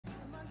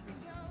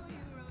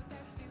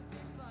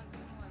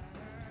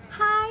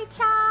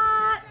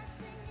chat.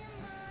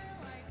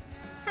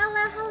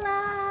 Hello,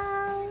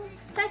 hello.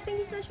 Jack, thank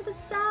you so much for the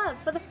sub,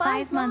 for the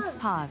 5 months.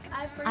 Pog.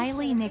 I appreciate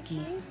Eily it.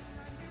 Nikki.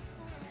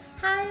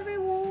 Hi,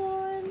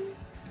 everyone.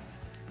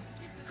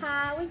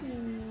 How are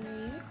you?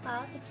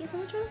 Cloud, thank you so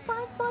much for the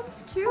 5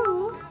 months,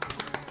 too.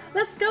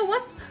 Let's go.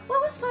 What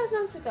was 5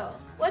 months ago?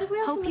 What did we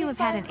have? Hope you have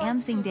had an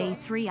amazing day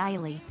 3,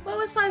 Eily. What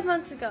was 5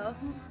 months ago?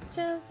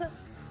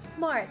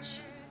 March.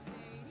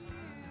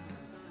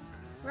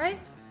 Right?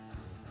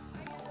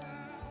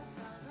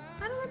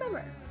 I don't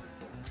remember.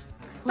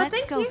 But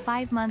Let's go you.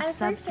 5 months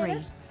sub 3.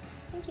 It.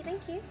 Thank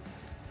you.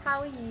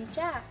 How are you,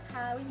 Jack?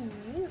 How are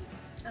you?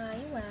 Are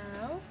you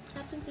well?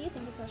 Absentee,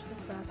 thank you so much for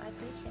the sub. I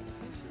appreciate it.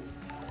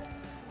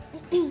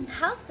 Thank you.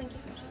 House, thank you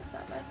so much for the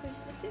sub. I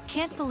appreciate it too.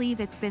 Can't believe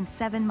it's been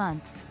 7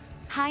 months.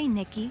 Hi,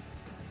 Nikki.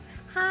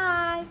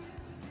 Hi.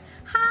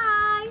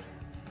 Hi.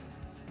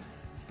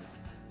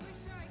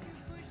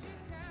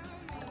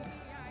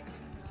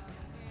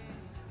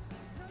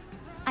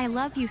 I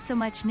love you so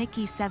much,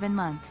 Nikki. 7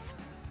 months.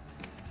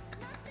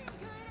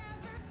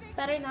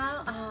 Better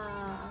now?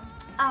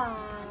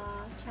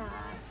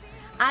 Chad.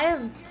 I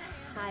am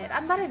tired.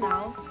 I'm better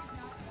now.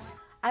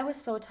 I was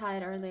so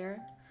tired earlier.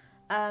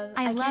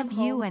 I love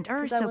you and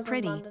so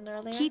pretty.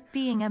 Keep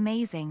being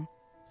amazing.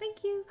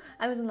 Thank you.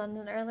 I was in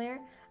London earlier,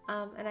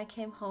 and I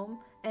came home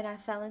and I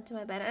fell into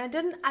my bed. And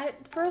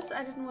at first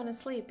I didn't want to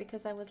sleep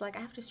because I was like, I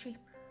have to stream.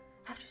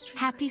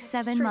 Happy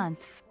 7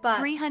 months. But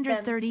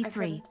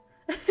 333.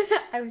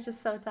 I was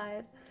just so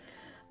tired.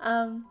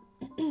 But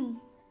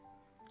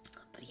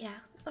yeah.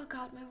 Oh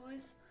god, my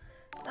voice.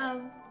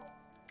 I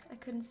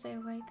couldn't stay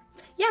awake.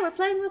 Yeah, we're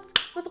playing with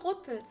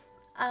Rotpilz.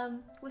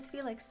 With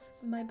Felix,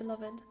 my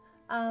beloved.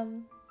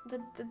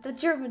 The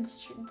German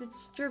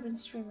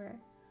streamer.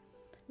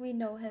 We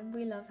know him.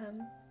 We love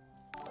him.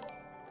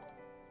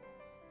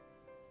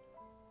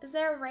 Is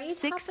there a raid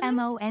 6 happening?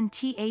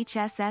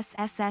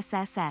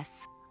 MONTHSSSSSS.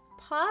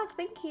 Pog,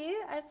 thank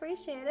you. I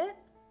appreciate it.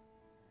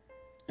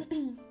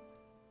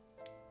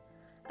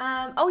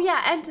 Oh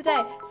yeah, and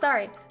today,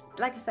 sorry,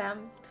 like I said,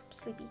 I'm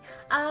sleepy.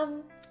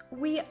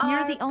 We are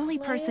You're the only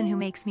person who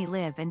makes me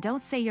live, and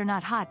don't say you're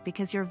not hot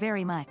because you're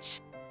very much.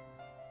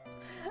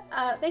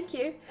 Thank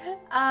you.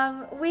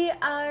 We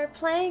are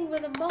playing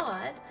with a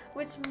mod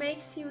which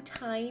makes you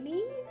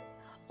tiny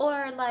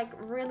or like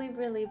really,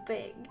 really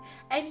big.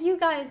 And you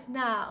guys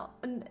now,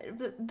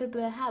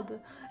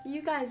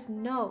 you guys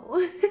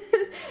know,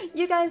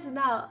 you guys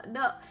know.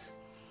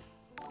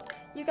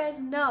 You guys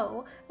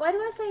know. Why do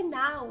I say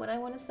now when I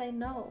want to say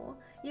no?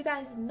 You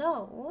guys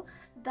know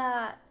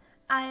that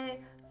I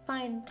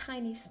find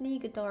Tiny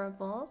Sneak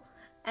adorable,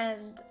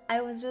 and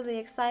I was really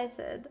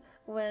excited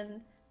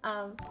when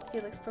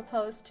Felix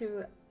proposed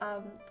to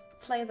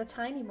play the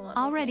Tiny mod.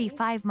 Already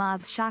 5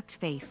 mods shocked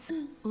face.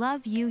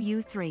 Love you,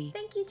 you 3.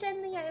 Thank you,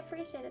 Jenny. I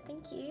appreciate it.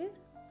 Thank you.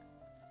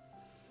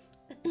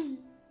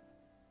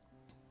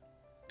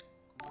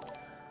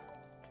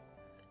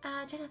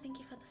 Jenna, thank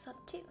you for the sub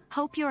too.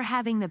 Hope you're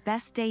having the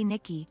best day,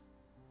 Nikki.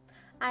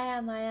 I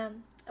am.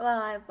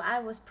 Well, I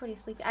was pretty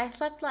sleepy. I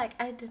slept like,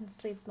 I didn't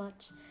sleep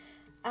much.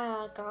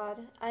 Oh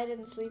god, I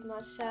didn't sleep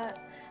much, chat.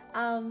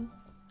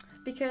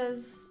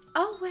 Because,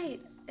 oh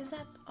wait, is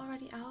that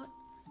already out?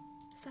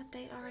 Is that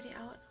date already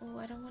out? Oh,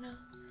 I don't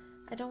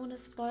wanna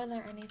spoil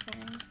or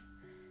anything.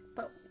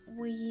 But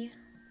we,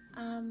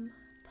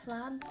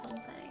 planned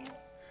something.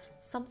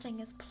 Something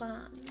is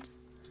planned.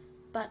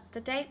 But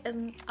the date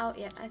isn't out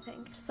yet, I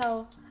think.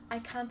 So I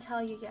can't tell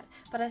you yet.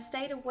 But I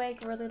stayed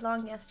awake really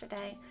long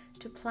yesterday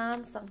to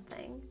plan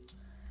something.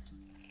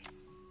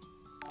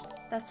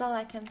 That's all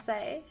I can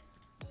say.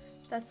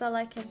 That's all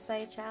I can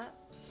say, chat.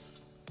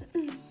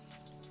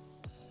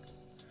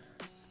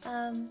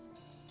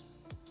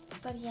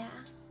 But yeah.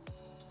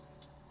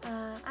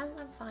 I'm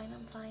fine.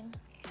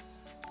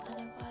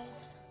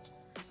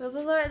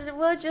 Otherwise,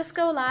 we'll just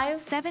go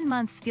live. 7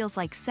 months feels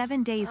like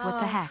 7 days.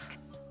 What the heck?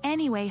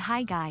 Anyway,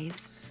 hi guys.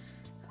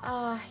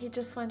 He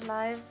just went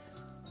live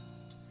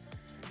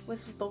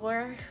with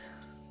lore.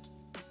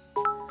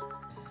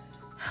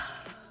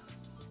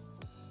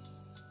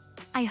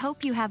 I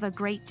hope you have a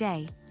great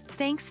day.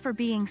 Thanks for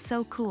being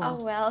so cool. Oh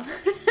well.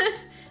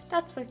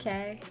 That's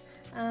okay.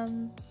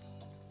 I'm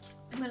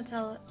gonna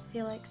tell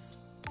Felix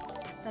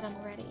that I'm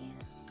ready.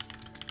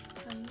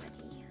 I'm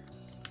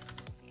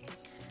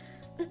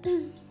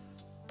ready.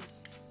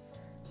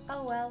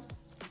 Oh well.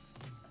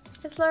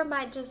 His lore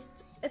might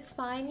just, it's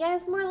fine. Yeah,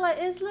 it's more like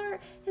his lore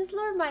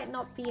might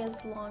not be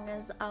as long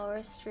as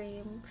our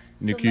stream.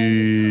 So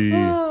Nikki.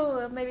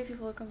 maybe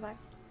people will come back.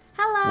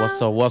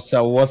 Hello. What's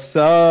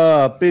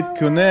up?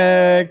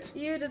 BitConnect.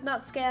 You did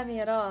not scare me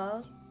at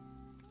all.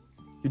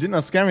 You did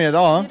not scare me at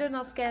all. You did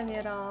not scare me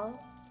at all.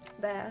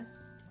 There.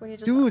 When you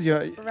just Dude,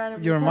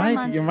 your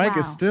mic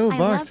is still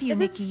bugged. I love you,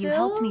 Nikki. You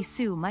helped me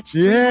so much.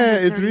 Yeah,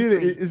 it's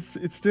really,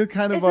 it's still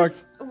kind of bugged.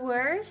 Is it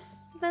worse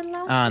than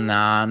last Ah, week?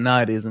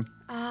 nah, it isn't.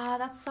 Ah,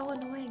 that's so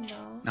annoying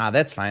though. Nah,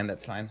 that's fine.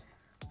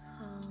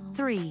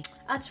 3.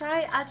 I'll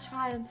try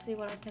and see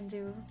what I can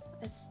do.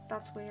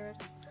 That's weird.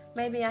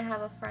 Maybe I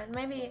have a friend.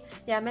 Maybe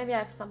I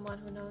have someone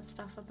who knows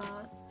stuff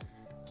about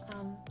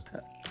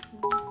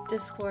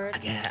Discord.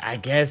 I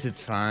guess it's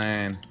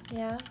fine.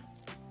 Yeah.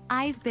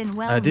 I've been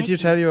well. Did you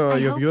tell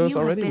your viewers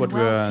already what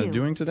we're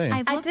doing today?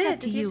 I've looked up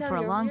to you for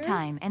a long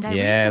time, and I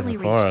recently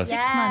of course.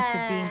 reached 6 months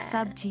of being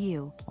subbed to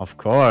you. Of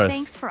course.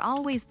 Thanks for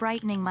always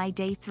brightening my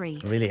day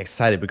 3. Really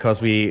excited because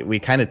we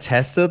kind of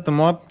tested the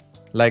mod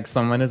like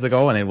some minutes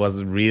ago, and it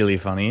was really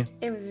funny.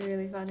 It was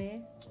really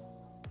funny.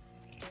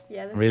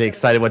 Yeah. Really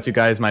excited what you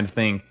guys might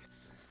think.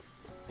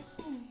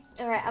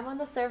 All right, I'm on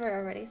the server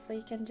already, so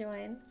you can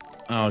join.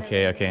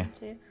 Okay.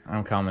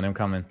 I'm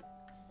coming.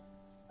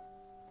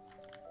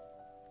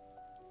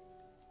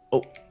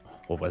 Oh,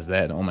 what was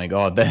that? Oh my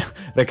god,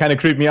 that kind of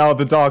creeped me out,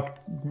 the dog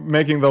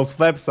making those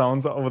flap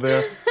sounds over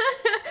there.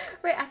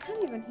 Wait, I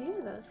can't even hear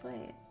those.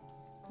 Wait.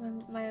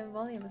 My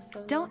volume is so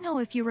low. Don't know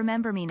if you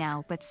remember me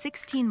now, but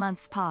 16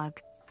 months pog.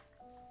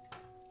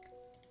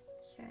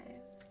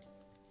 Okay.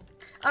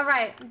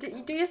 Alright,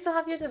 do you still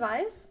have your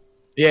device?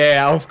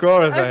 Yeah, of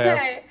course I have.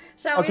 Okay,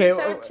 shall we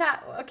show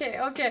chat? Okay.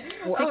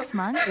 6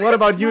 months? What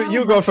about you?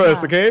 You go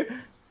first, okay?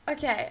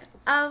 Okay,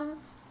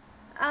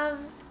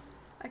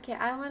 okay,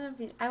 I wanna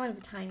be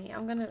tiny.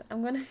 I'm gonna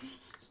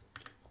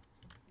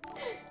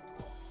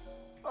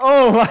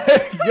Oh my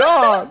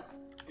god!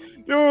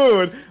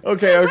 Dude!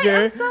 Okay.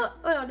 Wait,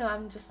 oh no,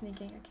 I'm just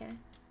sneaking, okay.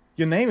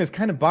 Your name is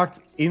kind of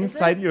bugged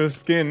inside your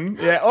skin.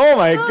 Yeah, oh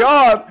my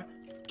god!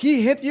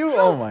 He hit you?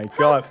 Oh my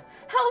god.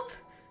 Help!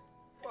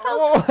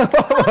 Oh,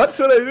 what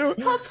should I do?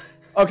 Help!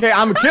 Okay,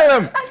 I'm gonna kill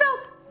him! I fell!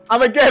 I'm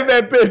gonna get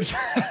that bitch!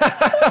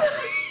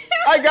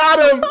 I got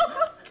him!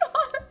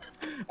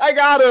 I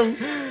got him!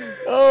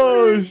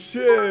 Oh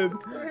shit!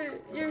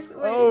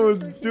 Oh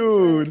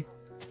dude!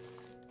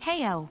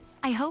 Heyo,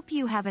 I hope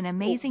you have an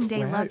amazing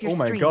day. Love your oh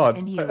my stream god!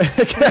 and you.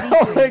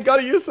 Oh my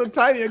god, you're so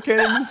tiny, I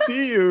can't even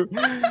see you!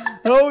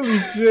 Holy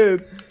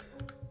shit!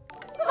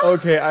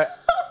 Okay,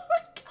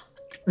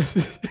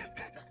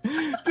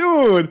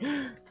 Dude!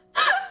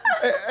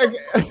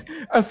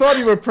 I thought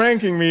you were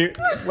pranking me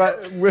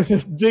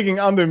with digging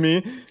under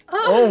me.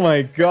 Oh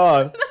my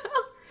god!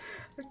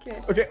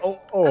 Okay. Oh,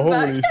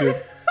 holy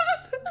shit!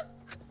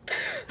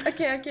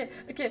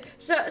 Okay.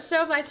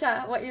 Show my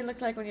chat what you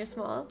look like when you're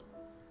small.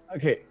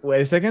 Okay,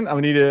 wait a second. I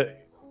need to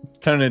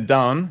turn it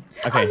down.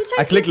 Okay, you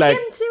I click like.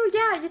 Too.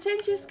 Yeah, you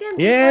changed your skin.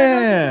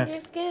 Yeah.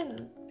 Your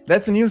skin.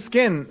 That's a new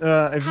skin.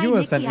 A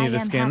viewer sent me the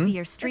skin.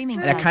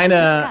 And I kind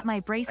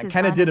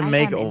of did a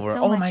makeover.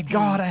 Oh my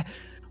god!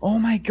 Oh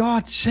my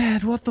god,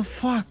 Chad! What the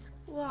fuck?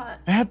 What?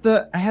 I had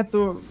the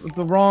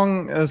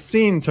wrong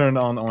scene turned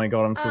on. Oh my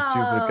god, I'm so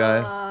stupid,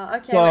 guys.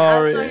 Okay,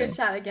 I'll show you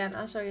chat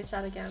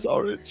again.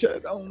 Sorry,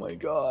 Chad. Oh my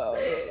god.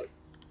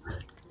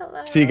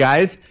 Hello. See,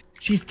 guys,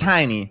 she's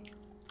tiny.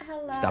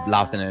 Hello. Stop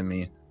laughing at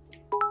me.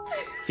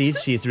 See,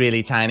 she's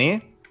really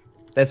tiny.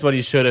 That's what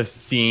you should have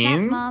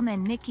seen. Mom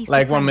and Nikki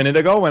like 1 minute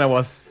ago when I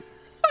was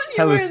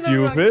hella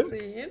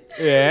stupid.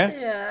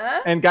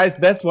 Yeah. And guys,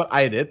 that's what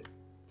I did.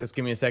 Just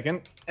give me a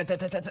second.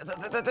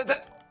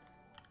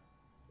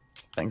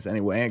 Thanks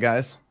anyway,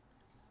 guys.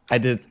 I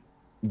did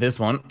this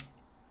one.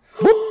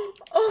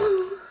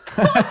 Oh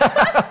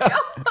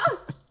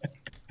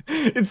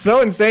It's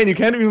so insane. You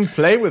can't even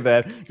play with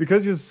that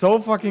because you're so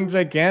fucking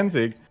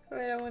gigantic.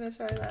 Wait, I want to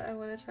try that. I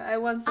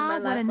once in my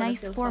life. What a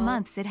nice 4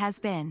 months it has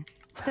been.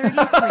 33.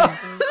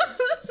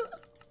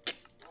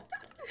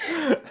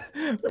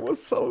 That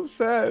was so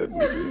sad.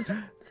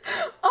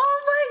 Oh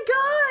my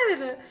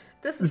god!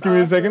 This is Just give me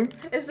a second.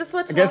 Is this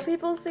what tall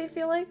people see,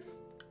 Felix?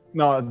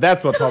 No,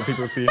 that's what tall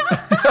people see.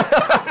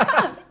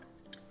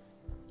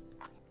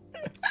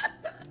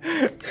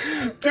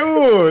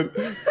 Dude!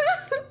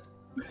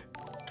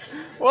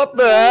 What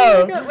the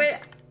hell? God, wait,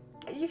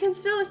 you can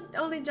still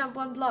only jump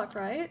 1 block,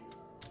 right?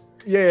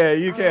 Yeah,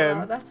 you can.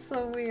 Oh, that's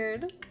so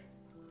weird.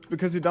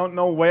 Because you don't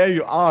know where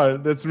you are.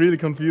 That's really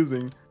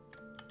confusing.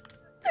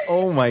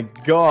 Oh my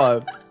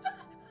god.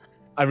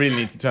 I really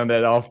need to turn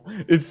that off.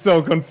 It's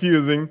so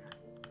confusing.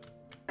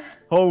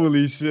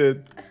 Holy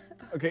shit.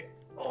 Okay.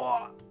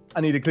 Oh,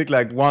 I need to click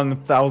like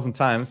 1,000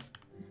 times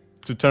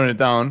to turn it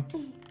down.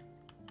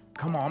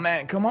 Come on,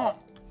 man. Come on.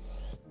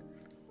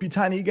 Be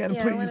tiny again,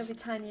 please. Yeah, I want to be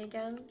tiny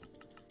again.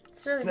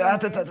 It's really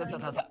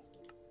fun.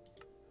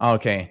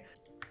 Okay.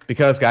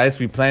 Because, guys,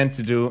 we plan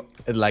to do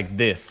it like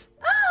this.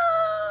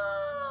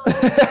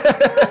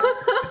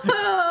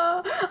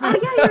 Oh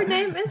yeah, your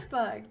name is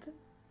bugged.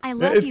 I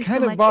love you so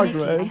much, bugged,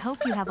 Nikki. right? I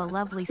hope you have a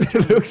lovely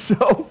stream. It looks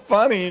so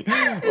funny.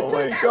 Oh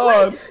my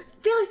god. Wait,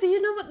 Felix, do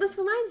you know what this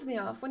reminds me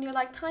of when you're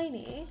like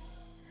tiny?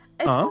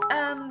 It's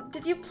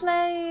did you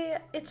play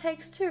It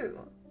Takes Two?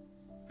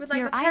 With like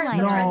your the parents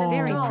eyeliner is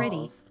very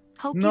pretty.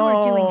 Hope you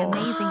are doing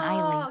amazing,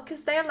 Eileen. Oh,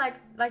 because they're like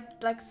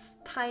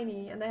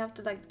tiny and they have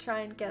to like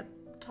try and get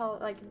tall,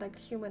 like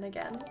human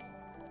again.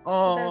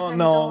 Oh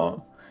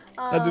no.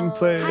 I didn't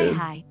play it.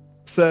 Hi.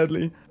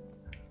 Sadly.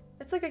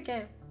 It's a good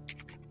game.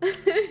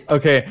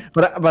 Okay,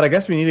 but I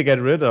guess we need to get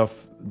rid of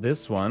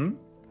this one.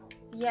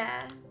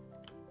 Yeah.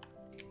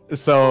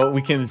 So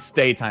we can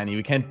stay tiny.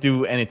 We can't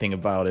do anything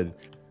about it.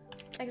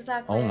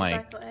 Exactly. Oh my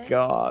exactly.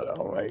 god!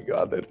 Oh my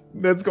god!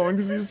 That's going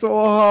to be so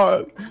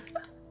hard.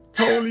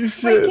 Holy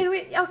shit! Wait, can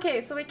we?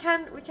 Okay, so we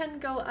can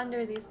go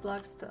under these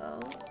blocks though.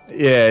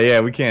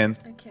 Yeah, we can.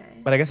 Okay.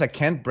 But I guess I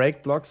can't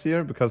break blocks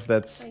here because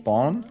that's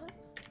spawn.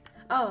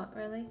 Oh,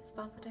 really?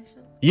 Spawn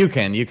protection? You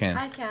can.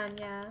 I can,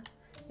 yeah.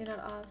 You're not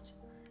opt.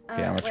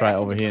 Okay, I'm gonna try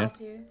over here.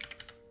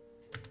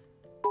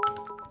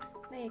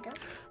 There you go.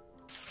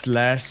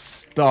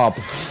 /stop.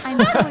 I'm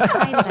so excited.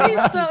 I love you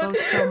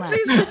both so much.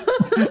 Please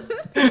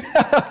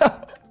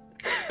stop.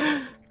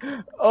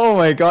 Oh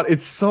my god,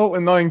 it's so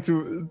annoying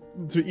to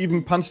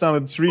even punch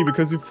down a tree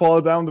because you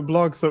fall down the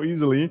block so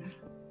easily.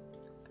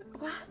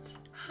 What?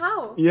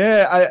 How?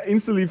 Yeah, I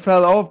instantly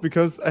fell off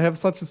because I have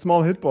such a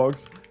small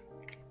hitbox.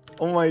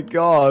 Oh my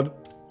god.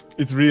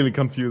 It's really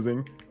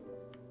confusing.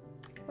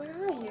 Where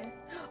are you?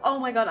 Oh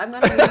my god, I'm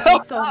gonna lose you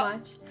so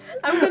much.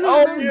 I'm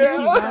gonna lose you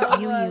so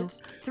much.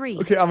 3.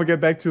 Okay, I'm gonna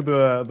get back to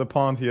the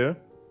pond here.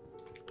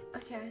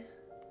 Okay.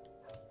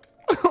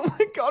 Oh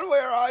my god,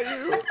 where are you?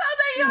 Oh, there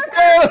you are!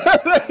 Oh,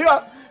 there you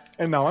are!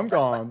 And now I'm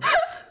gone.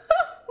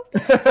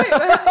 Wait,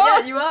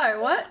 yeah, you are.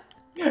 What?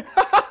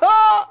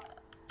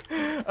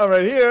 I'm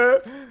right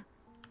here.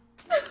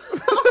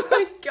 Oh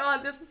my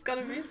god, this is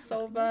gonna be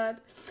so bad.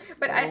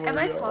 But Oh am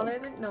I God. taller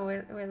than? No,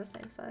 we're the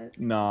same size.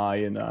 Nah,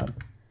 you're not.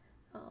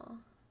 Oh.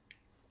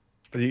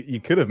 But you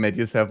could have made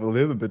yourself a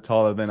little bit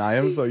taller than I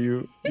am, so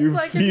you So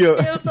I can feel.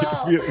 feel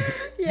tall. you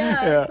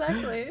Yeah, Yeah.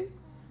 exactly.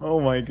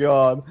 Oh my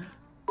god.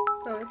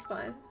 No, it's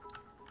fine.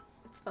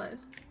 It's fine.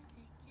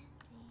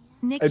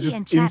 Nikki I just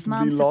and chat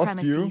instantly mom lost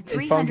supremacy, you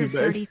and found you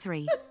back.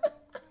 333.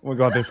 Oh my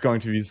god, that's going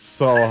to be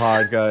so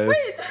hard, guys.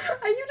 Wait,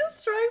 are you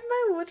destroying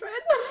my wood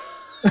right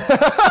now?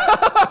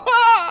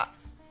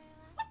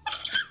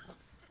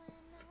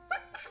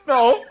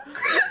 No.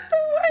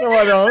 No,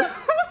 I don't.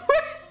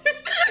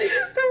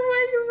 The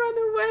way you run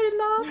away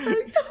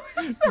laughing. That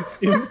was so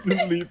funny.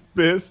 Instantly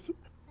pissed.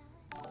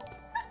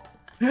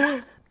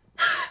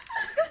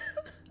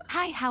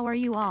 Hi, how are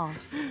you all?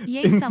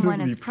 Yay,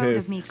 someone Instantly is proud of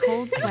pissed. me.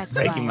 Cold sweat.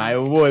 Breaking my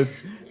flying. wood.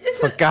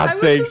 For God's I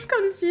was sakes. just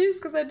confused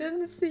because I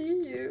didn't see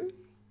you.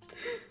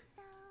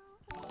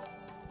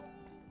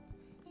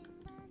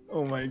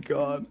 Oh my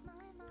god.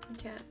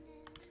 Okay.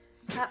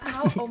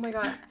 How? Oh my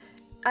god.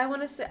 I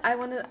want to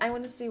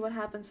see what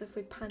happens if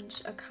we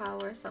punch a cow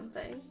or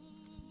something.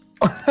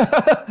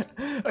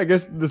 I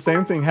guess the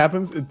same thing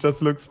happens, it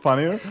just looks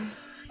funnier. You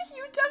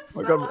jump so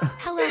Oh my God. high.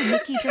 Hello,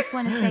 Nikki. Just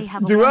want to say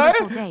have a Do I?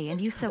 wonderful day,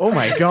 and you so. Oh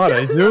my god,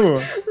 I do.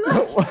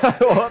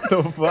 What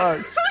the fuck?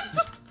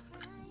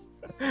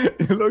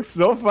 It looks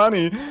so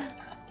funny.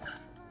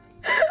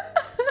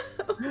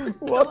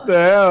 What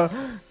the hell?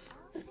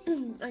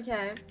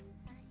 Okay.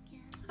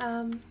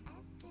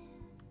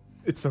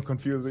 It's so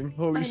confusing.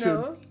 Holy I shit.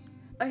 know.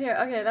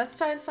 Okay, let's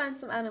try and find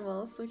some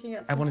animals so we can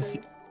get some I want to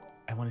food. see.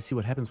 I want to see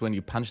what happens when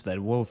you punch that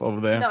wolf over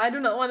there. No, I do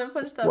not want to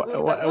punch that wolf.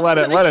 That why wolf's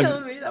don't- gonna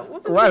kill me. That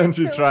wolf is Why gonna don't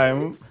you kill try me.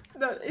 him?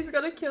 No, he's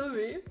gonna kill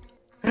me.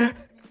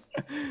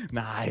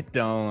 Nah, I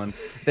don't.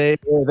 They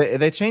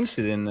changed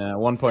it in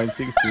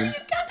 1.16.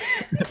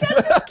 You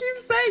can't just keep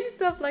saying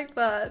stuff like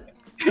that.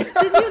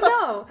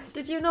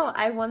 Did you know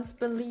I once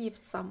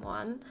believed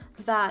someone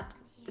that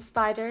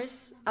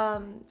spiders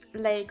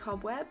lay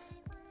cobwebs?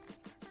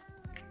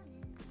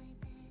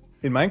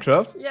 In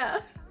Minecraft? Yeah.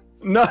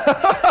 No.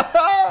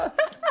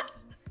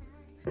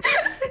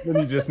 Then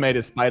you just made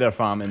a spider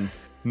farm and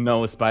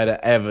no spider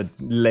ever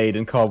laid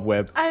in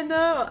cobweb. I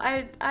know.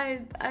 I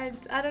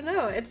don't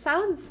know. It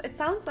sounds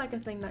like a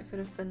thing that could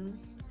have been.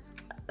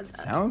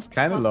 Sounds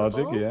kind of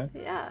logic, yeah.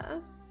 Yeah.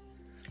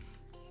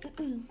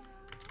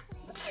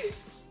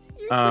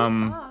 You're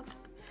Um, so fast.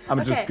 I'm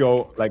gonna just Okay.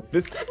 go like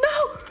this. No!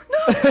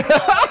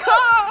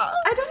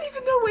 I don't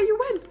even know where you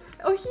went.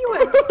 Oh, he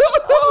went.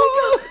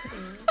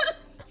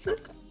 Oh my god.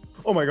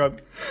 Oh my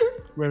god.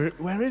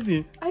 Where is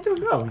he? I don't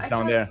know. Oh, he's I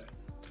down can't- there.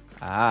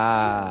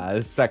 Ah,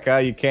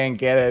 sucker, you can't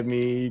get at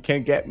me. You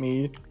can't get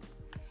me.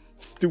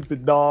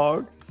 Stupid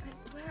dog.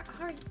 Where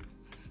are you?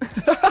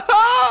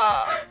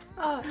 Oh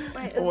Oh,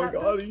 wait. Is my that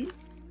god,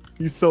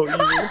 he's so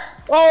evil.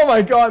 Oh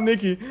my god,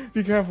 Nikki,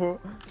 be careful.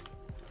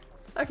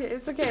 Okay,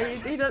 it's okay.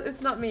 He does.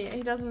 It's not me.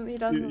 He doesn't. You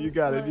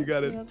got it, you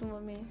got it. He doesn't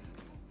want me.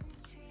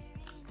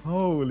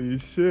 Holy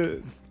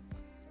shit.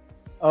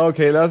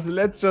 Okay,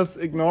 let's just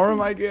ignore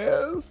him, I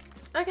guess.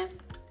 Okay.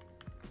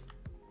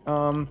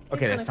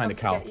 Okay, let's find a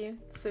cow. Get you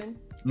soon.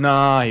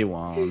 Nah, he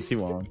won't. He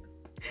won't.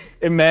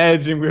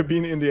 Imagine we're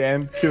being in the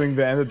end killing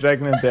the Ender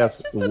Dragon and there's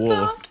Just a a wolf.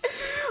 dog.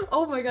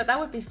 Oh my god, that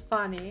would be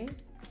funny.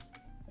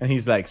 And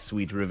he's like,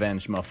 sweet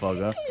revenge,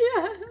 motherfucker.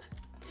 Yeah.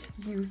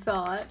 You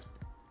thought.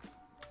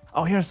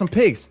 Oh, here are some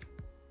pigs.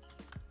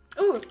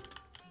 Ooh.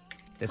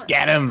 Let's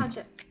get him. Punch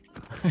it.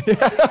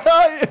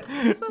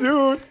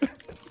 Dude.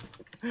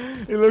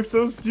 It looks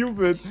so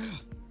stupid.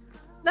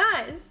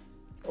 Nice.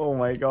 Oh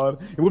my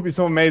god. It would be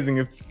so amazing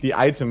if the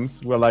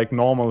items were like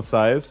normal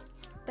size.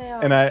 They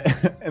are. And I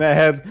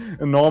had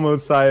a normal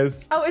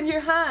sized Oh, in your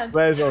hand.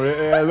 pleasure.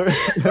 Yeah, look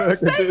at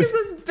Snake this.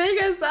 is as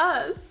big as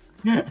us.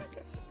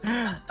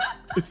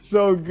 It's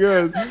so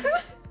good.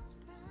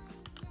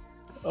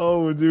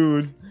 Oh,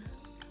 dude.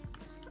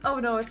 Oh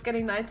no, it's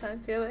getting nighttime,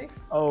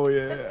 Felix. Oh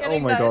yeah. It's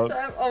getting oh my nighttime.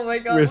 god. Oh my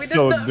god. We're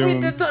so We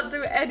doomed. did not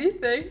do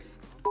anything.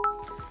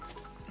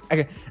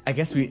 Okay, I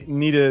guess we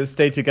need to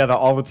stay together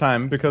all the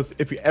time, because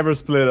if we ever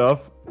split off,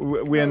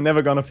 we are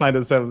never gonna find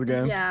ourselves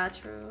again. Yeah,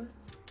 true.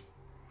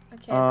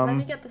 Okay, let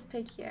me get this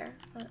pig here.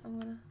 I'm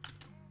gonna...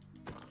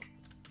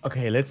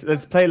 Okay,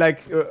 let's play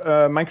like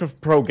Minecraft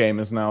Pro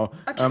gamers now.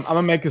 Okay. I'm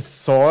gonna make a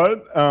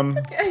sword.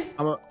 Okay.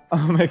 I'm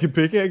gonna make a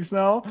pickaxe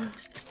now.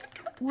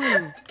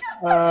 Woo.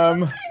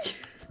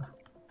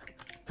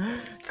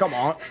 Come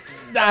on,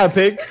 die,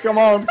 pig! Come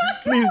on,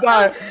 please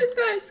die!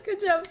 Nice, good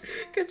job,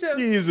 good job.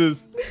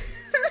 Jesus,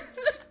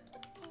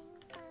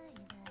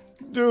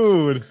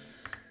 dude.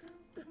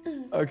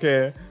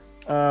 Okay,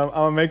 I'm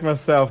gonna make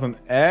myself an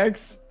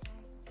axe,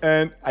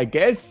 and I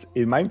guess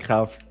in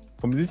Minecraft,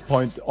 from this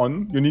point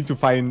on, you need to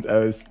find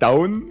a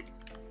stone.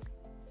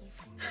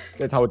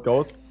 That's how it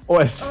goes. Oh,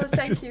 I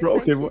just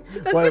broke it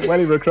while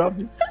you were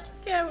crafting.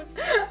 Okay,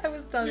 I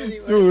was done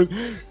anyways. Dude,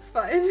 it's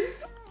fine.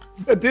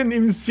 I didn't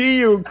even see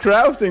you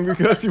crafting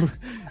because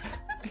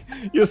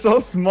you're so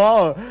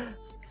small.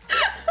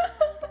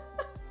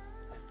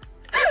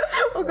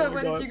 Oh god,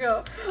 where did you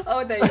go?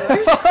 Oh, there you are.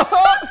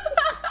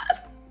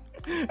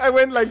 I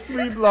went like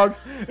 3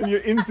 blocks and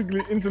you're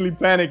instantly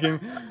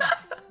panicking.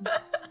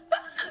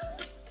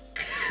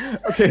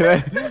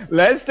 Okay,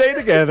 let's stay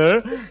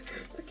together.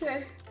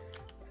 Okay.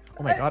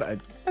 Oh my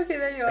god, Okay,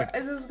 there you are.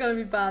 This is gonna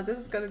be bad. This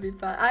is gonna be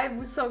bad.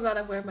 I'm so glad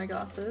I wear my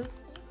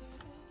glasses.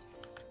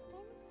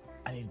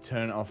 I need to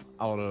turn off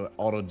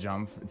auto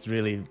jump. It's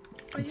really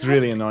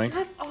annoying. You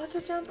have auto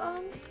jump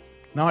on?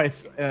 No,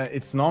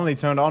 it's normally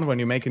turned on when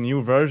you make a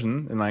new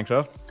version in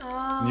Minecraft.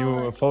 Oh,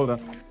 New folder.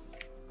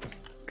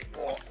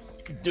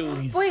 Dude,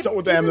 he's wait,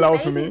 so damn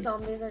loud for me. me.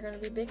 Zombies are gonna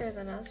be bigger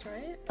than us,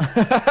 right?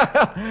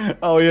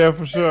 Oh yeah,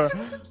 for sure.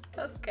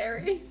 That's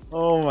scary.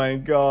 Oh my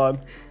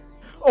god.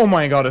 Oh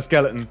my god, a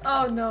skeleton.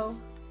 Oh no.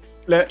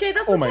 Okay,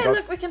 that's okay.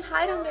 Look, we can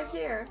hide under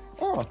here.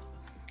 Oh.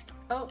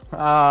 Oh.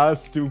 Ah,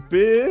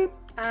 stupid.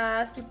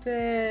 Ah,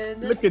 stupid.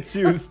 Look at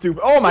you,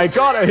 stupid. Oh my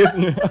god, I hit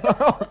you.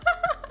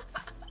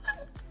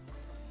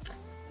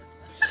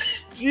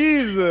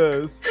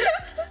 Jesus.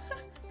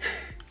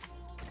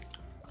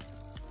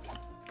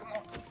 Come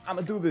on, I'm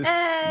gonna do this.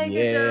 Hey,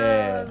 yeah. Good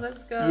job.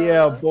 Let's go.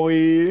 Yeah,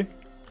 boy.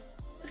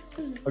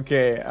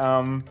 Okay,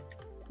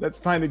 let's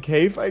find a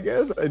cave, I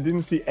guess. I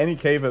didn't see any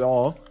cave at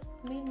all.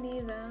 Me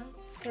neither.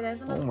 Okay,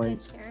 there's another pig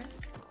here.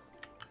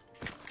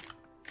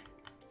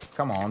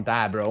 Come on,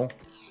 die, bro.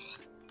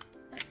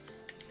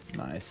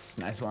 Nice.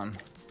 Nice one.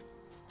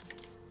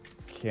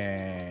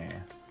 Okay.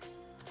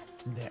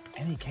 Isn't there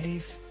any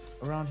cave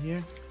around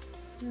here?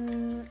 I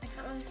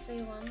can't really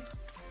see one.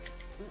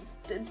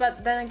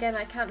 But then again,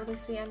 I can't really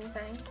see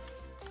anything.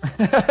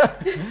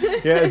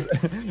 Yeah,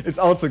 it's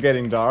also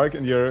getting dark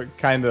and you're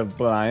kind of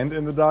blind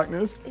in the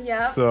darkness.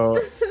 Yeah. So...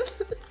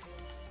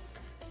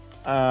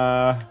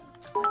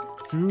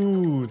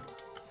 dude.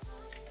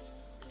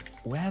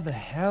 Where the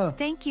hell?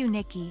 Thank you,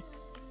 Niki.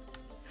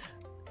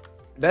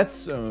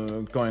 That's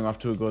going off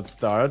to a good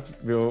start.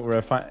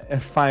 We're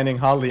finding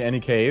hardly any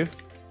cave.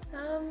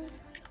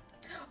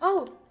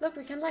 Oh, look,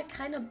 we can like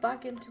kind of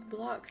bug into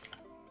blocks.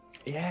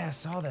 Yeah, I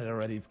saw that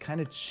already. It's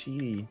kind of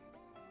cheaty.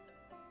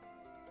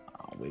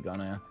 Oh, we're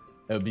gonna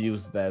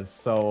abuse that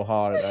so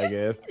hard, I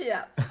guess.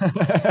 Yeah.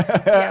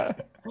 Yeah.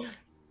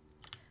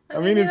 I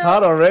mean, it's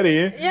hard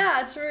already.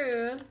 Yeah,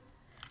 true.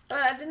 But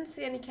I didn't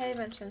see any cave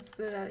entrance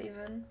through that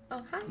even.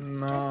 Oh, hi.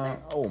 No.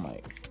 Oh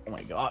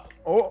my god.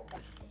 Oh.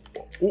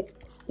 Oh.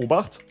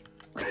 Obacht.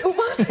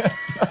 Obacht.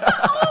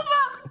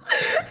 Obacht.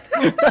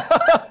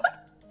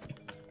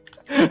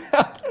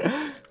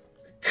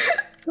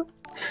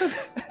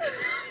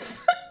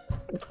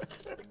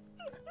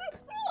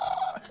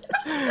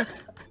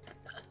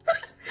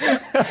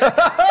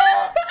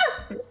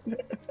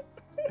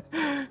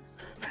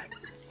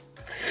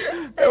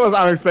 That was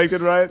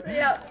unexpected, right?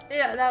 Yeah,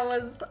 that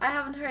was... I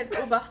haven't heard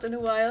Obacht in a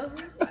while.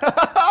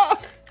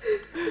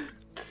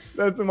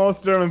 That's the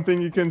most German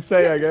thing you can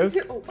say, I guess.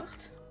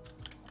 Obacht.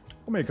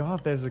 Oh my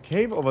god, there's a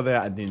cave over there.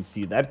 I didn't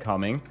see that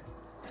coming.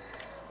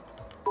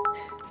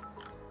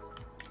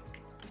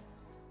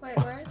 Wait,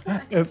 where is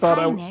that? I thought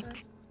Hi,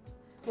 Nick.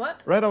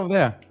 What? Right over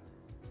there.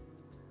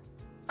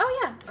 Oh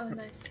yeah. Oh,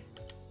 nice.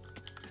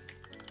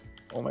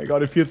 Oh my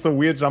god, it feels so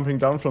weird jumping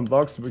down from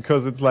blocks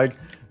because it's like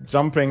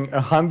jumping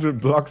 100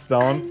 blocks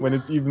down when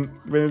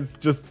it's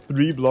just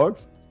 3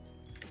 blocks.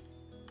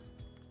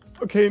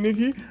 Okay,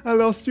 Niki, I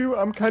lost you.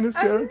 I'm kind of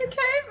scared. I'm in the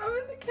cave. I'm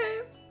in the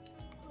cave.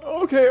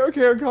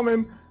 Okay, I'm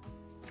coming.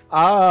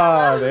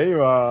 Ah, there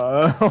you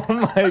are.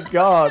 Oh my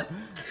god.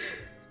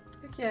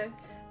 Okay,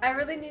 I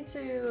really need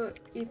to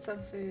eat some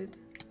food.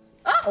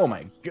 Oh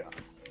my god.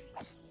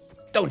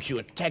 Don't you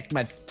attack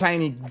my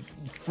tiny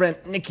friend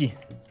Niki.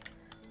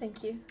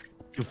 Thank you.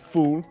 You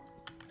fool.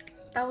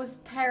 That was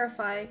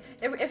terrifying.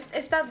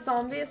 If that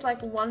zombie is like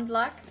one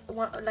block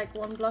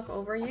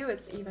over you,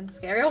 it's even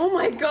scary. Oh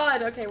my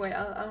god. Okay, wait,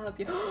 I'll help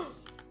you.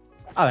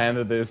 I'll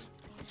handle this.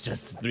 It's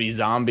just 3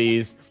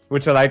 zombies,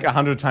 which are like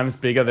 100 times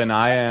bigger than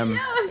I am.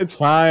 Yeah. It's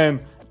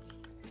fine.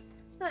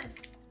 Nice.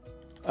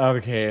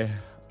 Okay.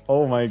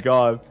 Oh my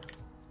god.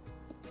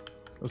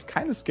 It was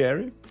kind of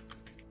scary.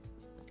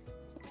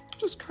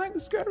 Just kind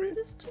of scary.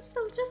 Just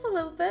a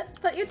little bit,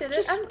 but you did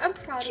it. I'm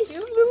proud of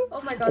you.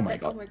 Oh my god. Oh my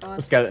god. Oh my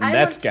god.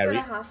 That's scary.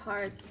 I won 2.5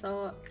 hearts,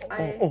 so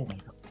oh my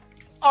god.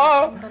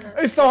 Oh,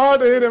 it's so hard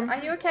to hit him. Are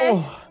you okay?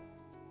 Oh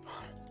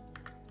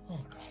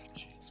god,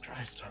 Jesus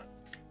Christ.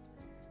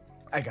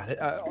 I got it.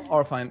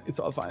 All fine. It's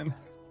all fine.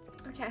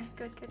 Okay,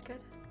 good.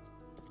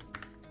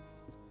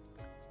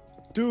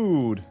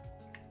 Dude.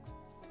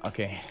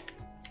 Okay.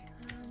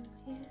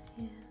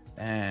 Yeah.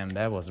 Damn,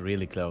 that was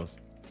really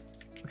close.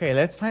 Okay,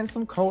 let's find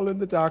some coal in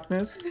the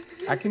darkness.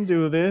 I can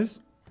do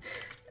this.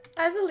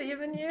 I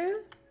believe in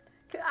you.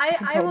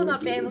 I will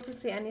not be able to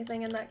see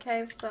anything in that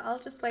cave, so I'll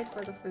just wait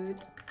for the food.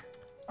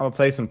 I'll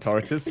play some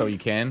torches so you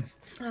can.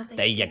 Oh,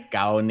 there you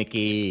go,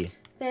 Niki.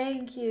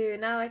 Thank you.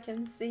 Now I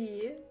can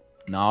see.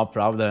 No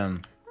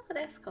problem. Oh,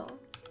 there's coal.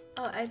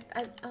 Oh,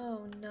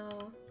 oh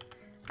no.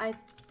 I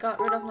got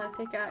rid of my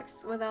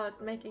pickaxe without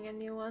making a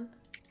new one.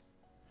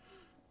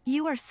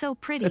 You are so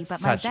pretty, That's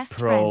but my such best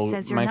friend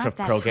says you're Minecraft not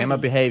that pro gamer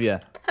pretty. behavior.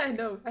 I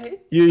know,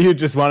 right? You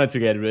just wanted to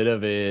get rid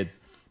of it.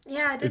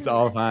 Yeah, I didn't. It's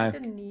all fine. I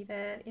didn't need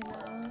it, you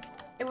know.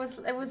 It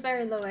was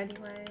very low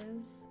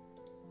anyways.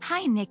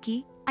 Hi,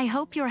 Niki. I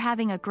hope you're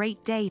having a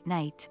great date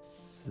night.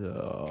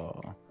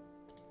 So,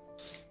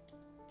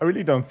 I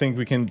really don't think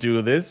we can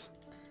do this.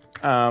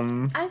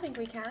 I think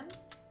we can.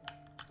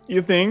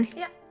 You think?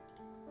 Yeah.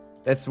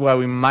 That's why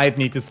we might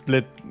need to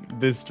split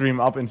this stream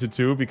up into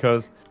 2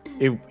 because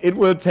it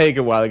will take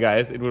a while,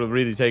 guys. It will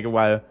really take a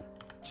while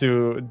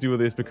to do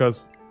this because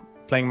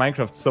playing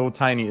Minecraft so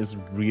tiny is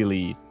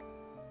really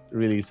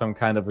some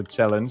kind of a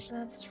challenge.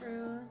 That's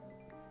true.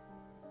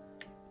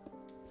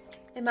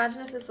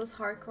 Imagine if this was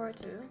hardcore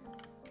too.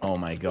 Oh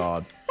my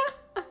god.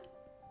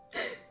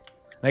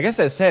 I guess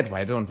I said,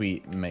 why don't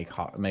we make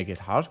it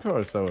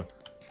hardcore? So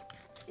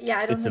yeah,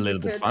 I don't it's think a little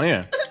we bit could.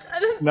 funnier.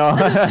 No.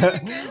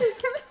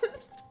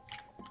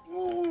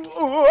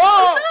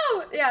 Oh,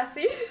 no! Yeah,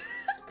 see?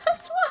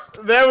 That's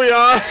why. There we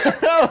are.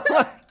 Oh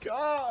my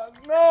god,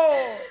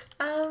 no.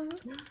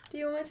 Do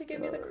you want me to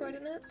give you the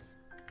coordinates?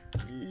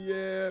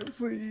 Yeah,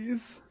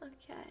 please.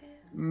 Okay.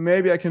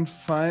 Maybe I can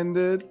find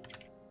it.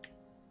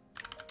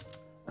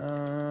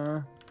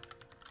 Here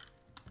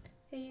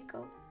you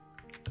go.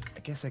 I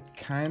guess I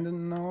kind of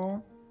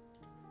know.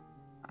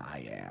 Ah,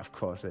 yeah, of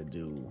course I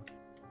do.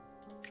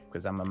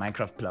 Because I'm a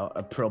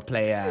Minecraft pro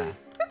player.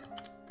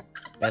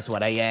 That's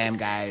what I am,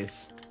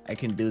 guys. I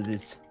can do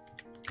this.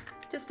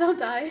 Just don't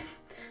die.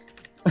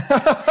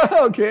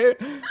 Okay.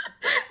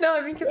 No,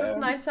 I mean because it's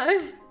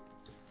nighttime.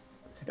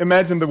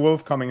 Imagine the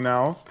wolf coming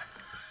now.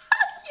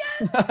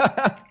 Yes!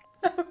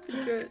 That would be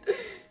good.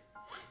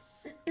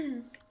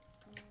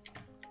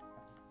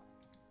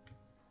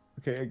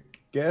 Okay, I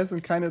guess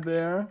I'm kind of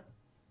there.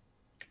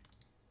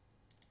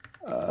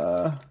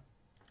 Oh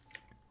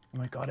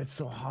my god, it's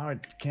so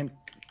hard. Can't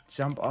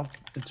jump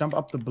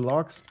up the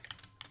blocks.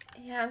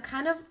 Yeah, I'm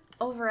kind of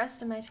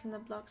overestimating the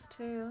blocks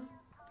too.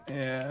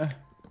 Yeah.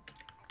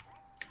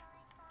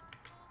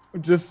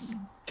 I'm just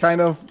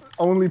kind of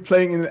only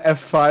playing in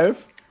F5,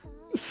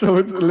 so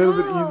it's a little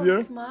bit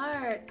easier.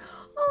 Smart.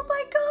 Oh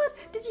my god,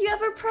 did you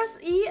ever press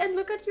E and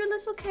look at your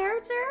little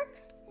character?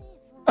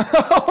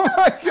 Oh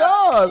my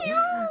god!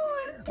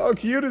 Cute! How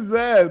cute is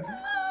that?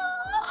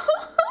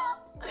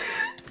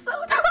 So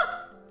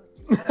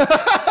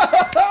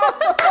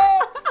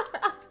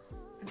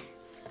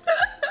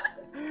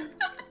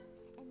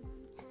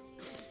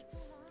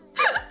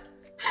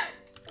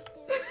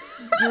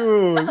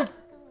Dude.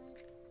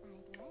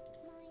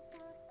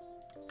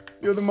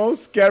 You're the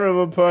most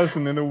scareable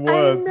person in the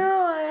world. I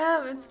know I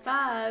am, it's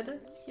bad.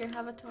 Here,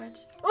 have a torch.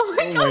 Oh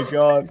my god! My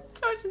god.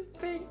 Torch is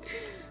big.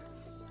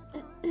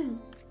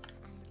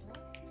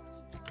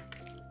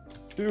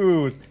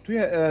 Dude, do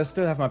you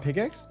still have my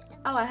pickaxe?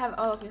 Oh, I have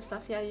all of your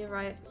stuff. Yeah, you're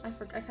right. I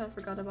kind of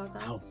forgot about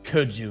that. How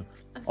could you?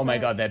 I'm Oh my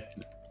sorry. god,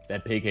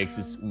 that pickaxe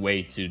is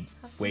way too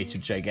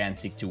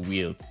gigantic to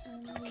wield.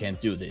 I can't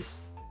do this.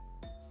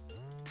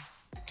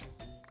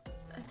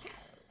 Okay,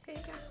 here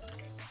you go.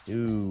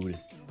 Dude.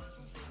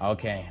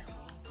 Okay.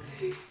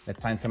 Let's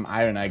find some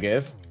iron, I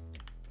guess.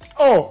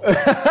 Oh!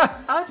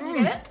 Oh, did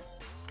you get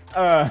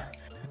it?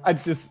 I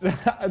just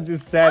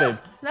said it.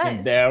 Nice.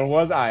 And there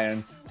was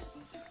iron.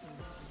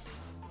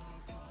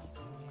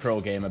 Pro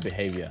gamer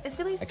behavior. Is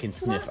Felix I can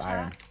too sniff loud,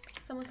 iron. chat?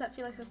 Someone said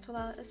Felix is too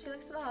loud. Is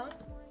Felix too loud?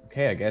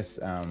 Okay, I guess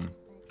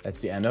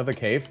that's the end of the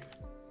cave.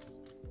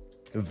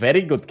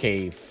 Very good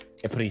cave.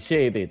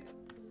 Appreciate it.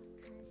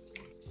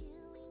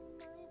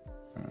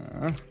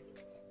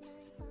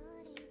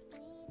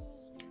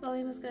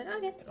 Volume is good.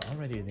 Okay.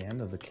 Already at the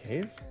end of the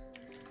cave?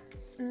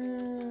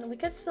 We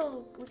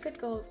could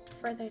go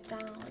further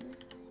down.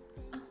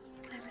 Oh,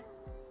 iron.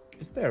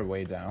 Is there a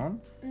way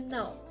down?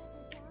 No,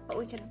 but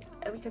we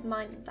could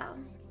mine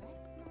down.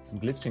 I'm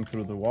glitching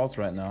through the walls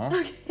right now,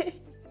 Okay.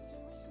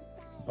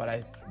 but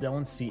I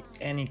don't see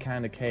any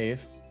kind of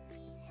cave.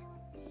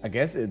 I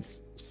guess it's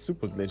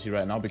super glitchy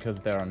right now because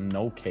there are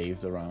no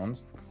caves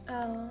around.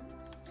 Oh.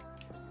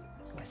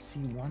 I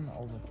see one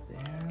over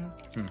there.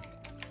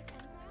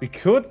 We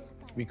could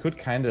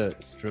kind of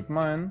strip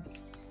mine.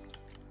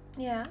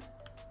 Yeah.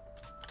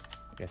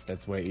 I guess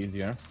that's way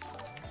easier.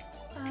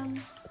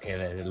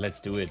 Okay, let's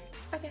do it.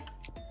 Okay.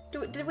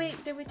 Did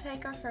we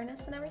take our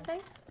furnace and everything?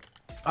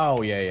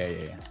 Oh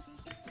yeah.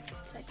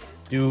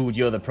 Dude,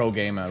 you're the pro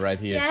gamer right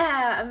here.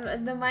 Yeah,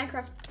 I'm the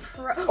Minecraft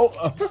pro.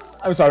 Oh,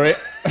 I'm sorry.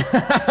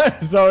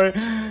 Sorry.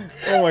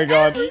 Oh my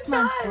god. 8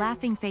 months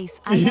laughing face.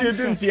 You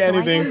didn't see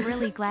anything. I'm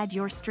really glad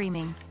you're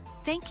streaming.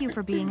 Thank you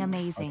for being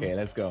amazing. Okay,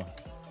 let's go.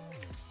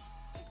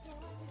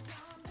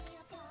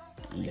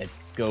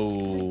 Let's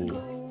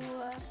go.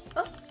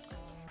 Oh,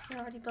 we're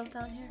already built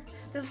down here.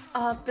 This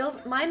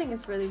mining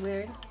is really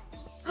weird.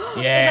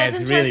 Yeah, it's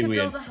really weird. Imagine trying to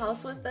build a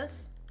house with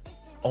this.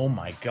 Oh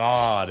my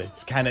god,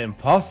 it's kind of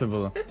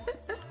impossible.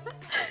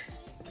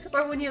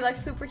 Or when you're like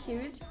super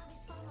huge.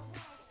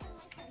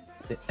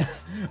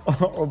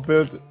 Or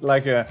build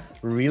like a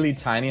really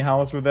tiny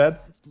house with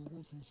that.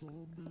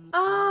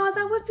 Oh,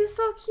 that would be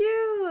so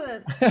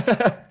cute.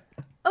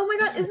 Oh my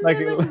god, isn't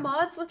there like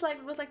mods with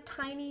like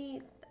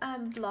tiny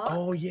blocks?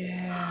 Oh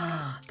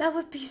yeah. That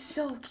would be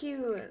so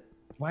cute.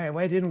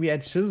 Why didn't we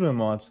add chisel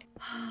mod?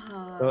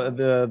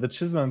 The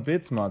chisel and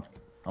bits mod.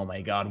 Oh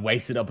my god,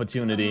 wasted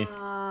opportunity.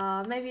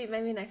 Maybe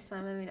next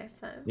time. Maybe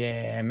next time.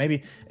 Yeah,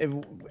 maybe.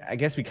 I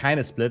guess we kind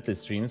of split this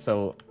stream,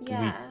 so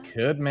we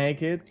could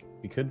make it.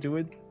 We could do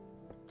it.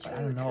 But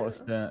I don't know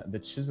if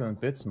the chisel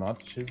and bits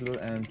mod, is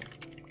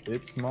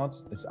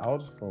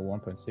out for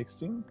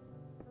 1.16.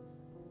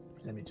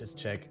 Let me just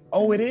check.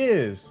 Oh, it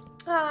is.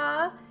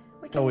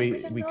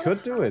 We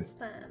could do it.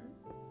 Then.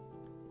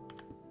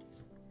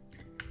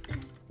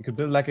 We could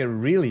build like a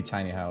really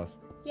tiny house.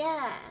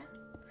 Yeah.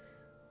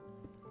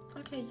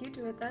 Okay, you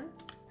do it then.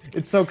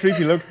 It's so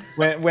creepy. Look,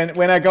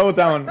 when I go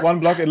down one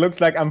block, it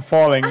looks like I'm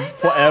falling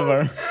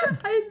forever.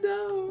 I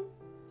know.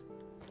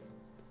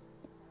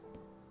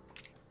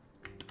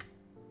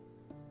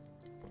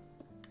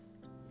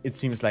 It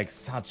seems like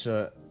such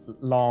a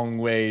long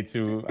way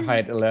to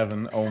height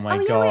 11. Oh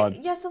my god.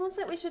 Yeah, someone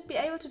said we should be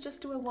able to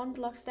just do a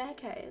 1-block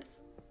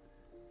staircase.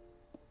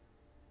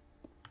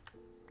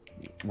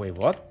 Wait,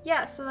 what?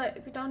 Yeah, so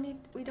like we don't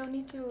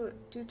need to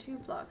do 2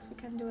 blocks. We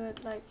can do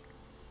it like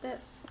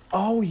this.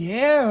 Oh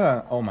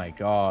yeah. Oh my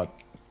god.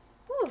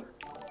 Ooh.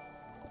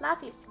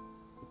 Lapis.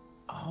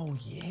 Oh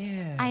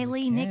yeah.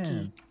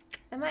 Nikki.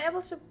 Am I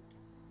able to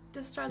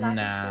destroy lapis?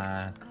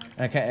 Nah.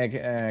 With...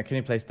 Can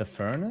you place the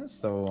furnace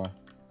so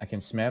I can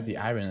smelt the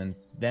iron and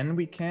then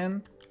we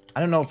can?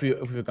 I don't know if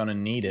we're gonna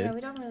need it. Yeah,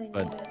 we don't really need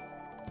it.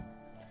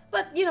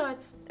 But you know,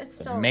 it's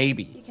still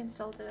maybe you can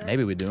still do it.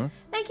 Maybe we do.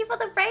 Thank you for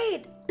the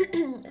raid.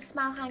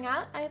 Smile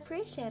hangout. I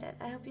appreciate it.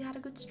 I hope you had a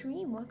good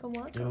stream. Welcome.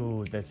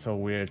 Dude, that's so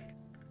weird.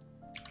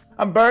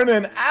 I'm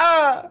burning.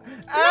 Ah!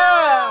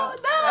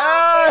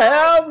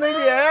 Help, Nikki,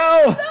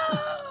 help!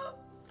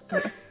 No!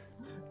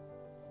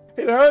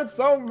 It hurts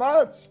so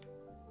much.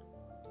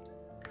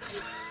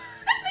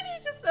 And then you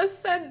just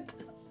ascend.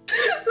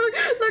 Look,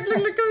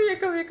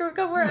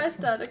 come where I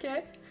stand,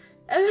 okay?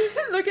 And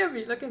look at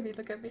me.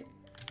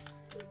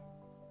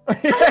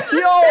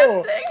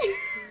 Yo!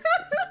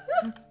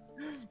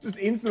 Just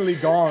instantly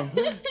gone.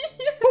 Oh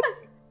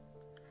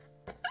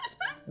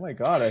my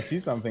god, I see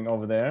something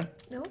over there.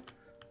 No?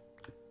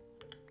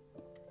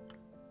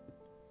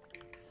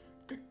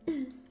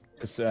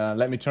 Just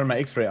let me turn my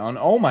X-ray on.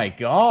 Oh my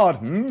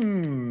god!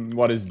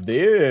 What is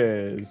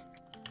this?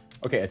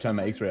 Okay, I turned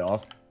my X-ray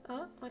off.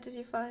 Oh, what did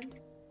you find?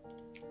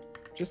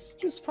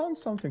 Just found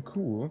something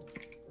cool.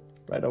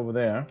 Right over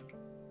there.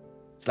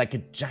 It's like a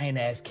giant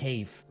ass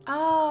cave.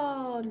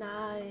 Oh,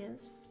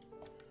 nice.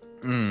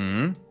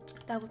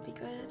 That would be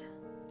good.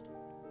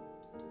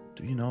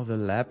 Do you know the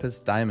lapis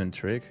diamond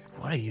trick?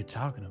 What are you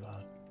talking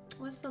about?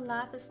 What's the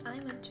lapis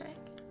diamond trick?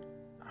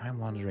 I'm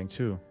wondering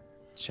too.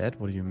 Chat,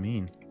 what do you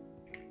mean?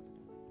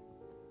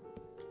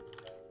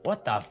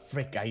 What the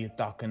frick are you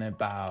talking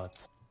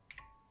about?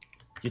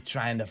 You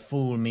trying to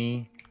fool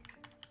me?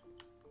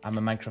 I'm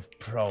a Minecraft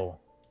pro.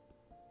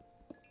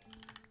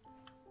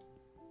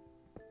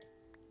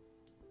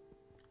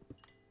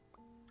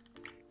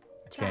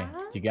 Okay,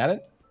 you got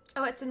it?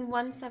 Oh, it's in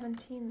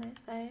 117, they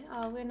say.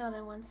 Oh, we're not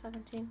in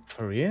 117.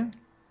 For real?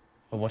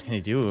 Well, what can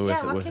you do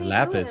with, what with can you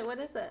lapis? do with it? What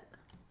is it?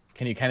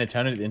 Can you kind of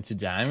turn it into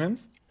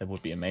diamonds? That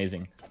would be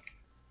amazing.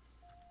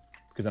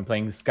 Because I'm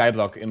playing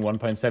Skyblock in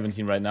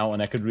 1.17 right now,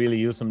 and I could really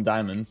use some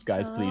diamonds.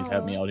 Guys, please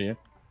help me out here.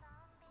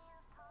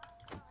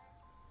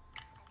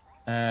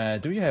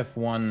 Do you have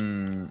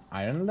 1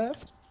 iron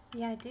left?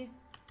 Yeah, I do.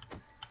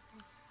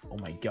 Oh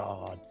my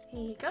god.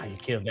 Here you go. You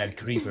killed that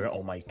creeper.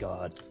 Oh my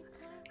god.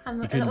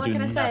 What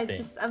can I say?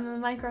 Just I'm a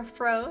Minecraft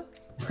pro.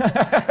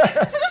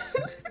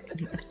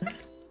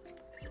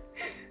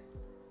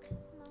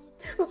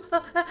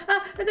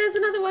 There's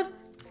another one.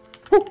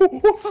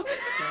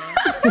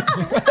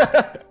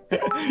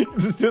 You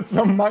just did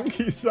some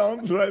monkey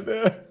sounds right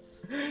there.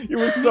 You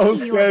were so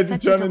scared to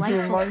turn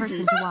into a monkey.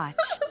 To watch.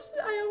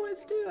 I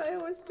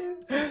always do.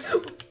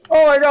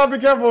 Oh my god, be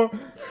careful!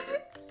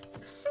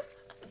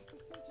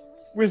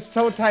 We're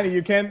so tiny,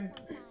 you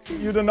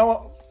don't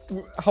know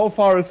how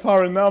far is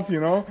far enough, you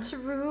know?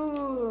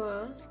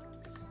 True.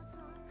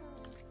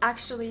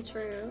 Actually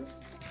true.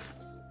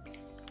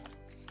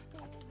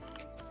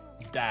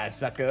 Die,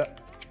 sucker.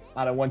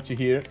 I don't want you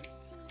here.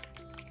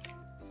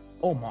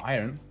 Oh, more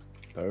iron.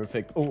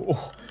 Perfect.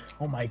 Oh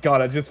my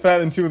god, I just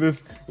fell into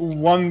this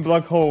one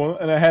block hole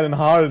and I had a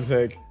heart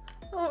attack.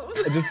 Oh.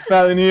 I just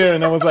fell in here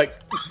and I was like,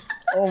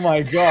 oh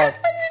my god.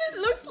 I mean, it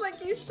looks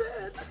like you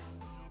should.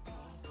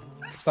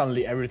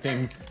 Suddenly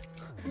everything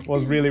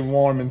was really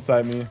warm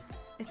inside me.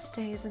 It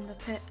stays in the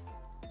pit.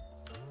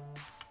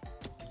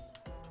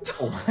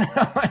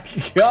 Oh my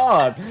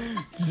god.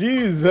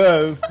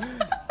 Jesus.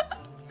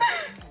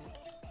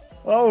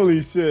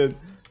 Holy shit.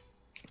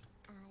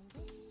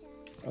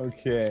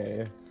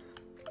 Okay.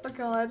 Oh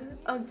god.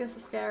 Oh, this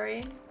is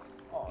scary.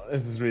 Oh,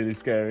 this is really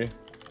scary.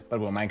 But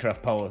we're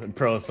Minecraft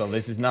Pro, so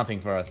this is nothing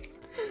for us.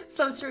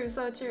 So true,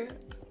 so true.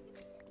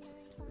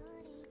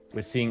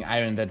 We're seeing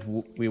iron that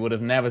we would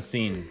have never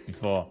seen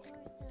before.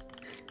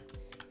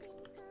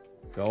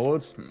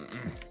 Gold?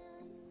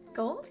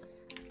 Gold?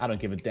 I don't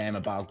give a damn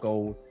about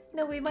gold.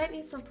 No, we might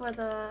need some for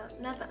the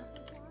nether.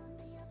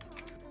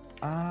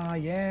 Ah,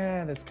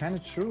 yeah, that's kind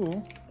of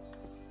true.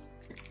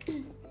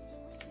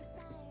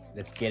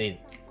 Let's get it.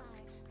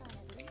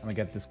 I'm gonna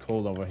get this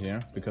coal over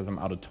here because I'm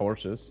out of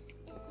torches.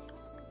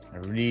 I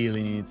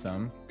really need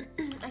some.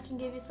 I can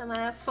give you some. I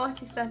have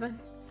 47.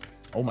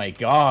 Oh my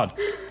god.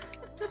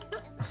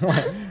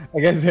 I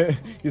guess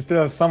you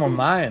still have some of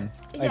mine.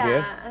 I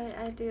guess.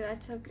 I do. I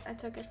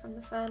took it from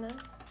the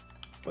furnace.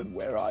 But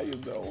where are you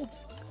though?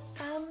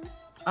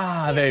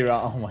 Yeah. There you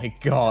are. Oh my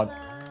god.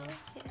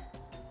 Here.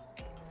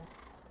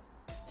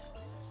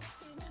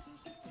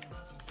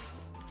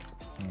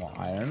 More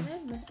iron. I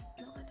didn't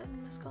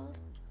miss gold.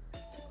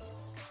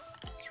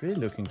 It's really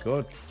looking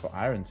good for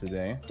iron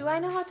today. Do I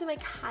know how to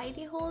make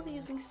hidey holes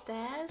using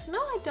stairs? No,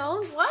 I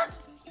don't. What?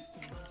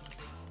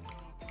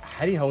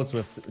 Hidey holes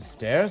with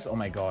stairs? Oh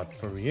my god,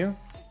 for real?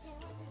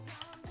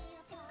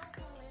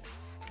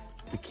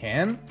 We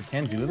can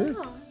do this?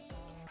 know.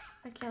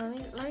 Okay,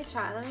 let me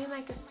try. Let me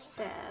make a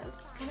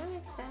stairs. Can I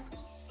make stairs?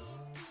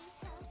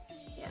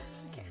 Yeah.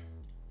 Okay.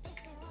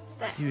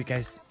 Stairs. Do you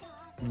guys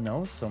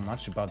know so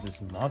much about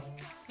this mod?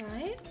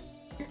 Right?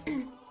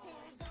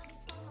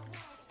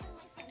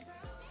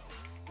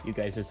 You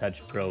guys are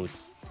such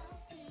pros.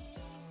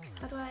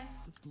 How do I?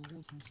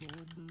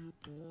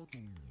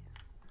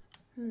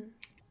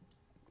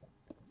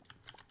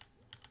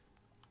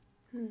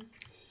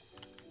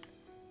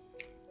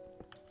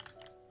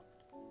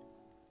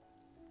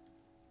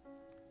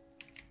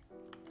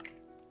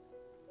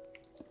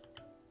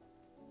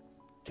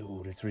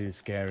 Dude, it's really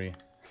scary.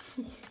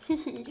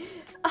 Okay.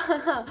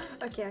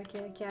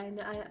 I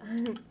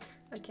know.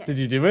 Okay. Did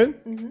you do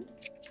it?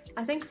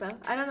 I think so.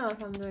 I don't know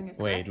if I'm doing it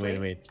Wait.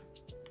 correctly.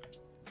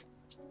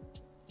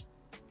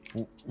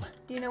 Do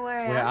you know where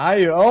I am? Where are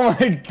you? Oh my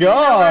Do you know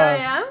god! where I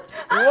am?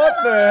 What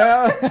the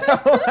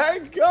hell? Oh my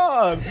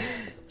god!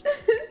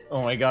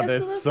 Oh my god,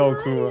 It's that's so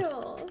cool.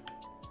 Mario.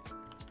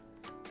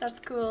 That's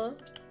cool.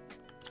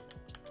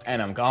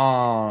 And I'm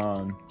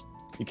gone.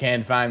 You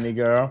can't find me,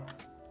 girl.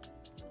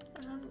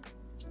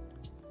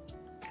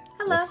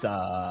 Hello. What's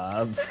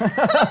up?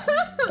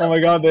 Oh my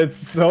god, that's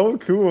so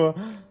cool.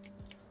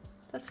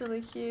 That's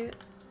really cute.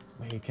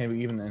 Wait, can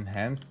we even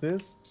enhance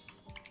this?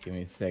 Give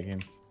me a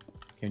second.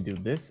 Can we do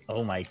this?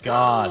 Oh my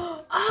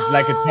god. It's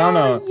like a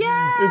tunnel.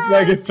 Yes! It's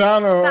like a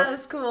tunnel. That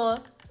is cool.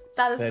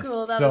 That is That's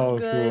cool. That so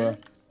is good. cool.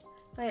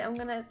 Wait,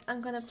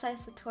 I'm gonna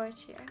place a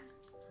torch here.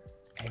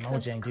 Hey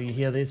Mojang, do you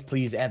hear this?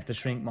 Please add the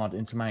shrink mod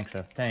into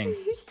Minecraft. Thanks.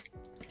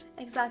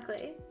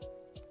 Exactly.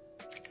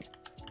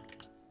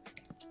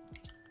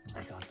 Oh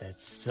my god,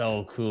 that's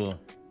so cool.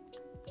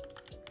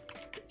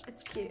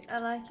 It's cute. I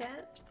like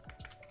it.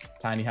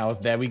 Tiny house,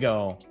 there we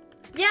go.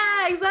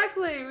 Yeah,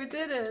 exactly. We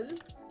did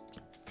it.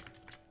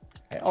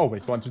 I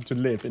always wanted to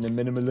live in a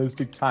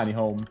minimalistic tiny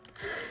home.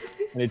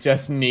 And it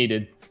just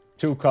needed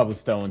 2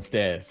 cobblestone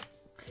stairs.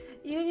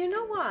 You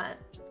know what?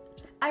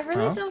 I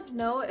really don't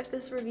know if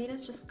this ravine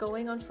is just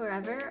going on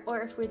forever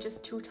or if we're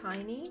just too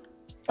tiny.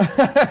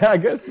 I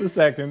guess the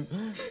second.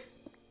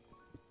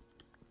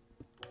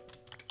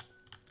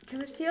 Because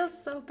it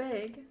feels so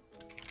big.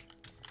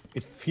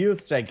 It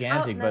feels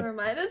gigantic, Oh, never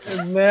mind. It's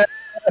just...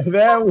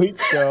 there we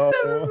go.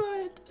 Never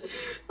mind.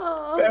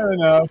 Oh. Fair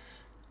enough.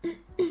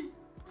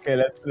 Okay,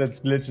 let's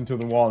glitch into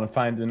the wall and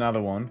find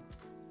another one.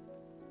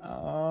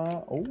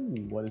 Oh,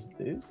 what is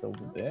this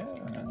over there?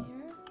 Something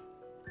here?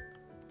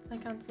 I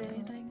can't see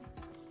anything.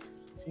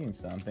 Seeing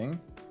something.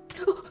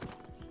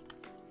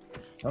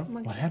 Oh,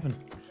 Monkey. what happened?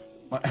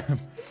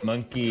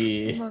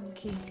 Monkey.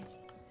 Monkey.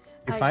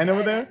 You fine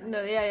over there?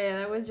 No, yeah,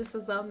 that was just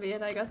a zombie,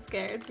 and I got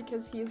scared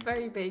because he's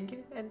very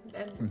big and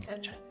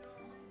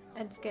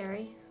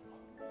scary.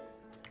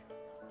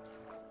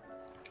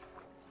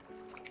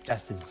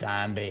 Just a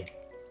zombie.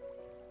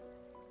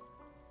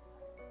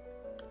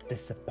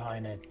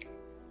 Disappointed.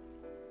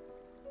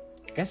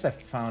 Guess I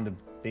found a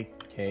big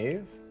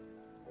cave.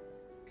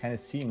 kind of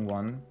seeing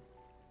one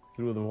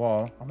through the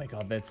wall. Oh my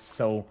god, that's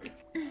so...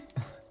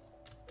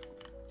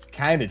 It's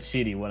kind of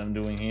cheaty what I'm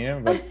doing here,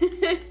 but...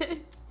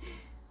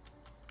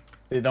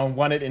 They don't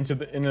want it into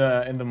the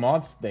in the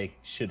mod. They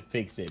should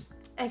fix it.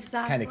 Exactly.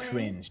 It's kind of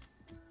cringe.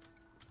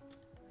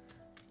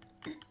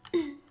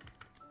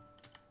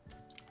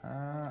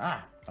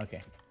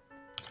 Okay.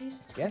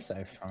 Jesus. Yes,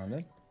 I found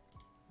it.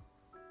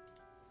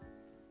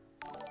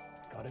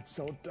 God, it's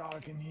so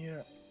dark in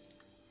here.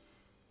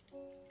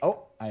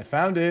 Oh, I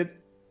found it.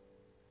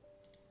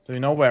 Do you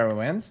know where I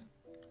went?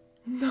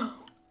 No.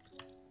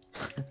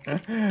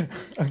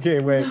 Okay,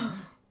 wait. No.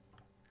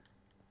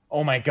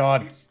 Oh my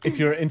god. If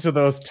you're into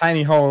those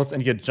tiny holes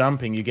and you're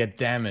jumping, you get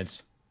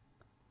damage.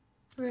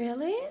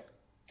 Really?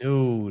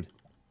 Dude.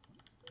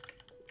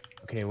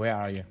 Okay, where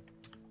are you?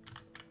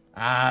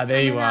 Ah,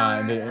 there you are.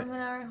 I'm in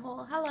our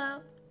hole.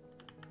 Hello.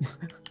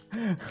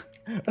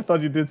 I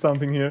thought you did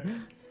something here.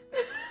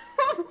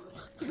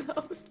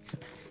 No.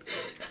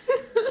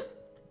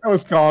 I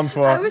was gone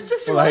for I was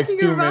just like walking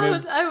 2 around.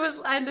 minutes.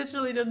 I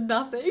literally did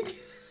nothing.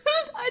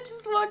 I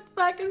just walked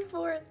back and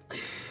forth.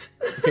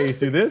 Okay, you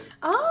see this?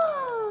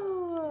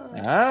 Oh.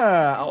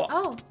 Ah.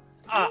 Oh.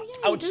 Ah,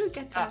 Yeah, you do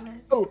get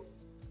damage. Oh.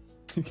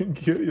 You can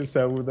kill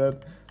yourself with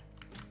that.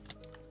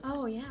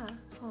 Oh yeah.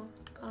 Oh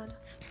god.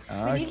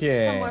 Okay. We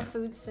need some more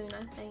food soon,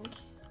 I think.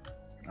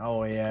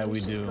 Oh yeah, so we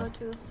should do. Go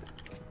to this.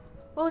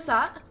 What was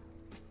that?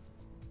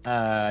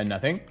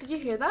 Nothing. Did you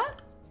hear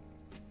that?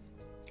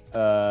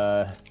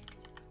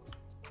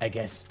 I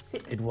guess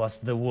it was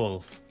the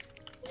wolf.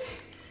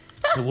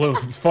 The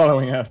wolf is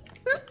following us.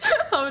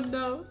 Oh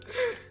no.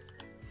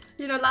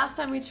 You know, last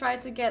time we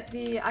tried to get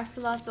the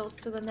axolotls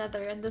to the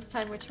nether, and this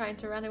time we're trying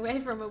to run away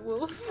from a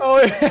wolf.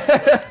 Oh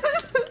yeah.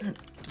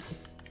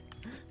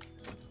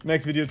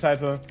 Next video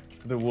title: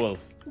 The wolf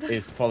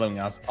is following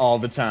us all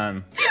the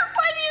time.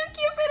 Why do you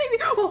keep hitting me?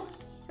 Oh,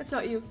 it's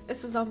not you.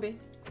 It's a zombie.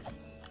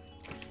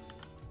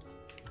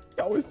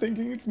 I was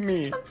thinking it's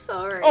me. I'm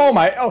sorry. Oh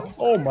my!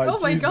 Oh my! Oh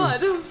my Jesus.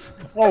 god.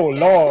 Oh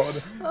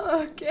lord.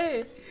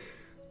 Okay.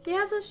 He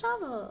has a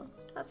shovel.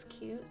 That's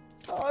cute.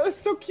 Oh, that's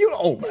so cute.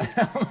 Oh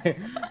my!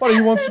 Why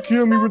he wants to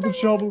kill me with the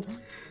shovel?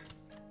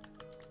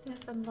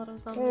 There's a lot of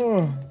zombies.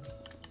 Oh.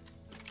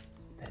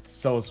 That's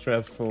so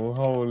stressful.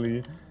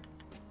 Holy.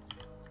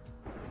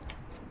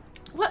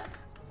 What?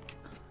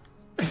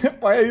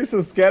 Why are you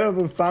so scared of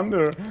the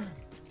thunder?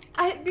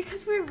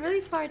 Because we're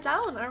really far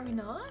down, are we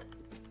not?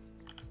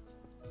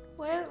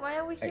 Why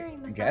are we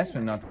hearing the I guess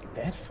thunder? we're not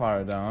that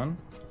far down.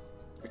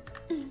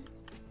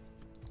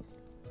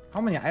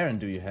 How many iron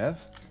do you have?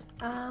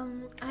 I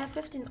have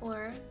 15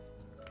 ore.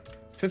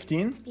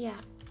 15? Yeah.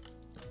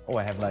 Oh,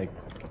 I have like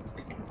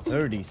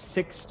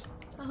 36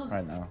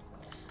 right now.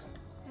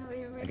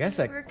 Yeah, I guess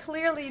we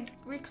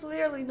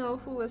clearly know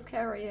who is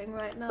carrying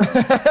right now.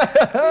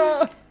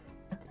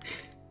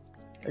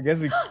 I guess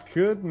we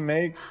could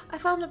make... I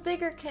found a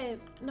bigger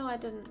cave. No, I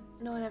didn't.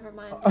 No, never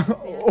mind.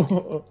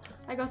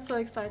 I got so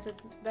excited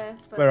there.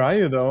 But... Where are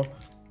you though?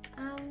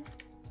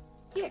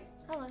 Here.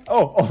 Hello.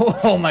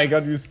 Oh my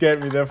god, you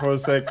scared me there for a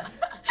sec.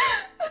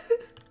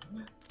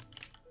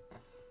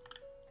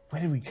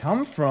 Where did we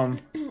come from?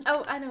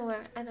 Oh, I know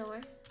where.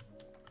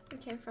 We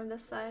came from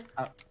this side.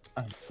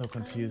 I'm so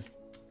confused.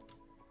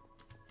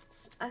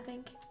 I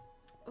think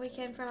we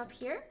came from up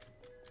here.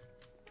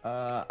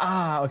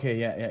 Okay,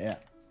 yeah.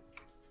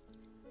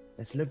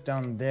 Let's look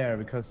down there,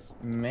 because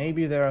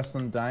maybe there are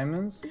some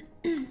diamonds.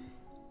 I'm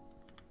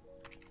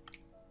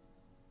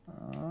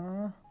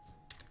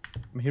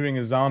hearing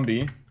a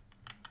zombie.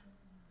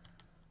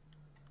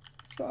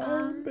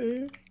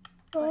 Zombie.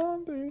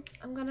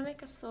 I'm gonna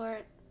make a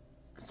sword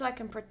so I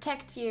can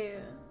protect you.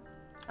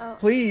 Oh.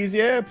 Please,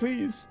 yeah,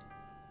 please.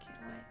 Okay,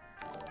 wait.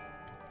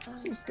 I'm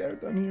so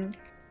scared down here.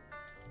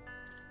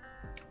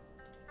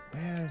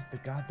 Where's the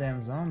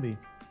goddamn zombie?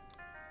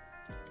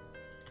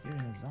 Hearing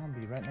a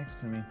zombie right next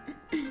to me.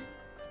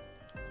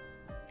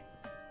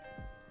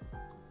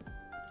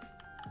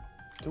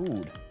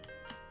 Dude.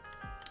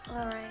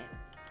 Alright.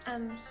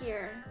 I'm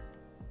here.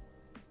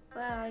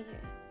 Where are you?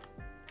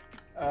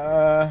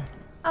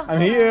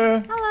 I'm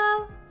here.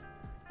 Hello.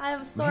 I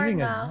have a sword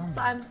now,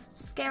 so I'm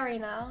scary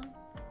now.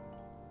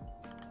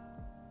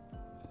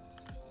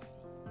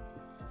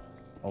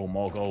 Oh,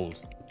 more gold.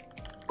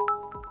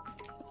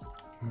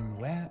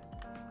 Where?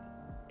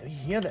 Do you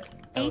hear that?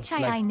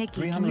 Hi,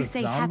 Nikki, can you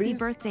say happy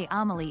birthday,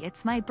 Amelie?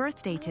 It's my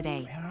birthday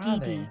today. Where are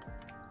they?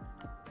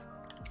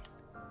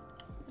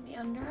 Maybe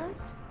under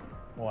us?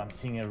 Oh, I'm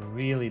seeing a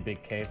really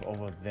big cave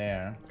over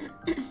there.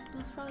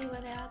 That's probably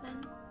where they are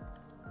then.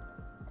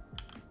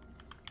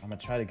 I'm gonna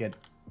try to get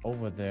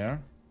over there.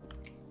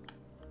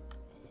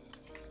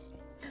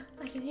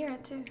 I can hear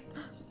it too.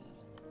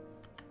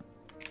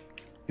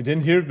 You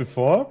didn't hear it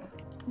before?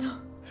 No.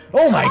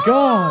 Oh my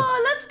god!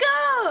 Oh, let's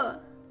go!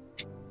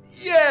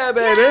 Yeah,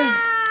 baby!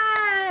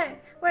 Yay!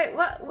 Wait,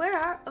 what?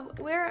 Where? Oh,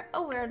 we're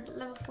at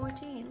level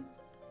 14.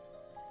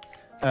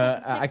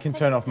 I can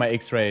turn off my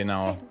X-ray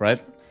now, right?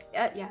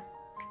 Yeah.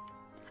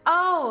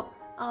 Oh,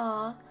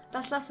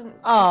 That's less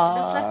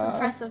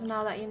impressive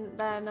now that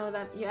I know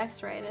that you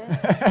X-rayed it.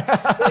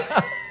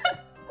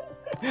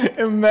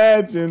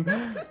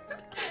 Imagine.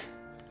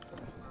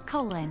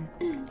 Colon.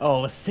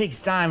 Oh,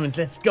 6 diamonds.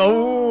 Let's go.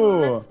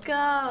 Ooh, let's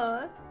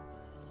go.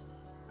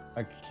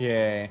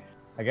 Okay.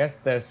 I guess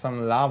there's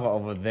some lava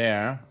over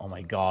there. Oh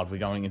my god, we're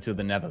going into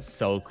the nether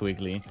so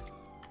quickly.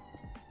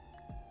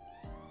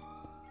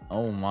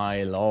 Oh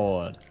my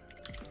lord.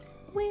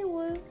 Wee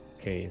woo.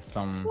 Okay,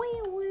 some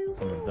Wee woo.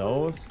 of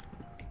those.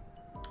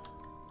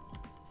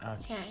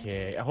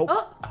 Okay. I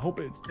hope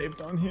it's safe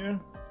down here.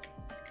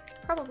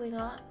 Probably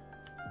not.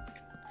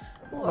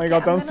 Ooh, oh my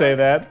god, don't say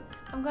that.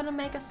 I'm gonna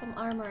make us some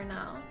armor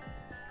now.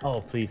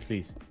 Oh, please,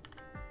 please.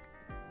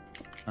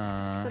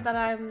 So that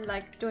I'm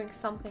like doing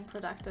something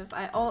productive.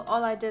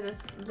 All I did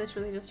is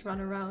literally just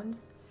run around.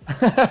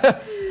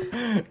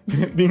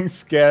 Being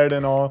scared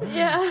and all.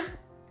 Yeah.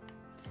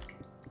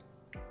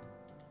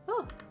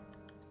 Oh.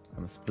 I'm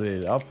gonna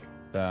split it up.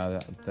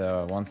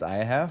 The ones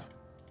I have.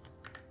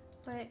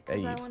 Wait, there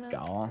you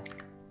go.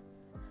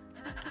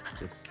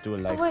 Just do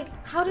it like. Oh wait,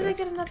 how did I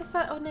get another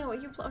fat? Oh no,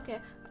 okay,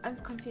 I'm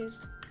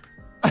confused.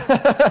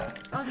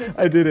 Okay.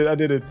 I did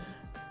it.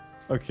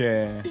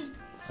 Okay.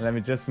 Let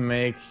me just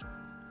make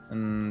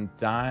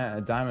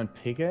a diamond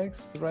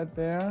pickaxe right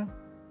there.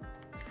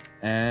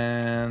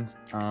 And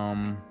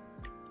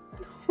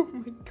Oh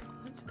my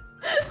god.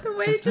 The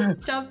way you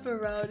just jump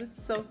around is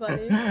so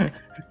funny.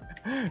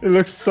 It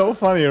looks so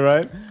funny,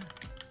 right?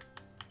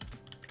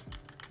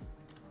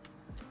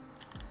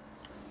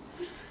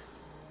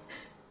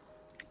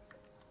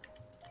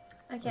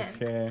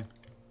 Okay.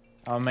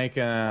 I'll make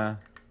a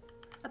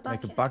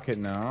bucket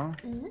now.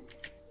 Mm-hmm.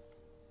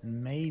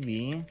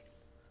 Maybe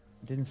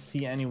I didn't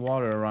see any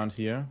water around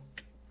here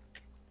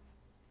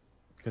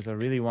because I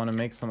really want to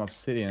make some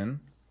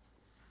obsidian.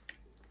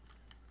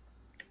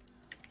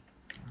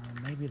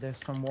 Maybe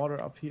there's some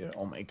water up here.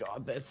 Oh my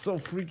god, that's so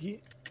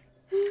freaky.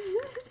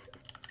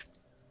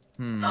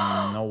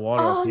 No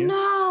water up here.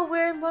 Oh no,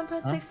 we're in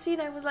 1.16.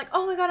 I was like,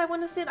 oh my god, I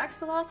want to see an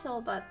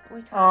axolotl, but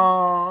we can't.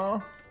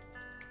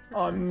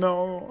 Oh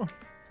no.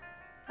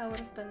 That would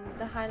have been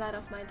the highlight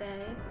of my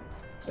day.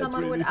 That's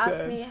Someone really would ask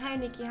sad. me, hey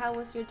Nikki, how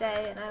was your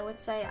day? And I would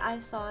say, I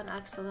saw an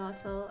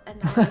axolotl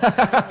and now it's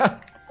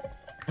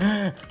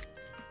tiny.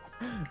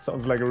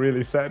 Sounds like a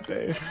really sad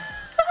day.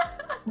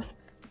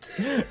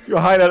 Your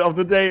highlight of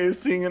the day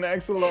is seeing an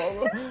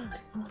axolotl.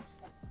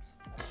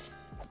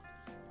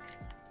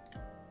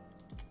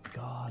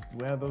 God,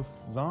 where are those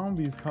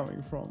zombies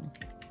coming from?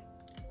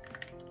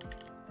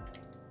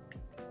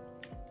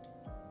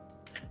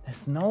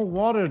 There's no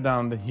water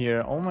down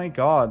here. Oh my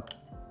god.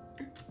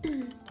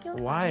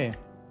 Why?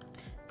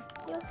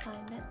 You'll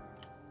find it.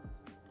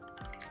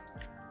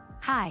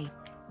 Hi.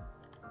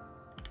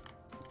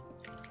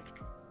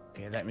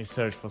 Okay, let me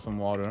search for some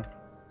water.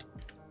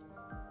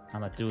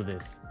 I'ma do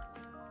this.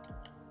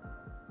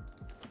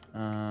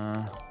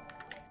 Where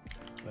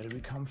did we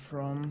come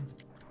from?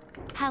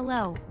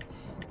 Hello.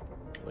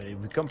 Where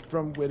did we come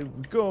from? Where did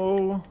we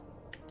go?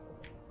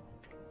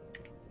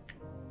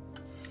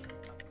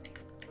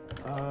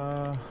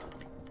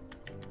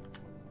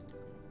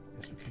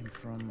 Guess we came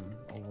from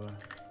over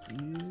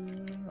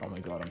here. Oh my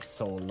god, I'm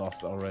so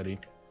lost already.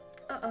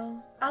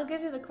 Uh-oh. I'll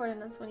give you the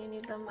coordinates when you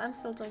need them. I'm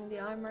still doing the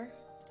armor.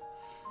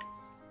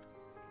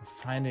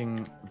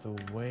 Finding the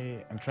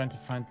way. I'm trying to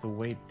find the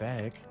way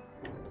back.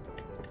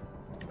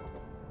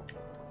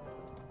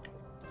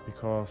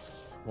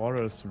 Because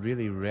water is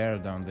really rare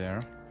down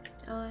there.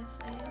 Oh, I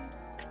see.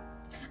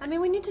 I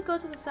mean, we need to go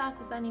to the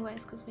surface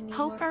anyways, because we need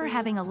Hope more for food.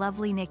 having a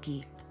lovely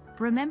Nikki.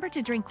 Remember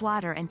to drink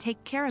water and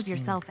take care of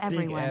yourself,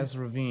 everyone. Big ass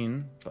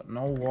ravine, but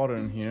no water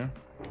in here.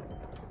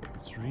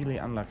 It's really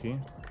unlucky.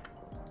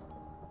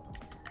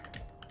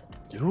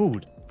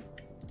 Dude!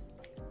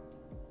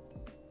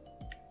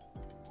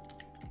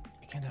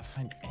 I can't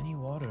find any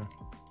water.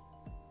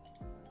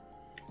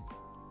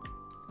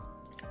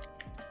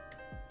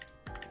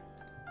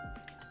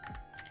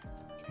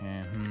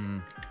 Okay,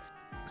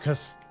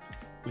 because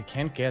we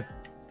can't get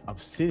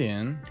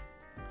obsidian.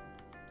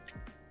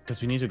 Because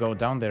we need to go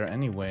down there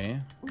anyway,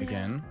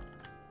 again.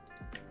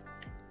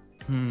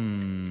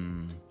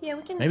 Yeah,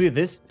 we can maybe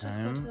this just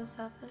time. go to the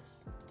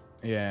surface.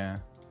 Yeah.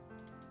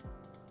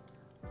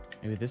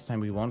 Maybe this time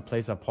we won't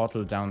place a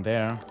portal down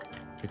there.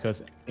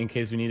 Because in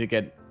case we need to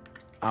get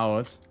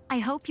out, I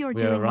hope you're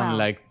we'll doing run well.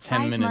 like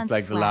 10 minutes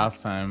like the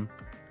last time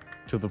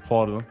to the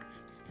portal.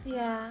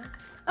 Yeah.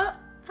 Oh,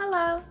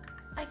 hello.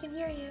 I can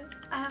hear you.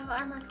 I have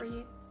armor for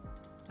you.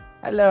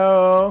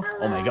 Hello.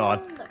 Hello. Oh my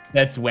god. Look.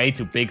 That's way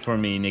too big for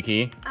me,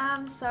 Nikki.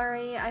 I'm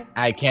sorry.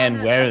 I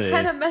can't wear this. I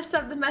kind of messed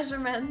up the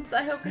measurements.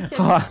 I hope you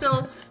can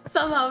still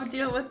somehow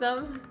deal with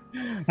them.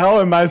 How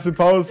am I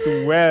supposed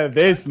to wear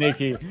this,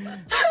 Nikki?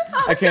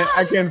 Oh, I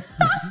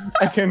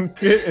can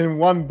fit in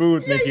one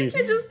boot, yeah, Nikki.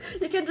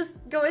 you can just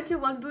go into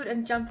one boot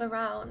and jump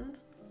around.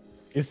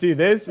 You see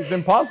this? It's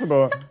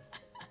impossible.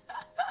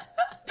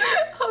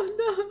 Oh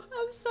no,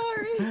 I'm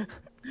sorry.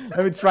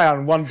 Let me try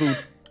on one boot.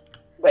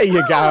 There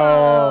you go.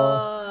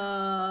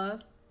 Oh,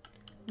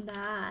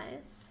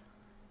 nice.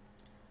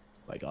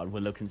 god,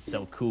 we're looking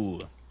so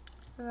cool.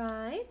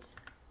 Right.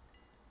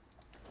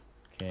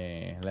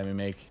 Okay, let me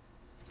make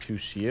 2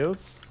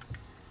 shields.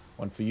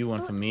 One for you,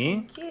 one for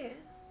me. Thank you.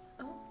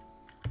 Oh.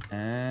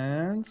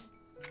 And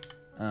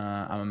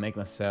I'm gonna make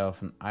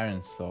myself an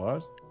iron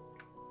sword.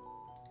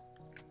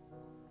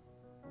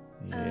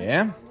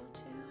 Yeah. I will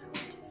too.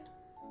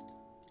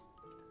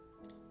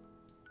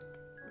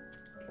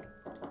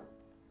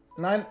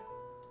 Nein.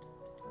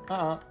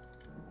 Ah,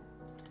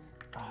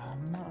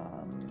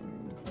 Mann.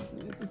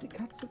 Jetzt ist die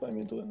Katze bei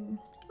mir drin.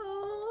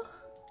 Oh.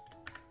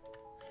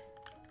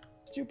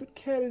 Stupid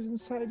cat is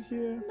inside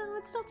here. No,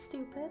 it's not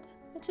stupid.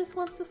 It just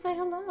wants to say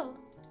hello.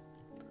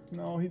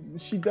 No,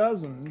 she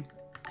doesn't.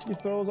 She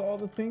throws all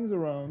the things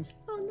around.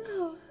 Oh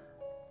no.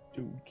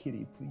 Dude,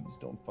 kitty, please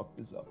don't fuck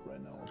this up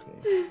right now,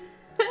 okay?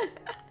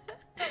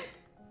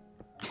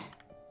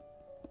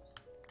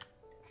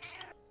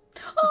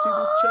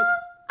 Oh,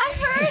 I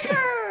heard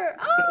her!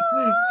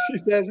 Oh. She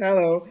says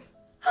hello.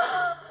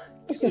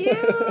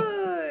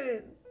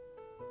 Cute!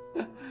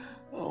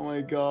 Oh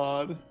my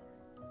god.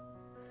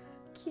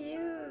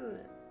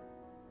 Cute.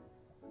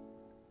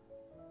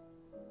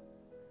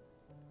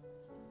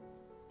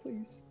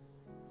 Please.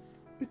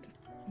 Bitte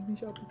mich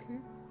nicht ab, okay?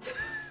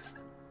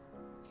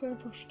 Sei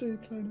einfach still,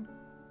 Kleine.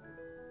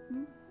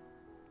 Hm?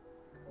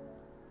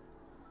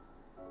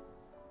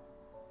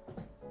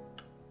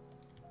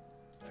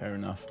 Fair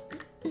enough.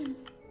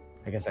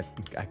 I guess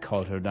I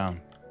called her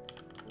down.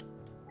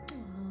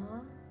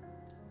 Aww.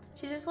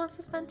 She just wants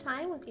to spend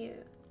time with you.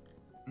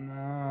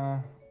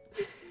 No.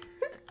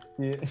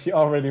 She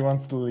already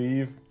wants to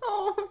leave.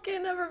 Oh, okay,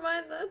 never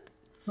mind then.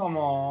 Come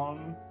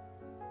on.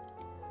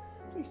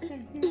 Please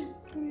stay here,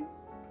 please.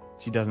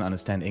 She doesn't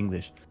understand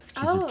English.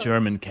 She's a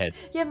German cat.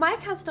 Yeah, my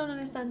cats don't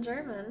understand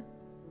German.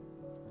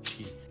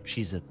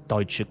 She's a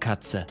deutsche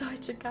Katze.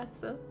 Deutsche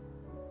Katze.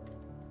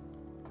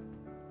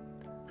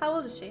 How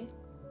old is she?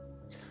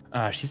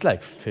 She's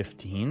like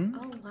 15.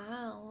 Oh,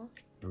 wow.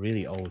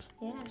 Really old.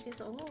 Yeah, she's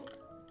old.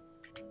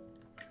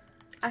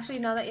 Actually,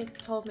 now that you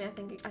told me, I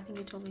think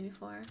you told me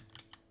before.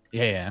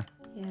 Yeah.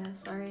 Yeah,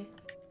 sorry.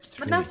 It's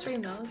But really... now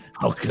Stream knows.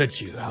 How could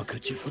you? How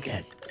could you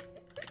forget?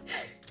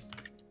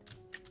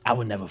 I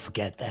would never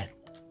forget that.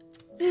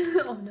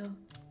 Oh no.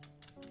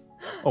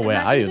 Oh, where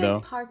are you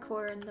though?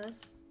 Parkour in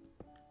this.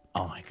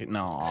 Oh my god,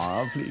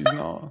 no, please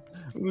no.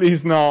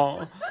 Please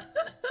no.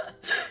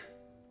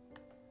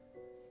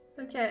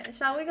 Okay,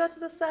 shall we go to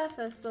the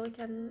surface so we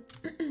can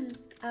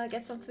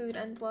get some food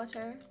and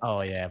water?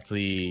 Oh yeah,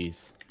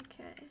 please.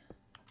 Okay.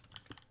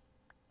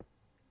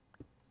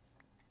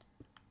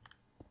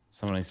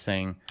 Someone is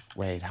saying,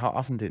 wait, how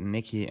often did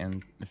Nikki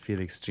and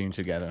Felix stream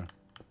together?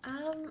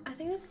 I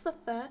think this is the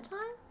 3rd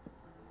time?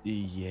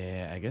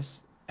 Yeah, I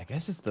guess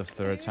it's the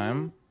 3rd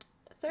time.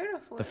 3rd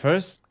or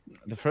 4th?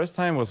 The first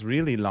time was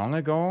really long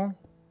ago.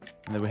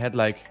 And then we had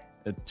like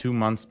a 2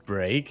 months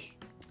break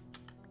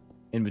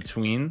in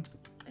between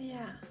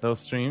those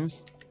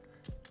streams.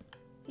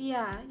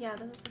 Yeah,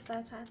 this is the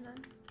 3rd time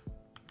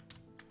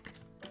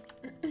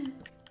then.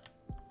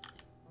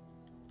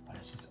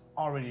 She's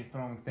already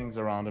throwing things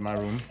around in my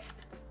room.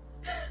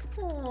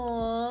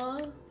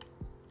 Aww.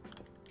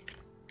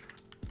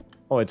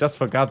 Oh, I just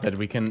forgot that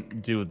we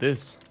can do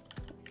this.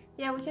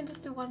 Yeah, we can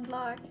just do 1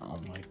 block. Oh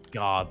my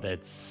god,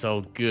 that's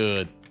so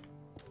good.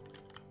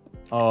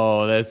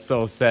 Oh, that's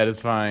so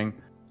satisfying.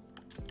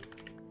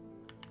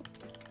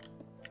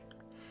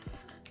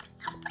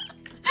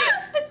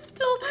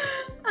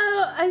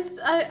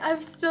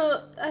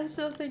 I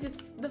still think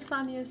it's the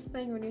funniest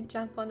thing when you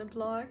jump on a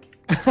block.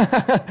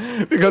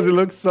 Because it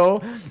looks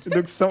so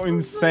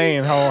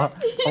insane how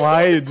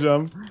high you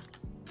jump.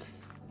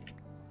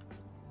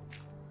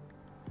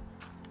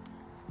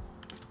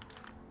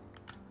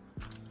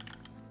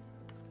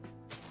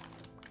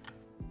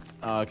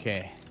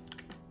 Okay.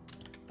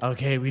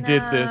 Okay, we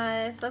did this.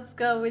 Nice, let's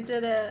go, we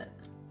did it.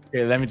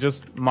 Okay, let me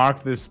just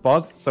mark this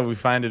spot so we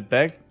find it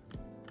back.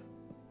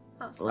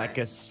 Oh, like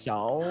a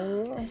so.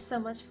 There's so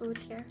much food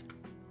here.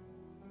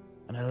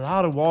 And a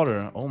lot of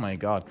water. Oh my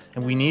god.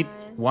 And we need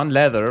 1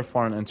 leather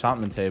for an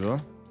enchantment table.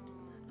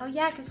 Oh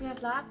yeah, because we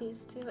have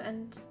lapis too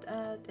and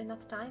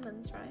enough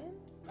diamonds, right?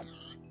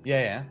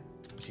 Yeah.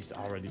 She's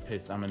already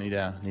pissed. I'm gonna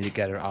need to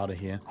get her out of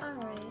here.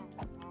 Alright.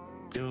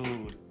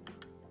 Dude.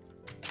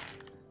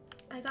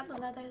 I got the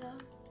leather though.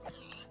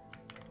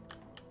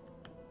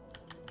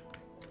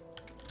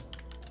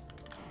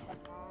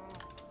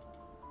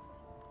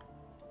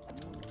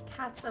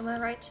 Cats, am I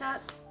right,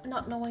 chat?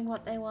 Not knowing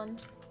what they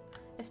want.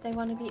 If they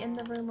want to be in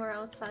the room or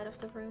outside of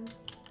the room.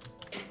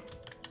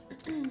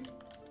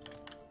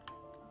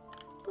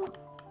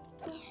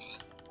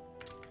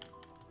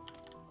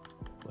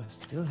 I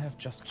still have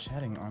just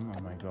chatting on.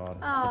 Oh my god.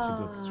 Such a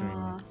good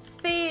stream.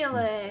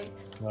 Felix!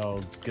 So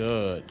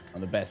good.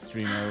 I'm the best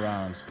streamer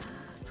around.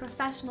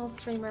 Professional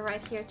streamer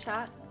right here,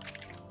 chat.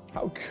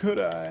 How could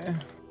I?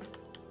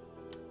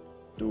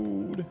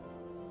 Dude.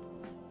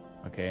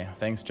 Okay,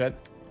 thanks, chat.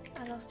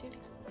 I lost you.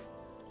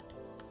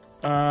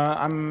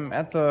 I'm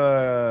at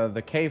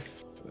the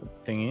cave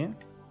thingy.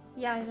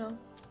 Yeah, I know.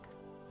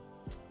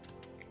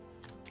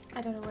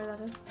 I don't know where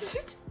that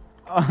is.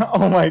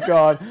 Oh my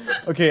god.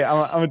 Okay,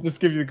 I'm gonna just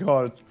give you the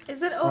cards.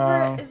 Is it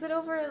over? Is it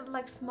over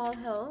like small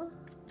hill?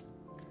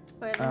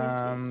 Wait, let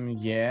me see.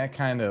 Yeah,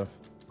 kind of.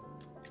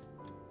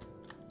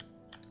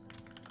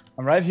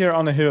 I'm right here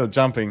on a hill,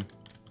 jumping.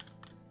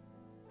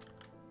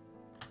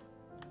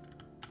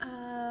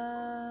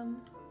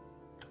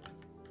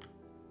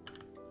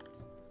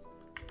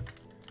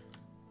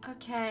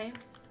 Okay.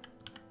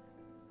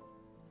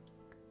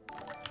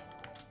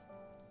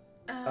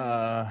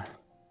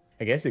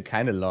 I guess you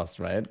kind of lost,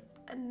 right?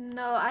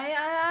 No,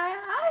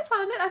 I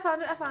found it. I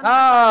found it.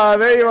 Ah,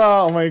 there you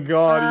are. Oh my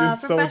god, you're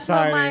so professional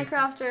tiny.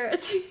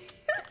 Minecrafter.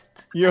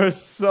 You're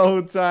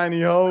so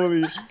tiny,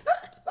 holy.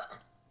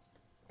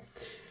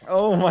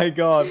 Oh my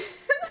god.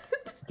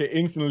 Okay,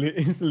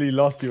 instantly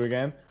lost you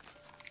again.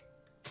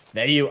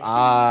 There you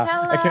are.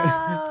 Hello.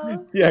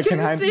 I can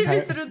hide. See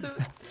me through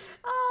the...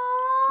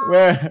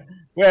 Oh.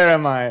 Where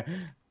am I?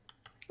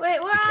 Wait,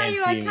 where are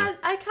you?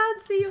 I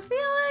can't see you,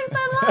 Felix.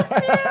 I lost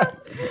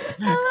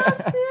you. I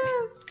lost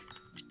you.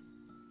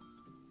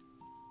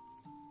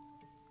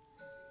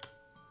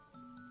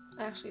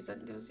 I actually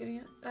didn't lose you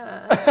yet.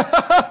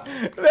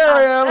 There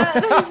I am.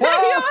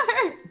 There you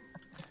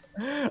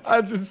are.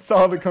 I just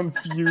saw the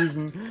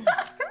confusion.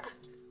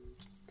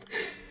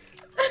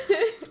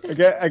 I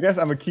guess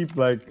I'm gonna keep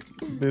like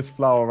this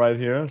flower right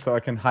here so I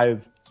can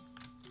hide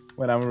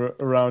when I'm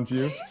around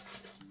you.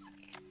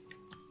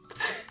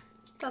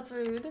 That's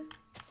rude.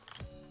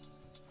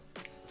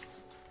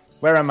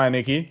 Where am I,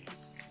 Nikki?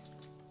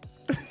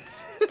 I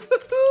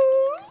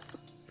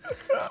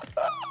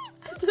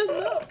don't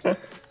know.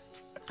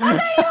 Oh,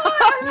 there you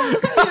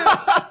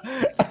are!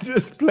 I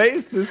just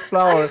placed this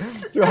flower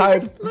to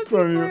hide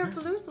from you. I was looking for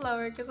a blue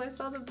flower because I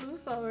saw the blue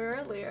flower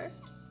earlier.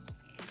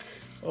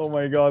 Oh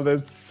my god,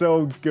 that's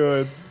so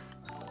good.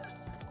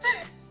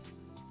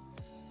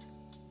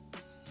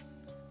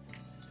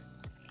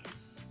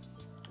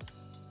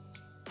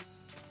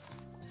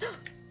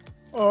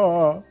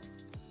 Oh.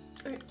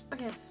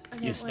 Okay.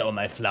 You stole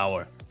my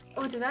flower.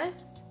 Oh, did I?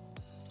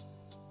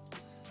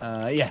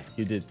 Yeah,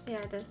 you did. Yeah,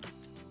 I did.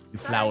 You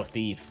flower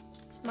thief.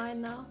 It's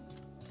mine now.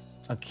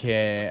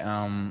 Okay,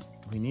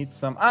 we need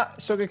some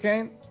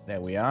sugarcane.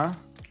 There we are.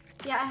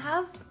 Yeah, I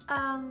have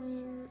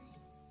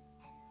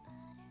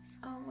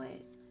oh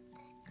wait.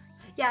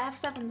 Yeah, I have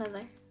 7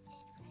 leather.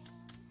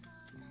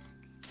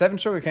 7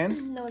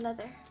 sugarcane? No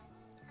leather.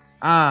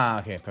 Ah,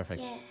 okay,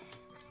 perfect. Yeah.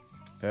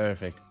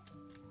 Perfect.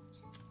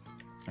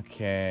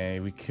 Okay,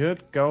 we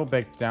could go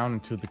back down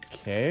into the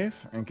cave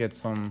and get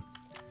some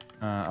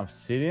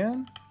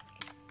obsidian.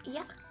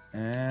 Yeah.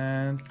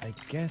 And I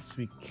guess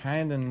we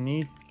kind of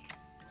need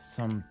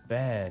some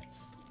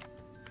beds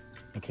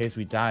in case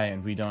we die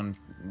and we don't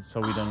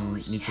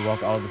need to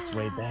walk all this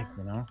way back,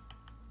 you know?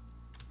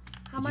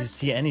 Did you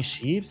see any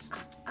sheep?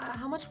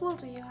 How much wool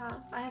do you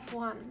have? I have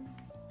 1.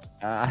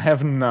 I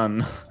have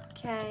none.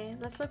 Okay,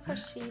 let's look for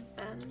sheep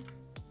then.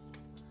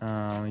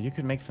 You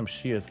could make some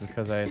shields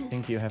because I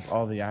think you have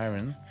all the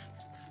iron.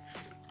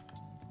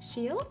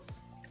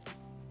 Shields?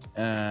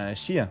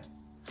 Shear.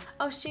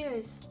 Oh,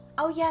 shears.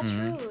 Oh yeah,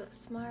 true.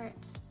 Smart.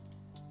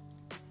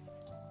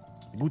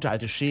 Die gute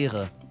alte Schere.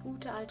 Die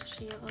gute alte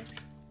Schere.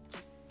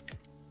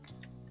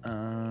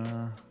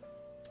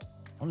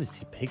 Only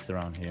see pigs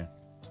around here.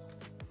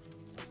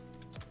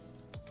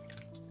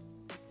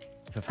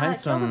 If I find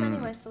kill them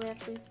anyway, so we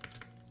have food.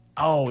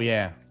 Oh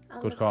yeah,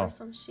 good call. I'll look for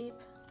some sheep.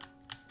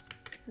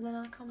 And then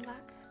I'll come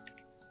back.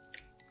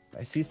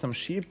 I see some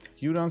sheep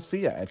you don't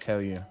see, I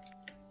tell you.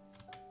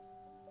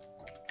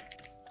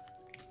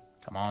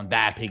 Come on,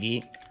 die,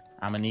 piggy.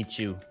 I'ma need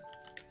you.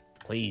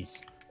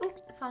 Please. Oh,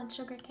 I found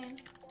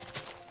sugarcane.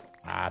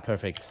 Ah,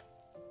 perfect.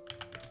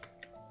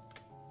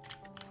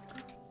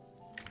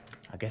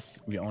 I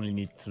guess we only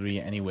need 3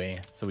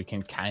 anyway, so we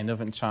can kind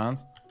of enchant.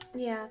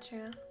 Yeah,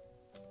 true.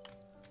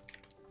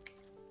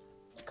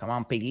 Come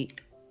on, piggy.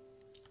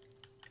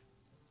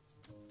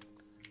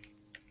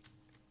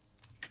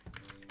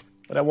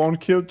 But I won't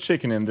kill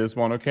chicken in this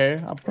one, okay?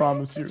 I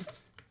promise you.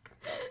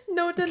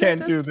 No,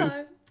 Can't do this.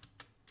 Time.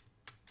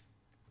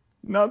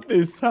 Not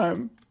this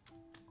time.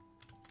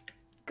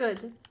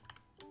 Good.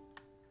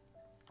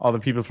 All the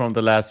people from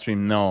the last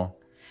stream know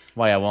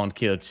why I won't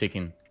kill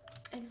chicken.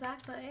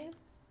 Exactly.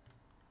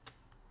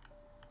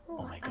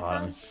 Oh my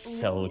god, I'm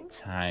so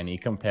tiny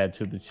compared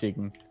to the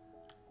chicken.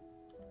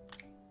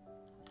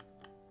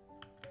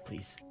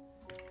 Please.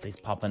 Please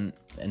pop an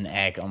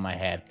egg on my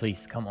head.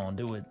 Please, come on,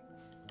 do it.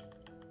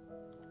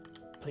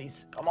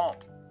 Please, come on.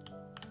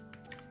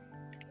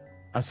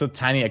 I'm so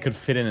tiny I could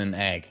fit in an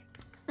egg.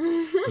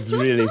 It's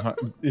really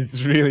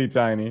it's really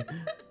tiny.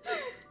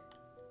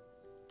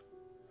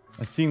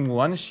 I'm seeing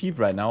 1 sheep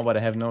right now, but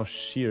I have no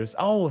shears.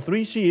 Oh,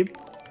 3 sheep.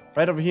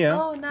 Right over here.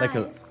 Oh, nice.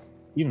 Like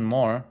even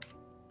more.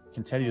 I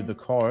can tell you the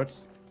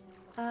chords.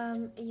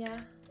 Yeah.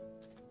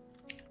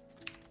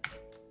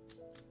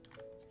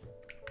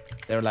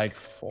 There are like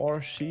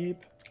 4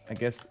 sheep, I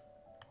guess.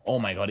 Oh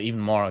my god, even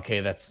more.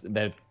 Okay,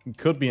 that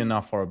could be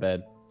enough for a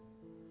bed.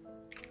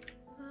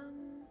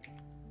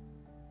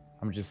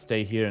 I'm gonna just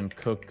stay here and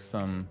cook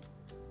some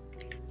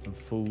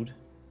food.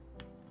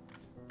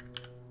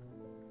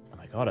 Oh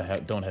my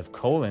god, don't have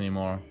coal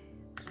anymore.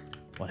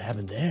 What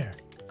happened there?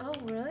 Oh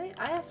really?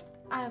 I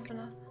have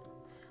enough.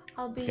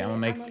 I'll be. Okay, I'm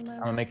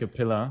gonna make a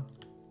pillar.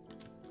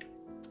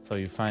 So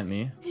you find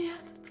me. Yeah,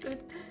 that's good.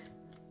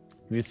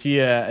 If you see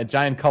a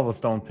giant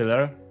cobblestone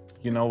pillar,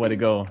 you know where to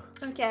go.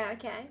 Okay,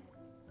 okay.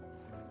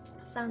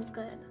 Sounds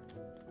good.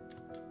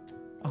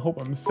 I hope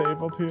I'm safe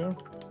up here.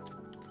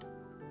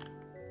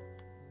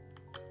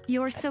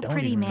 You're so I don't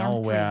pretty, even man. know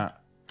where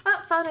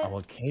Found it.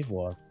 our cave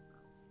was.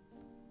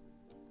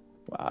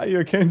 Wow,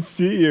 you can't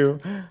see you.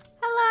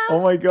 Hello.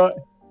 Oh my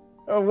god.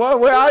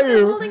 Where are you?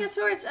 I'm holding a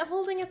torch. I'm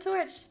holding a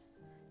torch.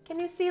 Can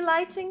you see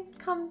lighting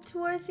come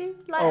towards you?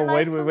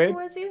 Wait.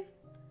 Towards you?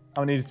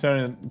 I need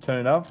to turn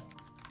it up.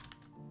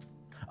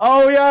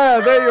 Oh yeah,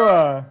 there you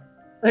are.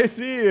 I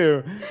see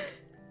you.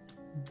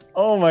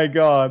 Oh my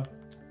god.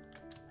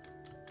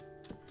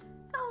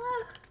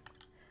 Hello.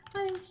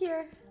 I'm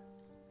here.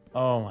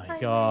 Oh my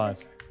god.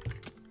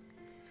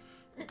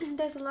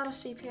 There's a lot of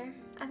sheep here.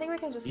 I think we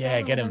can just Yeah, kill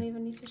them. get 'em. We don't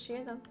even need to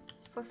shear them.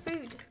 It's for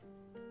food.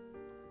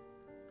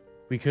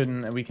 We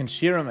can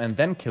shear him and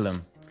then kill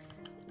him.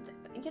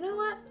 You know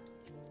what?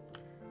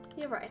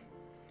 You're right.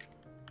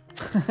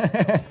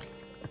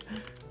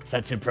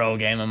 Such a pro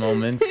gamer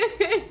moment.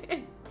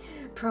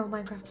 Pro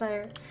Minecraft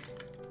player.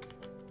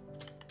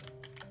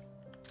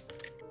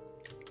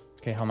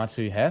 Okay, how much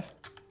do you have?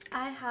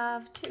 I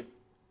have 2.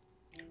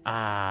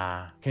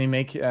 Ah, can you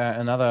make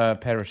another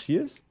pair of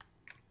shears?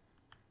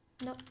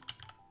 Nope.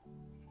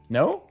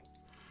 No?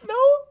 No?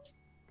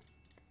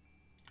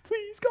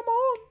 Please, come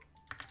on.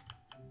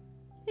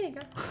 Here you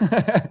go.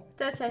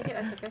 Did I take it?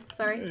 I took it.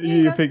 Sorry. Here You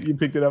you go.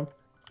 picked it up.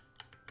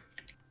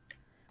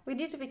 We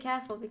need to be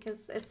careful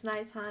because it's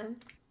nighttime.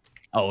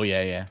 Oh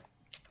yeah.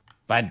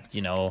 But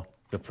you know,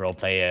 the pro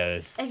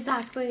players.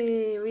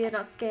 Exactly. We are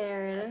not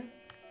scared.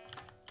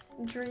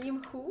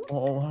 Dream who?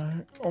 Oh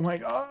my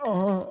god.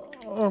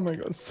 Oh my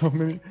god. So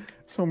many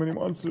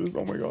monsters.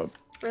 Oh my god.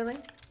 Really?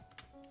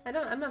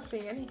 I'm not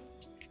seeing any.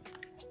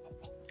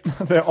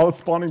 They're all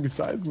spawning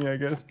beside me, I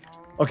guess.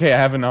 Okay, I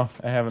have enough.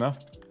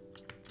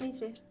 Me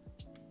too.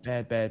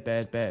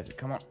 Bad.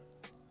 Come on.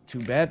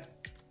 Too bad.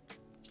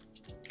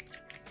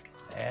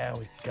 There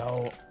we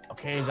go.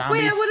 Okay,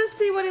 zombies. Wait, I want to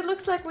see what it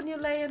looks like when you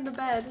lay in the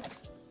bed.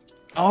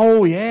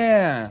 Oh,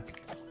 yeah.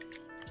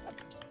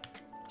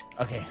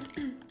 Okay.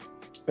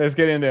 Let's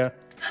get in there.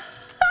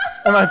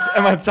 Am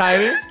I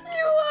tiny? You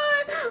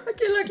are.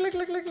 Okay,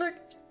 look.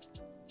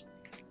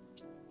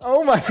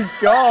 Oh my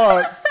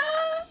god.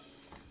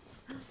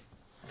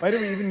 Why do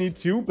we even need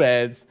 2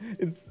 beds?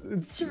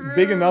 It's True.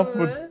 big enough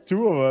for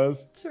 2 of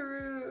us.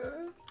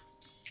 True.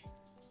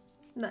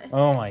 Nice.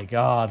 Oh my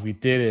god, we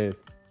did it.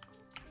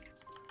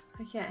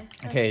 Okay.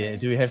 Okay,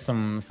 do we have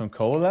some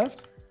coal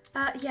left?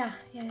 Yeah.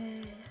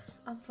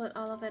 I'll put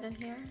all of it in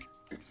here.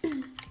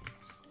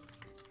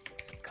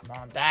 Come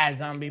on, die,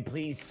 zombie,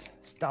 please.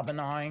 Stop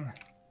annoying.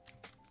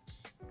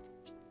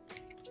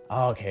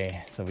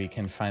 Okay, so we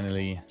can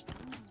finally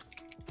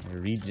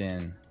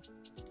regen.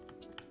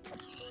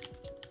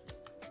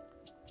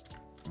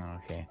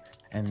 Okay,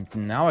 and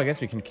now I guess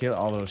we can kill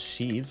all those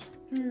sheep.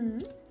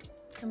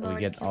 So we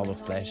get all the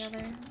flesh.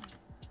 Other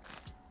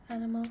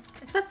animals,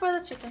 except for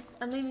the chicken.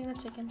 I'm leaving the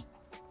chicken.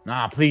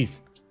 Nah,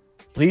 please.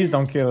 Please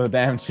don't kill the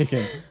damn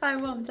chicken. I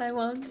won't.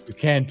 You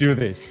can't do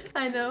this.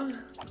 I know.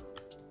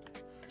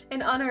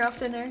 In honor of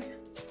dinner.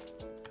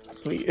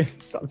 Please,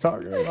 stop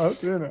talking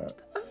about dinner.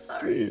 I'm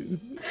sorry. Please,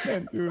 you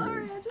can't do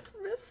Sorry, this. I just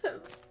miss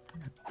him.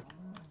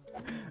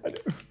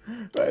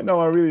 Right now,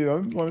 I really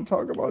don't want to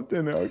talk about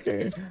dinner,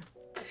 okay?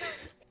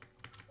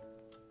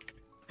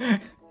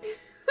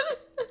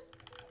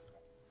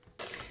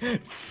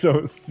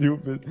 So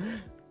stupid.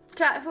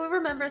 Chat, who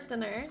remembers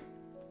dinner?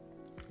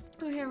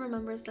 Who here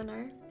remembers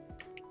dinner?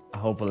 I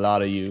hope a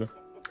lot of you.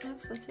 I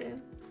hope so too.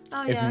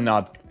 Oh If yeah.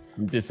 not,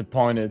 I'm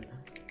disappointed.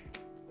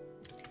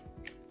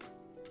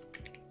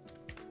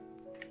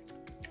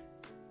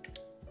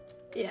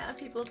 Yeah,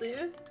 people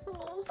do.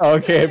 Aw.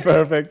 Okay,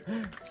 perfect.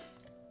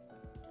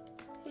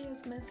 He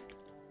is missed.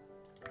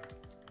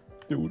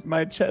 Dude,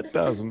 my chat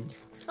doesn't.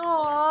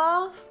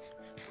 Aww.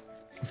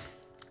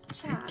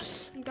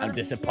 Chat. You gotta I'm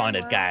be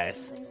disappointed, here,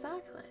 guys.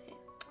 Exactly.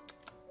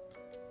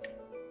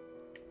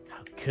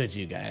 How could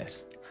you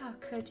guys? How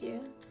could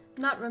you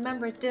not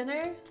remember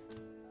dinner?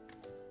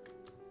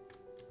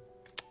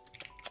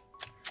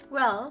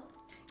 Well,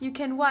 you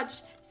can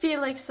watch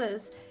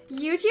Felix's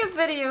YouTube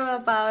video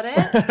about it.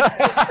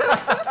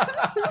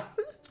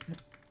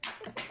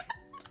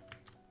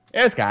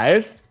 Yes,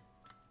 guys.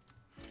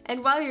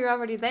 And while you're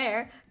already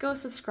there, go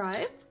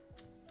subscribe.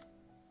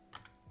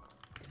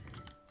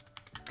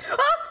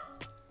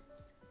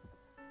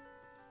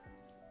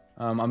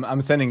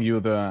 I'm sending you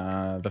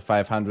the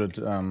 500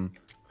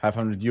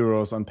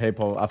 €500 on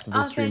PayPal after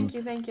the stream.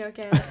 Thank you.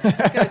 Okay,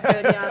 that's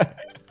good, yeah.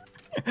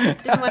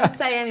 Didn't want to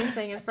say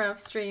anything in front of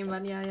stream,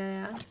 but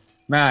yeah.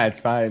 Nah, it's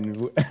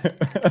fine.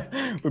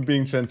 We're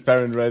being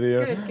transparent right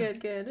here.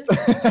 Good.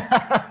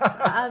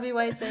 I'll be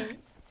waiting.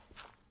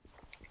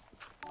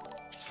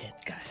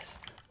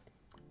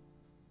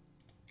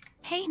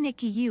 Hey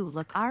Nikki, you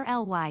look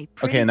RLY.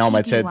 Okay, now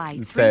my chat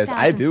says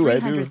I do. Aw.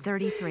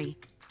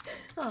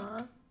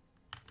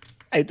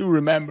 I do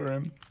remember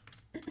him.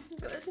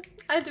 Good.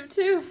 I do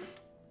too.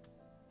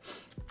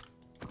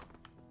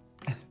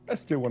 I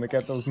still want to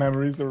get those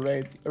memories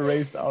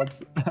erased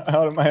out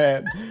of my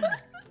head.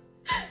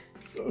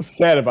 So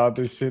sad about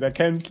this shit. I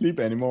can't sleep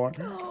anymore.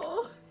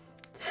 Oh.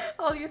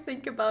 All you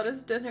think about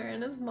is dinner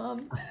and his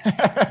mom.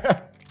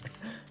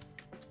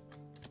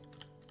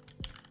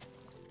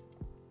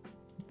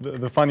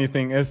 The funny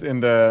thing is, in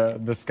the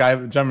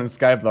German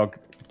Skyblock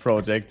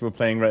project we're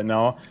playing right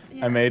now,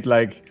 I made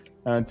like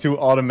 2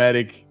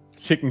 automatic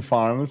chicken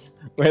farms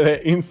where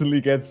they instantly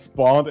get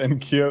spawned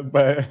and killed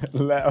by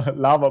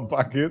lava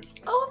buckets.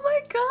 Oh my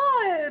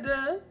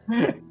god!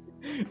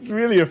 It's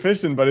really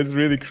efficient, but it's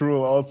really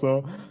cruel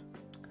also.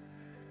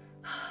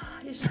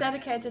 You should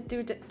dedicate it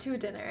to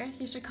dinner.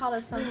 You should call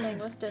it something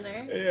with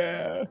dinner.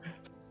 Yeah.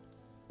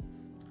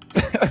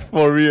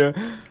 For real.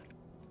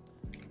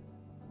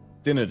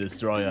 Dinner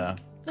destroyer.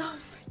 Oh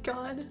my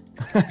god.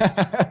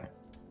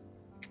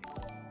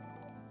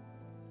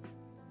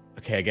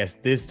 Okay, I guess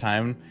this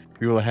time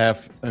we will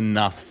have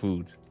enough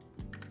food.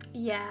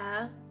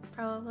 Yeah,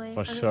 probably. For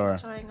I'm sure. just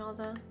destroying all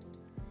the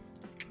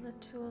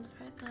tools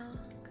right now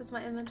because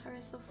my inventory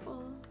is so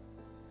full.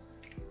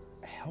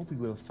 I hope we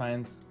will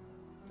find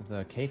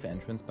the cave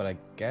entrance, but I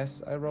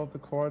guess I wrote the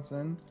chords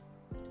in.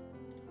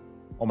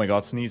 Oh my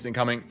god, sneeze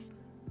incoming.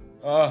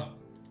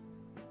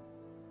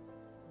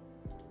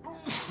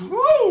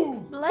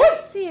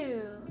 Bless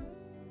you.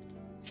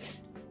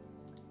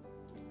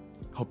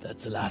 Hope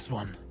that's the last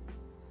one.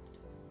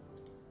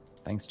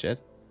 Thanks, Jet.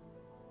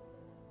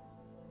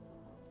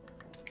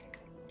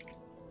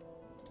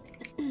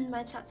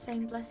 My chat's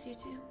saying bless you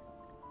too.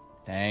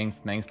 Thanks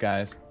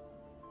guys.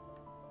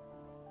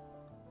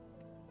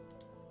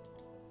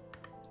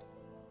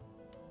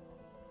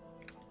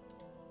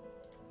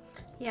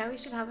 Yeah, we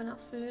should have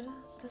enough food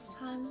this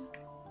time.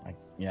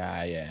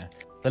 Yeah.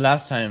 The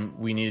last time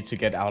we needed to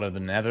get out of the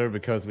nether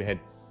because we had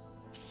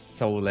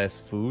so less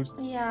food.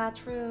 Yeah,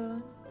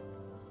 true.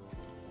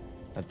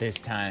 But this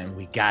time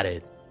we got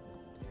it.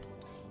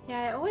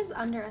 Yeah, I always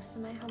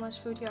underestimate how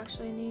much food you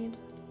actually need.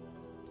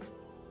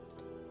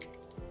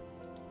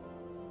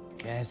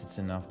 Guess it's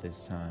enough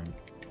this time.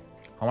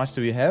 How much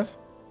do we have?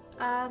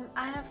 I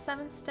have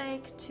 7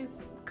 steak, 2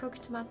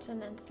 cooked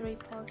mutton, and 3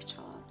 pork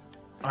chop.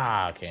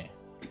 Ah, okay.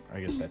 I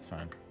guess that's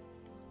fine.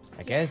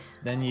 I guess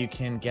then you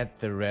can get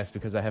the rest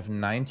because I have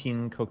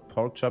 19 cooked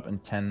pork chop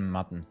and 10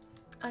 mutton.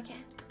 Okay.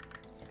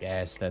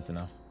 Yes, that's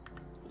enough.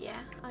 Yeah,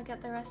 I'll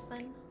get the rest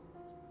then.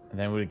 And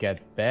then we'll get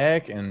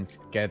back and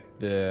get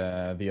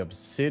the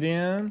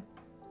obsidian,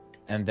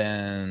 and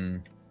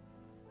then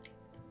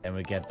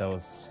we get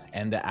those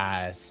and the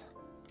eyes.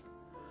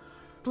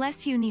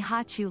 Bless you,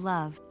 Nihachu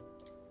love.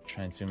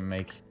 Trying to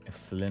make a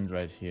flint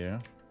right here.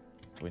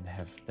 So we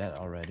have that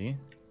already.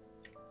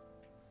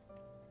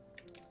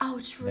 Oh,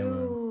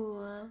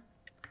 true.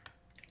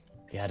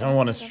 Yeah, I don't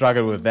want to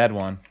struggle with that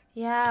one.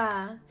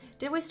 Yeah.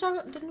 Didn't we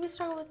struggle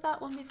with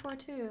that one before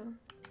too?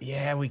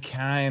 Yeah, we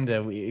kind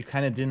of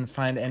didn't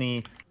find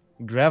any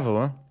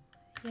gravel.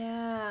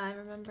 Yeah, I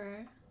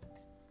remember.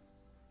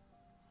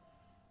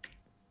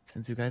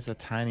 Since you guys are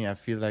tiny, I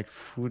feel like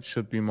food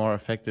should be more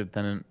effective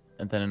than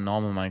in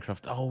normal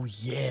Minecraft. Oh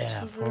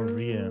yeah, True. for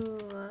real.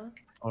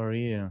 For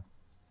real.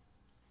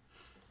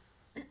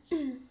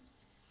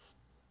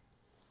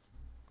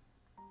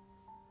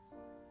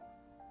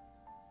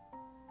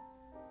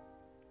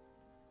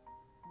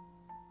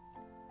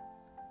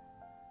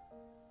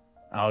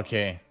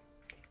 Okay.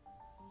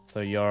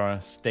 So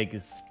your steak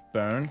is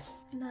burned.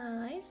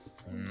 Nice.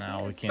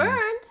 Now we can.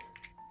 Burned.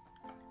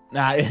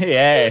 Nah,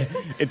 yeah,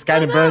 it's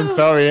kind of burned.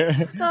 Sorry,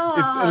 it's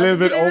a little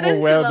bit over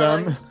well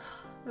done.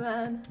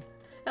 Man,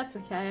 that's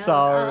okay.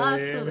 Sorry. I'll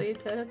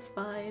delete it. It's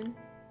fine.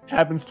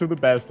 Happens to the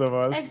best of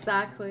us.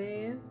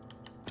 Exactly.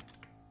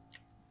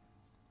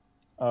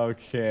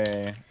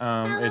 Okay.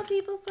 It's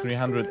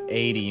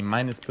 380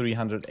 minus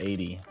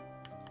 380.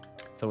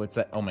 So it's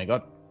oh my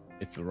god,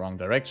 it's the wrong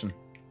direction.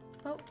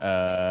 Oh.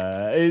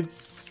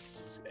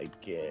 It's I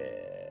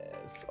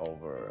guess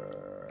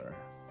over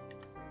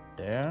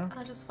there.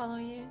 I'll just follow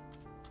you.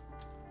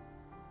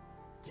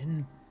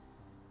 Didn't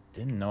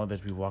know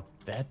that we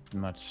walked that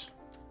much.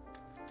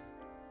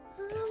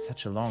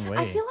 Such a long way.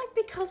 I feel like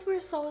because we're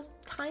so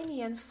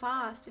tiny and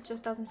fast, it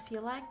just doesn't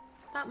feel like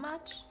that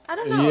much. I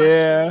don't know.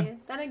 Yeah. Actually.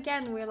 Then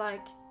again, we're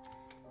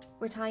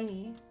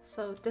tiny,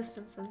 so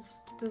distances.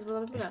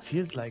 It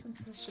feels like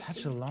it's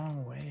such a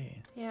long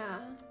way. Yeah.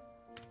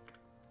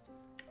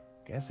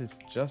 Guess it's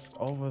just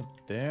over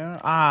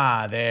there.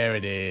 Ah, there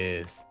it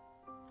is.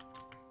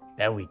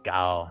 There we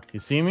go. You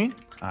see me?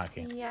 Ah,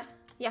 okay. Yeah.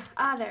 Yeah.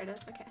 Ah, there it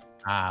is. Okay.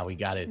 Ah, we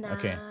got it. Nice.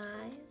 Okay.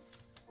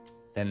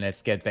 Then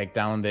let's get back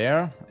down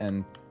there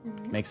and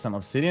make some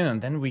obsidian, and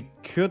then we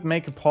could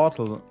make a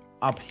portal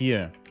up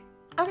here.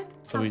 Okay,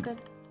 sounds good.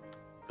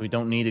 So we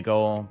don't need to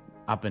go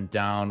up and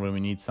down when we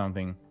need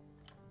something.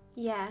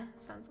 Yeah,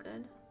 sounds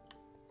good.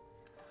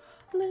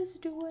 Let's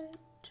do it.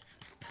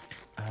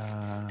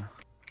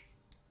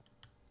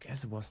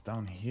 guess it was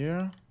down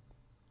here.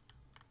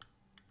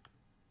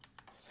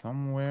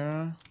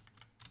 Somewhere.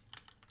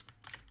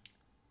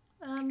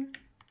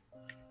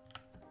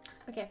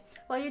 Okay,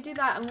 while you do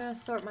that, I'm gonna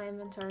sort my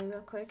inventory real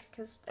quick,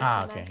 because it's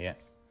a mess. Okay, yeah.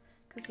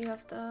 Because you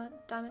have the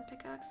diamond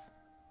pickaxe.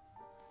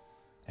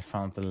 I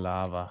found the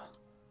lava.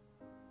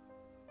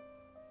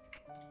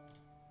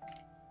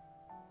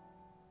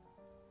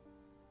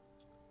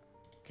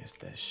 Guess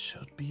there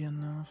should be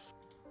enough.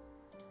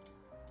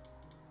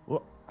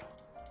 Whoa.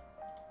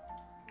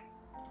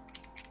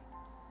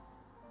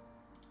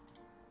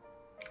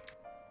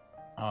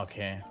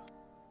 Okay.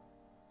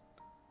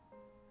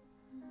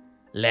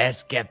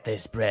 Let's get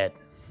this bread.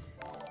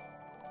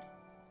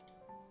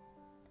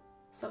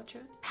 So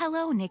true.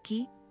 Hello,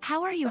 Nikki.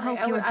 How are you? Sorry,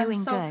 Hope you're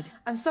doing good.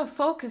 I'm so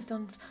focused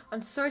on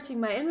sorting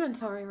my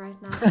inventory right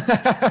now.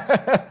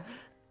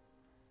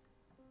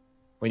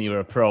 When you're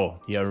a pro,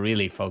 you're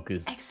really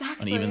focused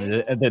Exactly. on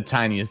even the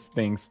tiniest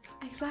things.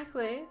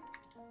 Exactly.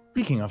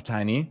 Speaking of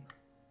tiny,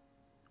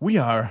 we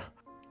are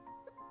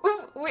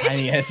Wait.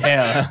 tiny as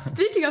hell.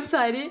 Speaking of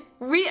tiny,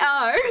 we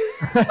are.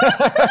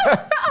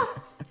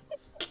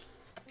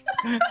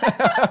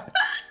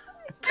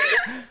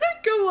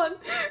 Go on.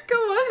 Go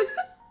on.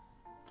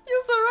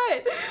 You're so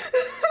right.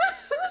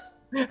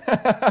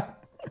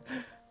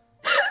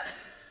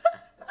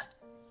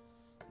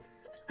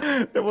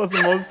 That was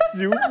the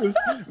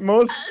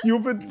most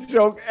stupid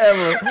joke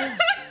ever.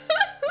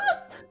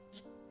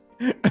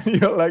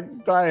 You're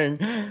like dying.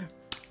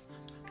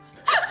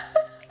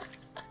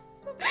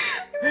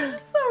 It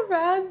was so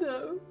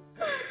random.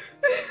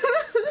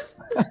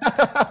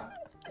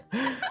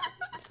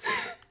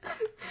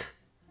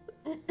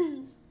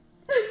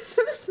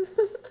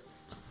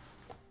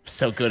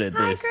 So good at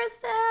this. Hi,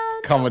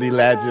 Kristen. Comedy Hello.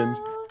 legend.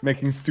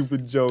 Making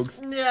stupid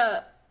jokes.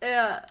 Yeah,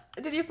 yeah.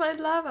 Did you find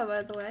lava,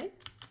 by the way?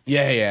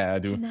 Yeah, I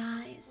do.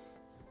 Nice.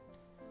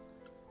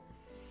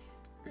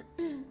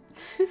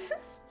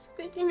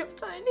 Speaking of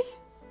tiny.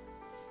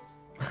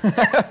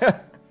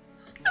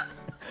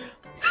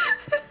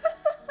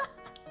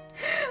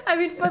 I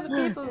mean, for the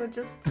people who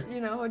just,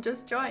 who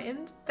just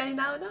joined, they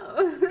now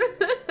know.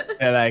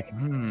 They're like,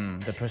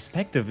 the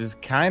perspective is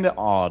kind of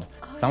odd.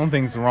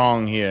 Something's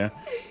wrong here.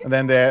 And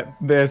then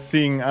they're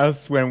seeing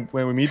us when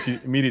we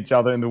meet each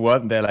other in the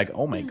world, and they're like,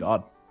 oh my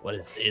god, what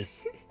is this?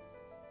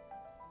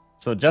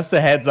 So just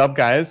a heads up,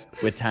 guys,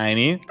 we're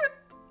tiny.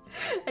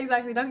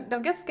 Exactly.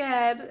 Don't get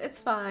scared. It's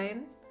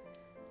fine.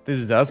 This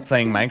is us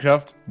playing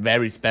Minecraft.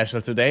 Very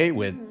special today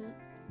with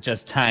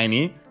just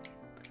tiny.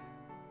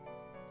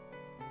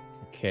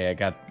 Okay, I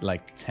got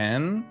like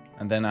 10,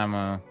 and then I'm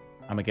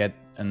gonna get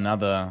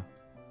another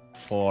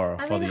 4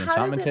 for the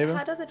enchantment table.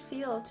 How does it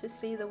feel to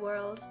see the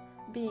world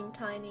being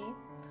tiny?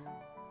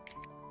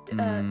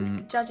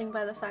 Judging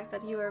by the fact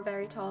that you are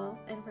very tall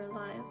in real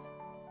life.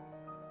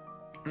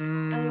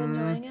 Are you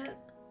enjoying it?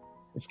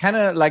 It's kind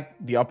of like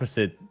the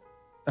opposite,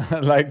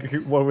 like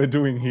what we're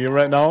doing here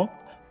right now.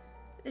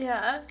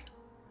 Yeah.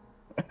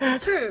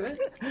 True.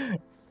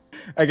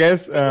 I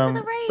guess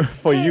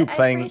for Hey, you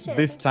playing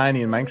this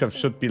tiny in Thank you. Minecraft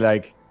should be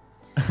like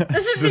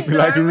should be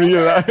like normal.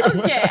 real life.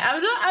 Okay,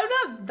 I'm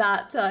not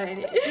that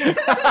tiny.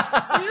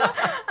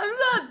 I'm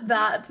not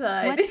that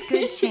tiny. What's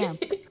good,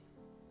 champ?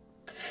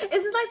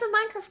 Isn't like the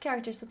Minecraft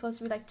character supposed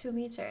to be like 2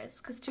 meters?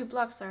 Because 2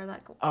 blocks are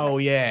like Oh,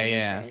 like yeah, 2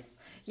 yeah. meters.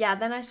 Yeah,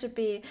 then I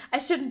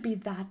shouldn't be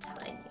that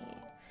tiny.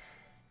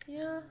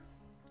 Yeah,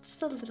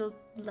 just a little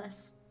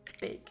less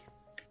big.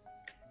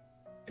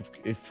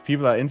 If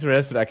people are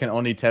interested, I can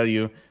only tell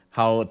you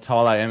how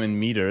tall I am in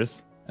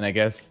meters. And I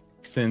guess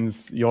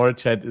since your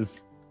chat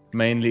is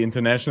mainly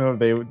international,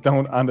 they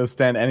don't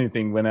understand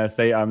anything when I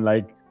say I'm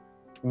like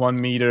 1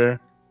 meter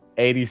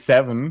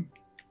 87.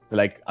 They're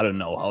like, I don't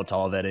know how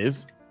tall that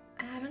is.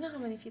 I don't know how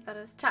many feet that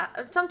is.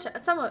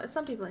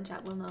 Some people in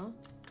chat will know.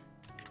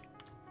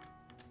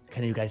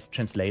 Can you guys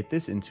translate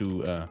this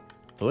into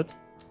foot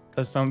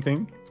or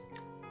something?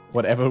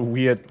 Whatever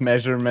weird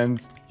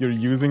measurement you're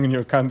using in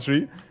your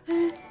country.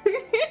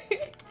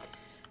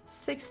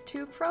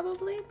 6'2"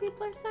 probably,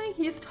 people are saying.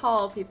 He's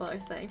tall, people are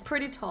saying.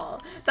 Pretty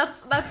tall.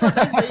 That's what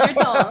they say, you're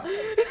tall.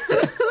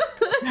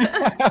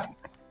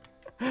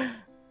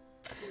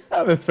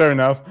 Oh, that's fair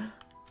enough.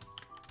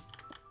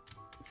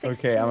 6'2",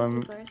 Okay,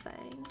 people are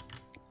saying.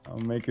 I'll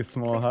make a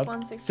small 6'1", hut.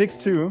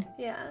 6'2". 6'2".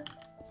 Yeah.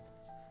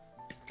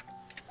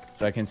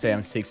 So I can say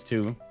I'm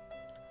 6'2".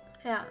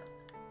 Yeah.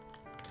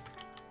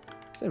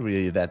 Is that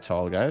really that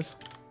tall, guys?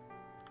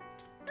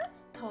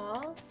 That's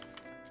tall.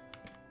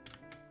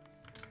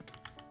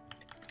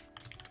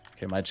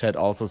 Okay, my chat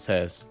also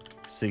says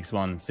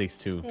 6'1",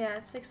 6'2". Yeah,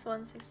 it's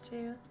 6'1",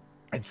 6'2".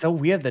 It's so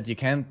weird that you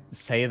can't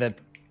say that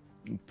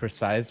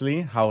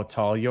precisely how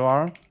tall you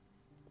are,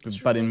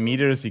 but in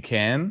meters you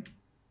can.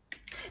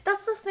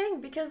 That's the thing,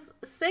 because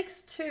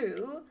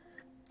 6'2"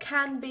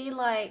 can be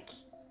like,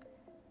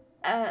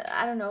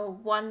 I don't know,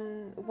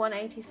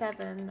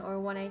 187 or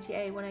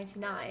 188,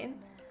 189.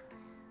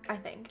 I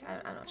think.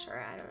 I'm not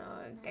sure. I don't know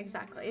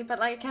exactly. But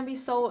like it can be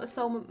so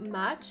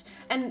much.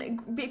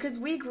 And because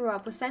we grew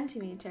up with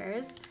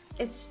centimeters,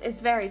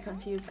 it's very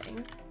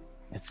confusing.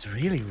 It's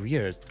really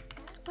weird.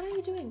 What are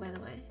you doing, by the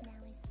way?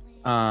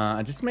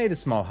 I just made a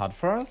small hut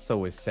for us, so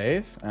we're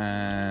safe.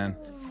 And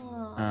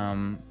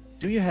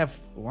do you have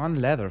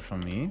 1 leather for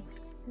me?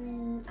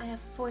 I have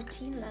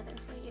 14 leather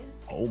for you.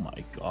 Oh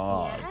my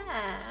god.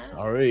 Yeah.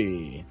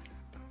 Sorry.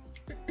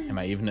 Am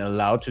I even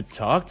allowed to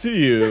talk to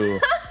you?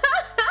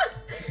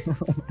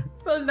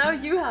 Well, now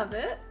you have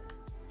it.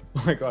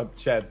 Oh my god,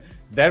 Chad.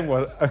 That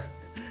was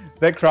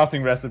that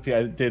crafting recipe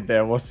I did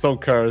there was so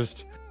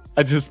cursed.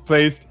 I just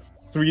placed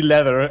 3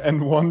 leather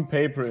and 1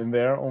 paper in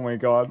there. Oh my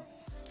god.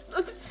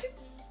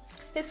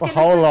 His skin is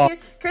how so long?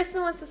 cute.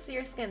 Kristen wants to see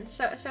your skin.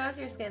 Show us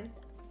your skin.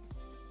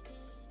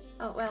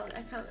 Oh well,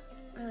 I can't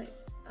really.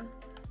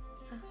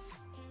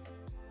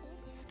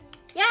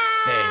 Yeah!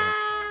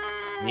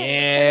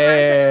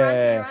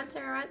 Yeah!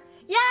 Turn around.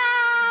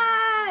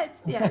 Yeah!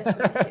 It's really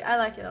cute. I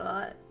like it a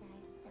lot.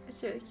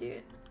 It's really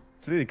cute.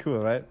 It's really cool,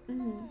 right?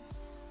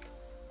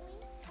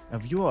 A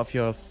viewer of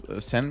yours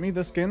sent me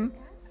the skin,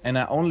 and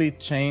I only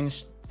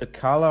changed the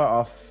color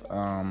of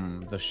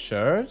the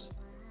shirt.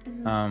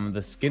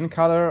 The skin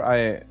color,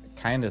 I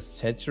kind of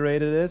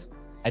saturated it.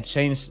 I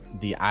changed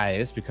the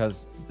eyes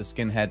because the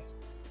skin had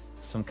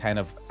some kind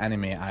of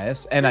anime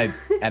eyes, and I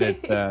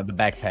added the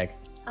backpack.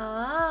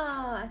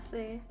 Ah, I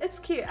see. It's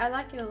cute. I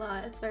like it a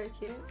lot. It's very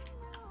cute.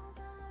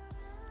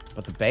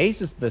 But the base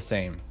is the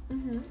same.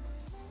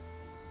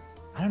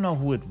 I don't know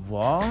who it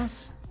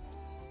was.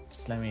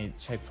 Just let me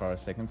check for a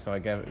second so I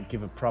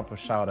give a proper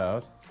shout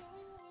out.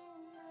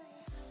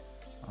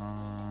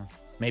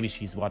 Maybe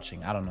she's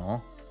watching. I don't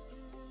know.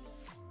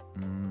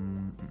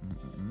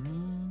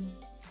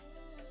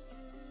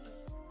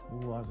 Who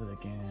was it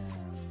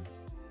again?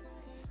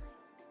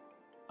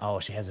 Oh,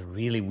 she has a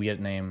really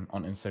weird name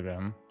on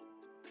Instagram.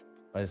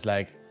 But it's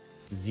like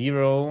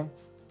 0uni.uni.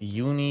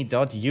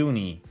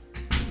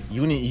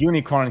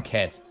 Unicorn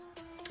cat.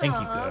 Thank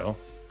you, girl.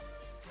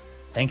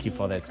 Thank you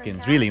for that skin.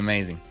 It's really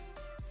amazing.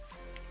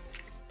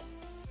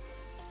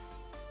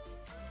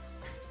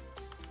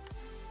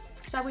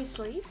 Shall we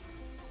sleep?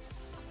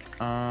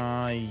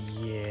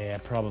 Yeah,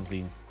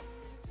 probably.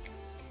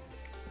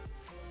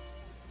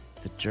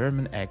 The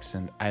German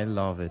accent, I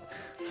love it.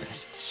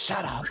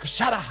 Shut up!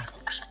 Shut up!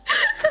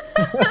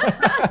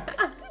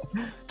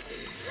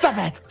 Stop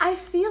it! I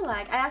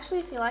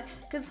actually feel like,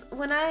 because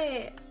when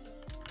I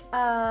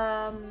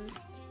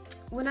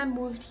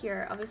moved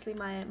here, obviously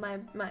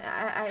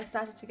I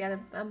started to get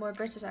a more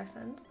British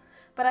accent,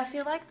 but I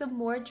feel like the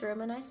more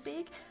German I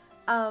speak,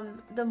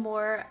 the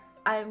more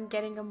I'm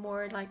getting a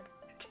more like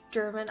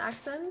German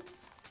accent.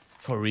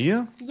 For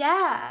real?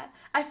 Yeah,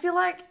 I feel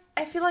like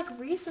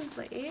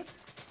recently,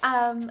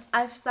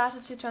 I've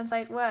started to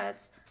translate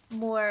words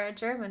more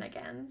German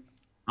again.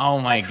 Oh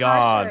my like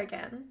god! harsher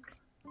again.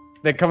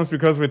 That comes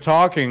because we're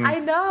talking. I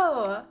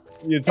know.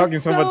 You're talking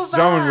so much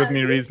German with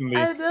me recently.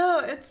 I know,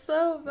 it's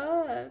so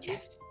bad.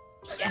 Yes.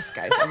 Yes,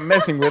 guys, I'm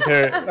messing with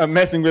her. I'm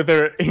messing with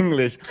her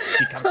English.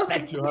 She comes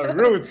back to her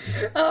roots.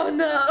 Oh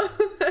no.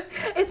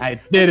 I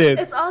did it.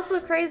 It's also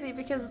crazy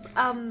because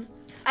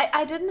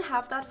I didn't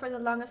have that for the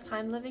longest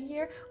time living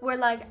here, where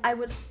like I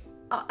would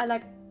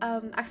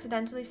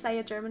accidentally say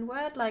a German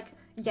word like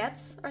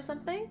jetzt or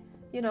something,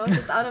 you know,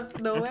 just out of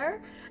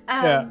nowhere.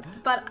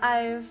 But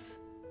I've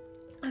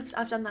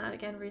done that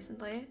again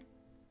recently.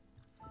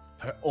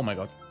 Oh my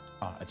god.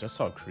 Oh, I just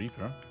saw a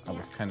creeper. I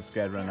was kind of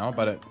scared right now,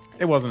 but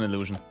it was an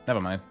illusion.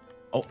 Never mind.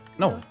 Oh,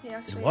 no,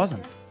 it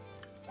wasn't.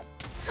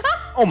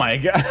 Oh my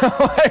god.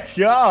 Oh my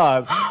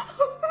god.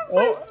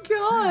 Oh my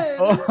god.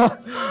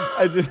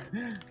 Oh,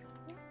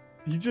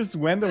 he just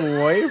went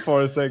away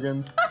for a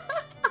second.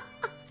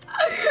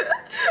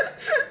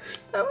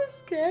 That was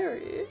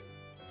scary.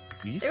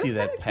 Do you see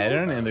that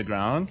pattern in the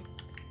ground?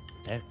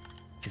 Do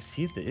you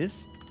see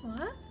this?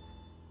 What?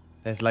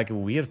 There's like a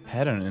weird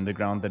pattern in the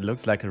ground that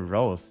looks like a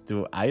rose.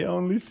 Do I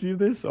only see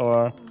this,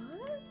 or?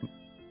 What?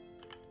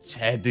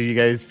 Chad, do you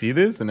guys see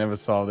this? I never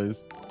saw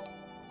this.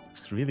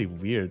 It's really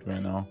weird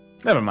right now.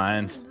 Never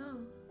mind.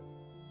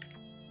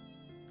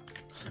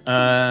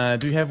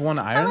 Do you have 1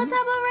 iron? Hello,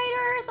 Tablet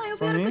Raiders! I hope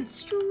you had a good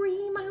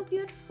stream. I hope you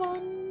had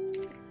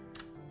fun.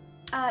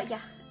 Yeah.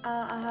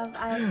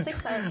 I have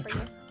 6 iron for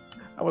you.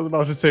 I was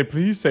about to say,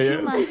 please say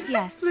it.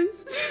 Yes.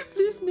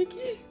 Please,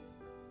 Nikki.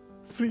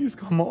 Please,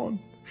 come on.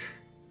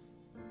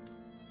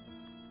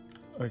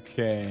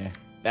 Okay,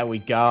 there we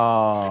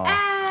go.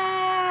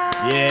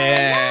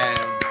 Yeah.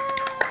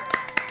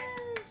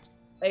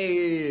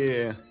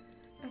 Hey.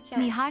 Okay.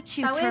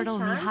 Nihachu turtle,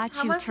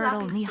 Nihachu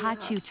turtle,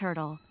 Nihachu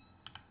turtle.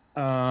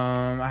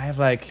 I have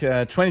like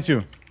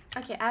 22.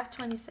 Okay, I have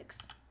 26.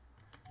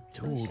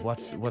 Dude,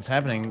 what's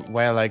happening?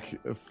 Why are like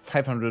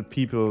 500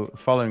 people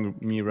following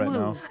me right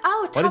now?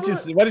 Oh, what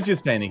did you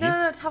say, Nikki?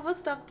 No, Tavo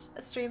stopped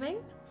streaming,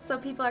 so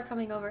people are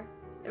coming over.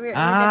 We're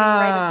getting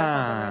raided by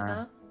Tavo right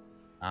now.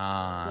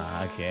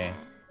 Okay.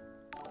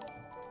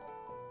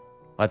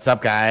 What's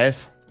up,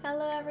 guys?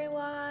 Hello,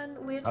 everyone.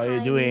 We're How tiny. are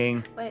you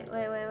doing? Wait.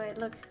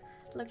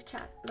 Look,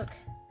 chat. Look.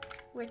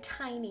 We're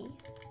tiny.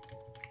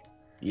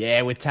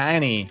 Yeah, we're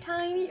tiny.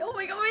 Tiny. Oh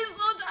my god, we're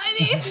so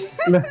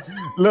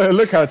tiny.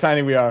 Look how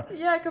tiny we are.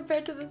 Yeah,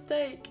 compared to the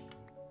steak.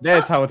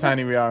 That's how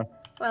tiny we are.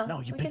 Well, no,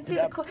 you we can see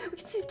the we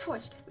can see the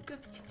torch. We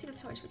can see the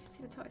torch. We can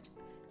see the torch.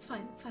 It's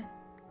fine. It's fine.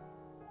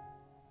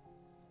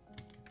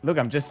 Look,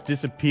 I'm just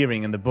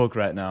disappearing in the book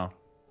right now.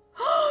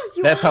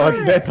 That's how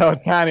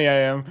tiny I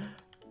am.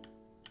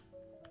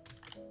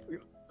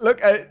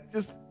 Look, I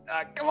just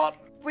come on,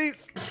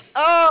 please.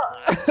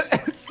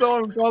 It's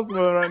so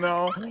impossible right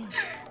now.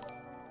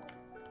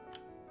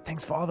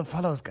 Thanks for all the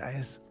follows,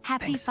 guys.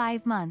 Happy Thanks.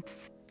 5 months.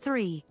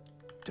 3.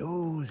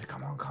 Dude,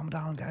 come on, calm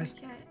down, guys.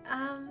 Okay.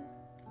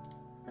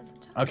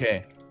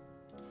 Okay.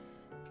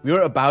 We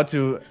were about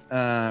to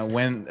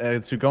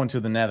to go into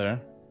the Nether.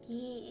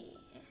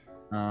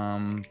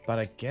 Yeah. But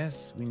I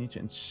guess we need to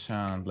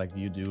enchant like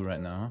you do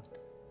right now.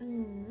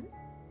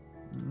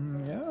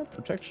 Yeah,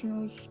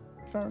 protection is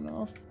fair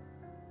enough.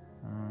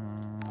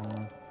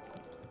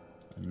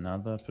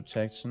 Another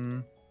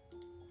protection.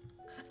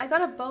 I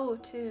got a bow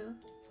too.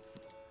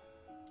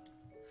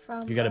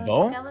 From you got a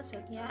bow?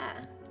 Skeleton,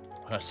 yeah.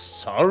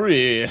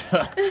 Sorry.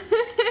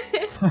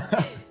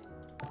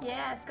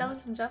 Yeah,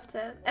 skeleton dropped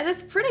it, and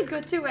it's pretty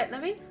good too. Wait,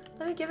 let me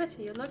give it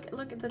to you. Look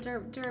at the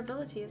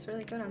durability. It's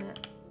really good on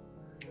it.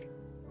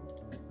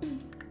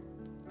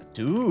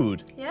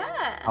 Dude.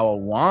 Yeah. Our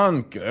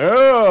one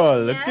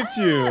girl. Look at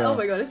you. Oh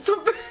my god, it's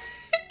so big.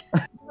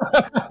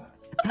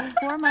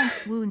 4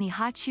 months. Woo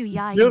Nihachu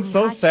yai. Feels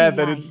so sad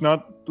that it's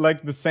not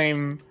like the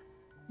same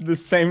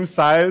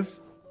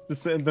size,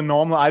 the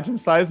normal item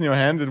size in your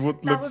hand. It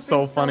would look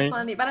so funny.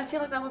 But I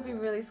feel like that would be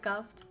really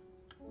scuffed.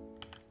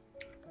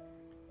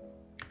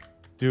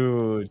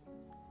 Dude.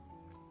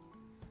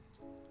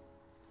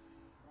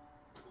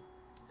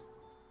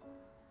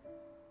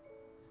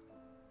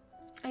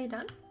 Are you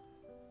done?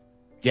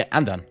 Yeah,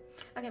 I'm done.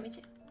 Okay, me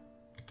too.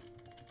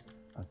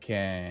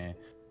 Okay.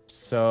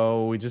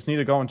 So we just need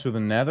to go into the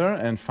Nether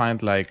and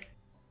find like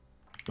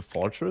the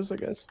fortress, I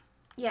guess.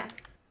 Yeah.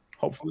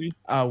 Hopefully.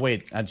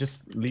 Wait, I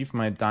just leave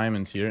my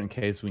diamond here in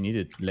case we need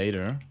it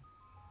later.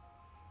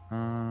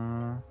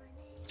 Oh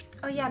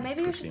yeah,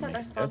 maybe we should set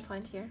our spawn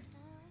point here.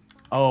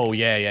 Oh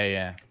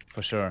yeah,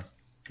 for sure.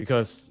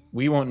 Because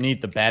we won't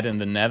need the bed in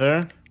the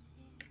Nether.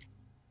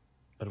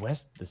 But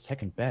where's the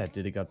second bed?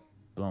 Did it got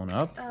blown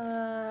up?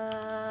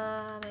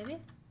 Maybe.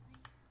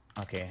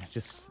 Okay,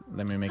 just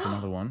let me make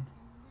another one.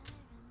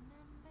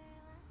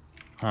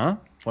 Huh?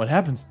 What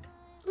happened?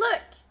 Look!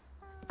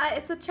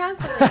 It's a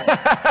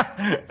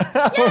trampoline.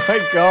 Oh my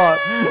god!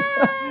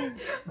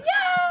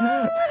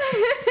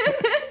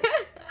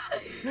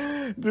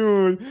 Yeah!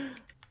 Dude!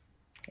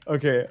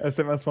 Okay, I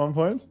set my spawn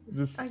point.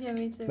 Just okay,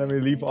 me too. let me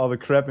leave all the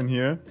crap in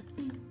here.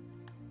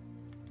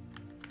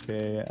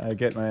 Okay, I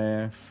get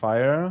my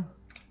fire.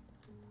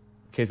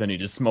 In case I need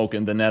to smoke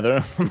in the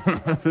Nether.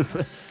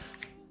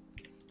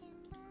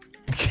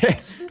 Okay,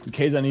 in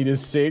case I need a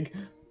cig.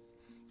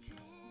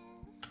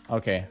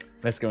 Okay,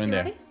 let's go in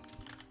there. Ready?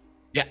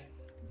 Yeah.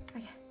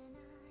 Okay.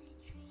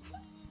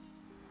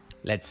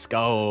 Let's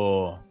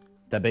go.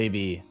 The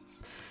baby.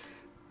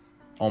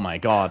 Oh my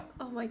god.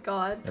 Oh my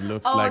god. It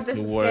looks like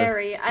this the is worst.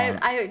 scary.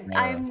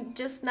 I'm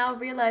just now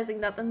realizing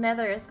that the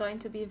Nether is going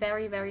to be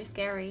very, very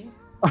scary.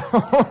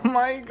 Oh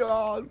my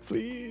god,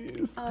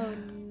 please. Oh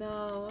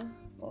no.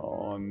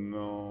 Oh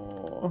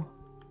no.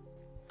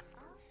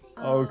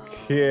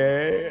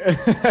 Okay.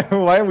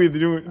 Why are we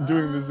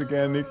doing this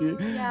again, Nikki?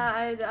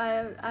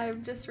 Yeah,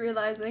 I'm just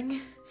realizing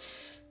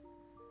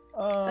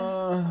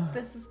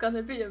this is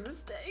gonna be a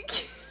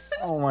mistake.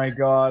 Oh my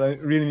god, I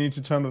really need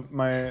to turn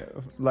my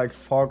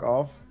fog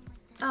off.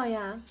 Oh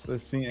yeah. So I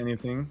see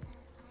anything.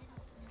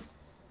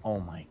 Oh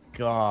my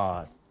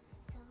god.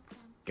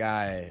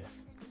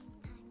 Guys.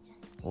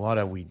 What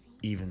are we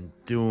even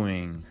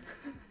doing?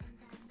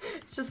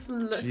 It's just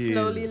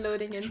slowly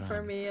loading in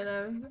for me,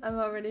 and I'm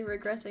already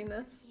regretting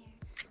this.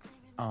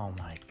 Oh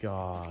my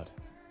god.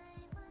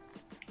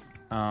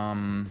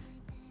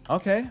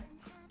 Okay.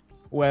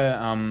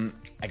 Well,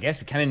 I guess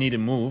we kind of need to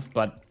move,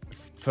 but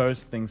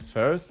first things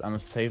first, I'm gonna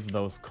save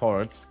those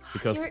cords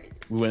because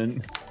we'll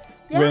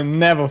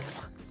never.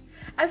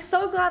 I'm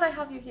so glad I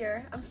have you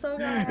here. I'm so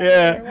glad I have you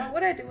here. What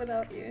would I do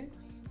without you?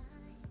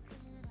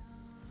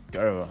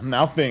 Girl,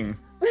 nothing.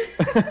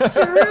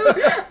 True.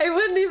 I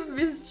wouldn't even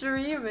be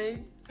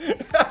streaming.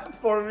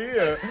 For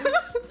real.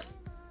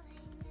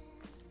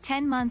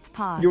 10-month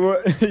pause.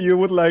 You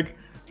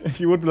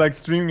would be like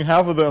streaming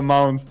half of the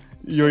amount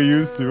you're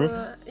used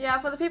to. Yeah,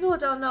 for the people who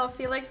don't know,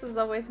 Felix is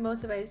always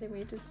motivating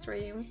me to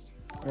stream.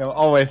 You're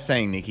always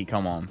saying, Nikki,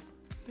 come on.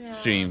 Yeah.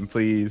 Stream,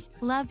 please.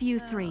 Love you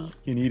 3.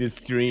 You need to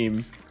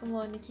stream. Come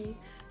on, Nikki.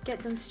 Get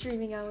those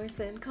streaming hours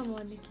in. Come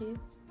on, Nikki.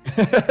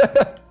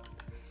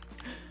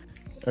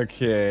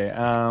 Okay,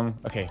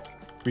 okay.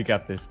 We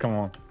got this. Come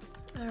on.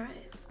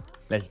 Alright.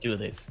 Let's do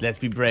this. Let's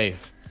be brave.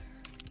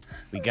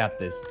 We got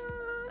this.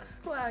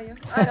 Where are you?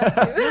 That's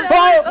you.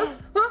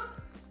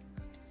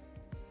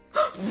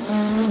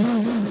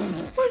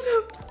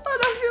 Oh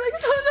no,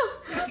 Felix, oh no!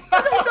 Oh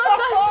no, don't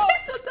die,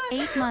 please don't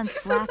die! 8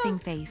 months laughing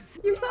face.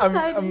 You're so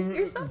tiny.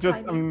 You're so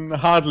tiny. I'm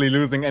hardly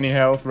losing any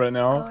health right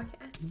now. Oh,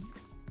 okay.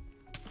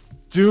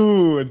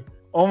 Dude.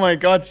 Oh my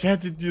god,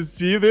 chat, did you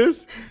see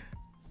this?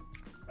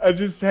 I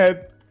just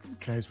said,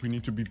 guys, we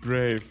need to be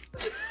brave.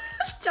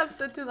 Jumps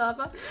into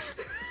lava.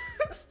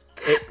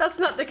 That's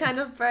not the kind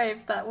of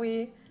brave that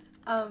we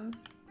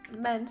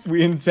meant.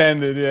 We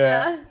intended,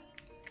 yeah.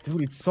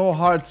 Dude, it's so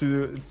hard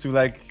to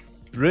like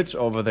bridge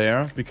over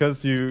there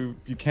because you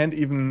can't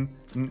even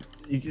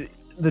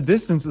the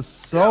distance is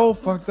so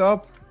fucked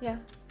up. Yeah.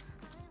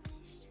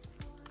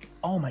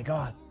 Oh my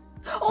god.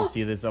 You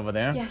see this over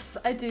there? Yes,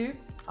 I do.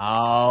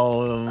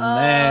 Oh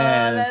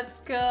man. Let's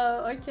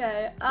go.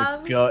 Okay.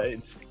 Let's go.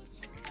 It's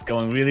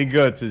going really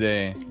good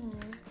today.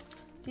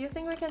 Do you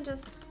think we can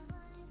just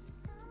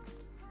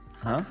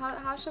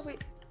How should we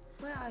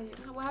Where are you?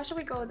 How should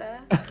we go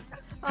there?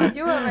 Oh,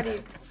 you're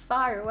already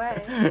far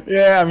away.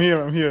 Yeah, I'm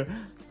here.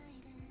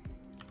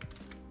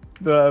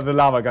 The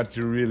lava got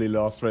you really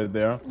lost right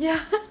there. Yeah.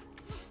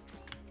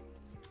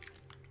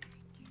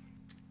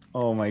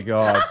 Oh my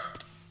god.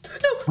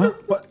 Huh?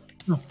 What?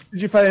 No.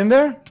 Did you fall in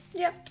there?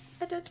 Yeah,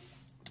 I did.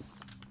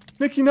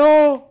 Nikki,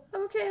 no!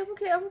 I'm okay.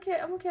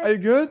 Are you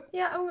good?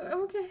 Yeah,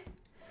 I'm okay.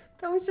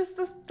 That was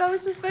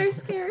just very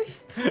scary.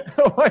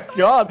 Oh my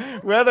god,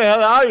 where the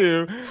hell are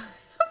you?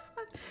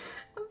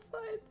 I'm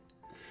fine.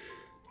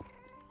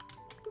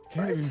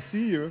 Can't even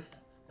see you.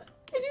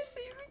 Can you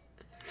see me?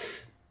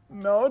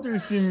 No, do you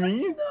see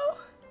me?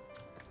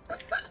 No.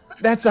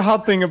 That's the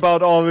hard thing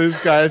about all this,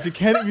 guys. You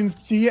can't even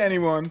see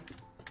anyone.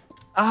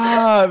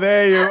 Ah,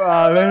 there you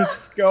are.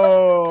 Let's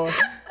go.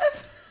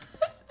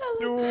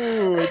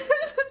 Dude.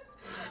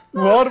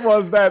 What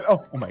was that?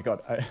 Oh my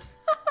god. You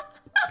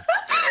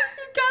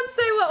can't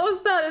say what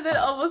was that and then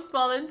almost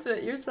fall into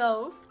it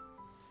yourself.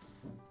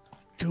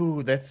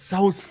 Dude, that's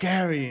so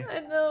scary. I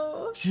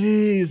know.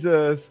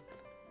 Jesus.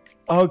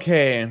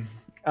 Okay.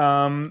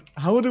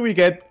 How do we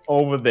get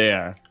over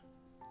there?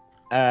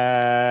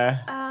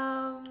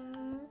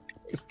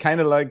 It's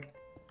kind of like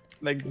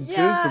this,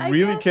 but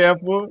really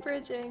careful.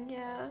 Bridging,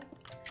 yeah.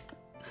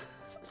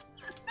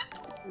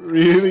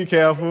 Really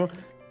careful.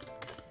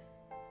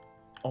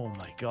 Oh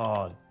my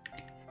god.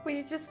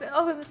 Wir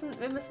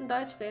müssen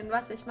Deutsch reden.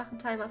 Warte, ich mache einen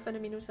Timer für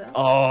 1 Minute.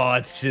 Oh,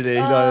 chillig,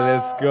 Leute,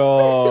 let's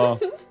go.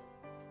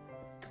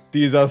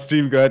 Dieser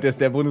Stream gehört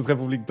jetzt der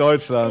Bundesrepublik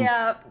Deutschland.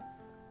 Ja.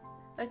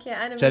 Okay,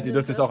 1 Minute. Chat, ihr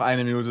dürft jetzt auch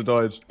 1 Minute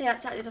Deutsch. Ja,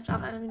 Chat, ihr dürft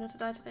auch 1 Minute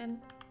Deutsch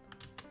reden.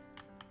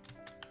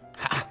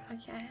 Ha!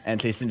 Okay.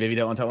 Endlich sind wir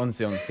wieder unter uns,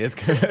 Jungs. Jetzt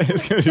können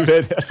wir die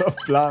Weltherrschaft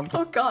planen.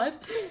 Oh Gott.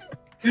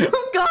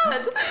 Oh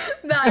Gott.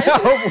 Nein.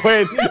 Oh,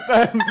 wait.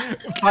 Nein.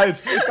 Falsch.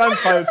 Ganz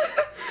falsch.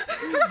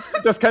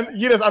 Das kann,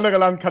 jedes andere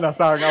Land kann das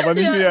sagen, aber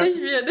nicht wir.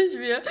 Nicht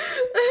wir.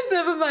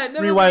 Never mind.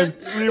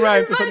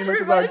 Rewind, das hat niemand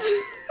gesagt.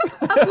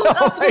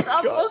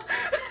 Abbruch.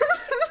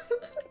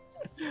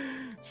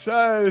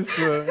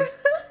 Scheiße.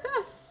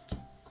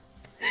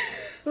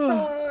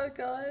 Oh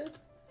Gott.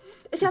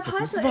 Ich habe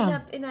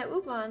heute in der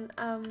U-Bahn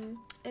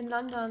in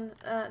London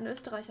einen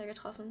Österreicher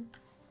getroffen.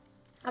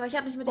 Aber ich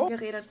habe nicht mit ihm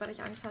geredet, weil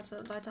ich Angst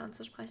hatte, Leute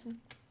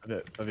anzusprechen.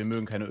 Weil wir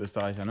mögen keine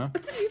Österreicher, ne?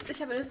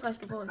 Ich habe in Österreich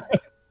gewohnt.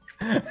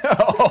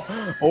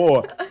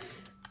 Oh.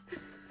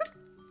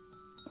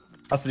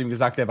 Hast du ihm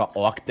gesagt, der war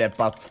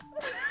Ork-Deppert?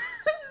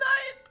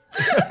 Nein,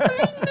 hab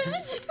ich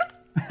nicht.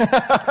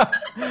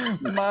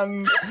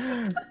 Mann.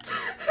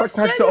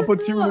 Verkackte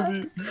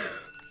Opportunity.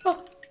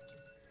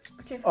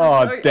 Okay,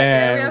 oh,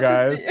 damn,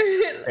 guys.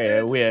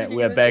 Hey,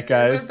 we're back,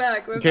 guys. We're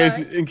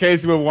back. In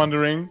case you were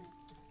wondering.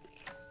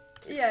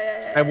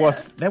 Yeah.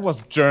 That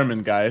was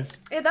German, guys.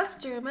 Yeah, that's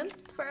German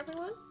for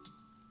everyone.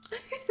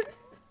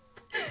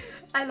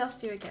 I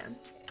lost you again.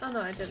 Oh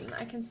no, I didn't.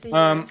 I can see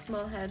your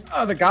small head.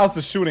 Oh, the Gauss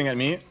is shooting at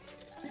me.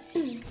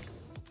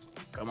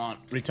 Come on,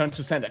 return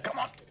to sender. Come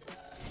on.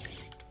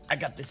 I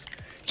got this.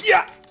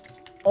 Yeah.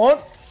 On.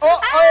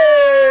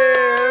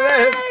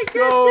 Hey, let's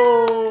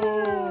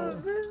go.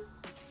 Job.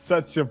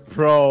 Such a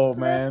pro,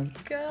 man.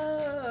 Let's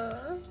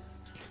go.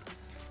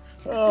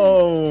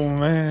 Oh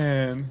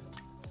man.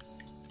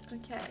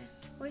 Okay,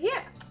 we're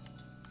here.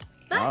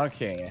 Nice.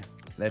 Okay,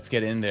 let's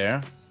get in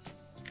there.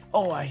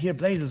 Oh, I hear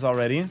blazes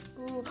already.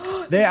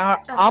 Ooh. They are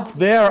up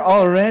there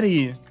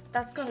already.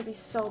 That's gonna be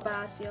so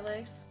bad,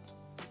 Felix.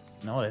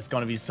 No, it's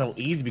gonna be so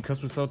easy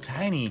because we're so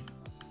tiny.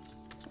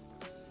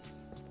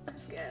 I'm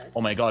scared. Oh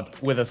my god,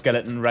 with a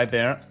skeleton right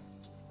there.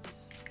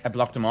 I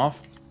blocked him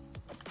off.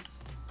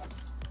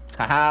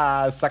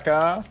 Haha,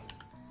 sucker.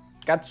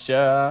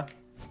 Gotcha.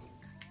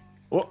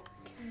 Oh.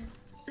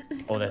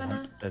 Okay. Oh,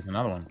 there's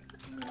another one.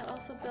 I'm gonna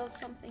also build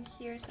something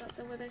here so that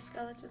the wither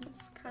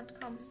skeletons can't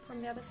come from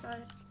the other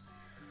side.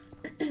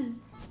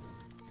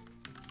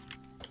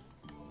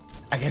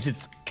 I guess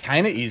it's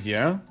kind of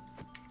easier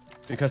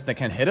because they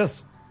can hit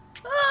us.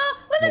 Oh,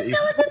 wither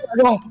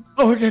skeleton!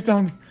 Oh, get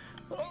down.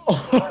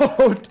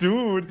 Oh,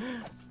 dude.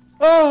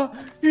 Oh,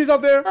 he's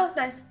up there. Oh,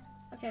 nice.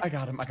 Okay. I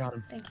got him.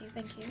 Thank you.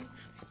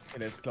 Okay,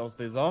 let's close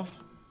this off.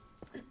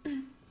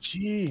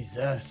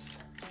 Jesus.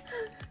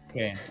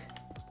 Okay.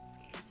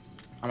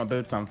 I'm gonna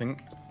build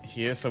something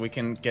here so we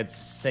can get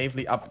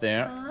safely up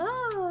there.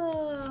 Oh.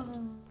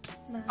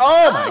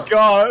 Oh my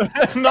god!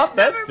 Not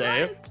that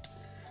safe.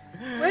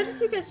 Where did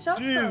you get shot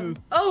Jesus.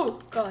 from?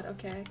 Oh god,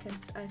 okay,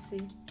 I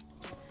see.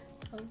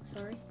 Oh,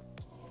 sorry.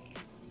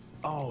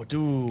 Oh,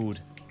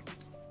 dude.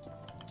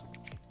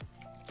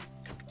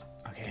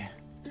 Okay.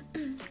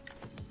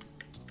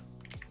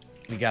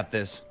 We got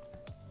this.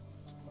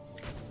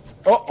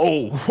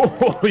 Oh,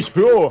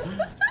 yo.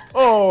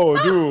 Oh,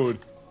 dude.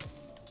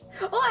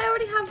 Oh, I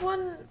already have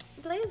one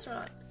blaze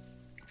rod.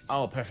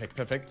 Oh, perfect.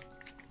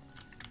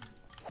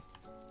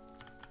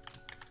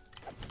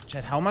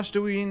 Chat, how much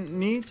do we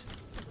need?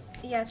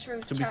 Yeah,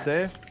 true. To be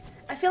safe?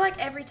 I feel like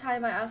every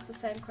time I ask the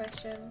same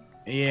question.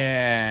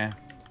 Yeah.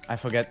 I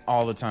forget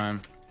all the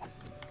time.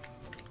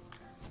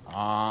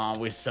 Oh,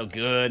 we're so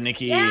good,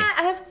 Nikki. Yeah,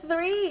 I have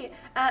 3.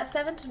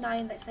 7 to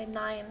 9, they say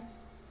 9.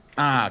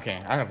 Ah,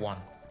 okay. I have 1.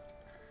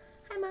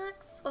 Hi,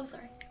 Max. Oh,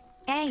 sorry.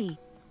 Hey.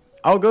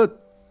 All good.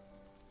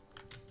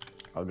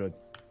 All good.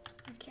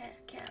 Okay.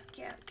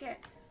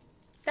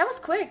 That was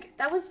quick.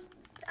 That was...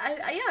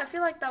 yeah, I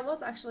feel like that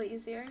was actually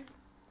easier.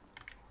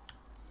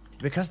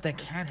 Because they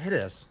can't hit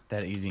us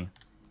that easy.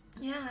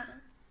 Yeah.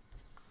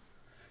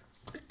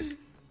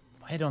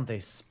 Why don't they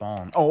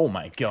spawn? Oh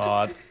my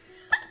god.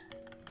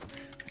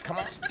 Come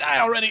on, die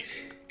already.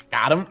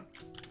 Got him.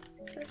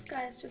 This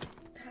guy is just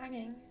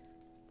hanging.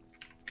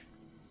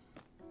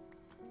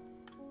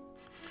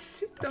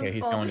 Okay,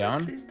 he's going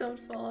down. Please don't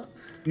fall.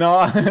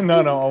 No,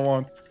 no, I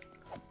won't.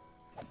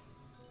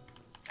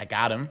 I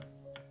got him.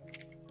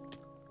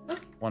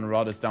 1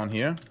 rod is down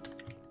here.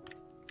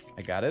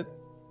 I got it.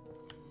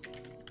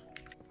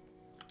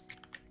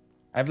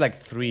 I have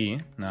like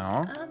 3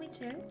 now. Oh, me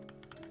too.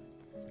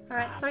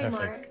 Alright, 3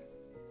 perfect.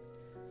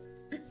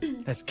 more.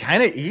 That's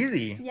kind of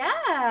easy.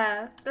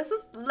 Yeah, this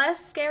is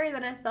less scary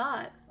than I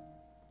thought.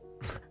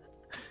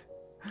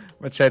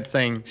 But chat's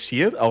saying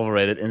shield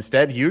overrated.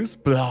 Instead, use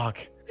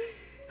block.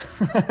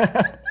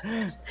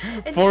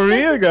 For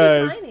real,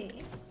 guys.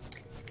 Tiny.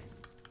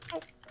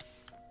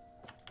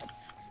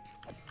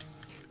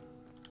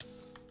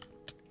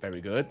 Very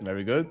good,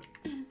 very good.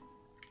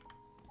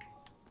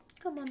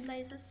 Come on,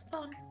 Blazes,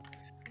 spawn.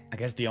 I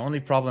guess the only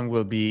problem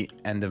will be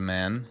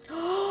Enderman.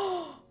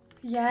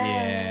 Yeah.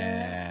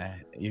 Yeah.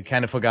 You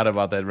kind of forgot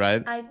about that,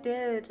 right? I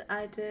did.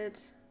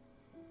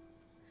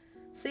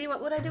 See,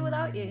 what would I do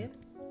without you?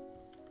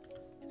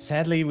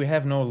 Sadly, we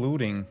have no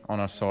looting on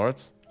our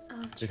swords.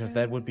 Oh, because true.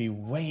 that would be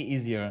way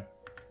easier.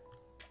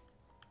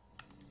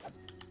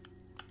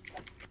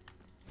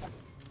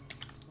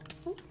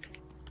 Ooh.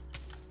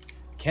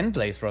 Can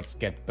blaze rods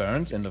get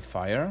burned in the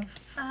fire?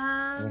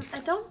 I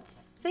don't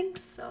think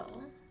so.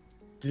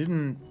 I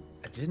didn't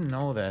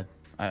know that.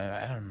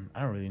 I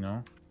don't really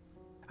know.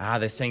 Ah,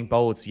 they're saying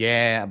boats.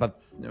 Yeah,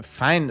 but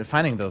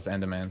finding those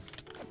endermans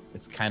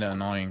is kind of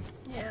annoying.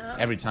 Yeah.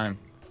 Every time.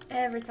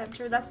 Every time,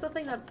 true. That's the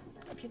thing that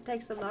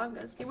takes the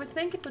longest. You would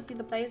think it would be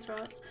the blaze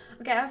rods.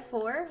 Okay, I have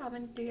 4. How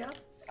many do you have?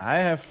 I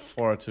have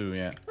 4 too.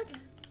 Yeah. Okay.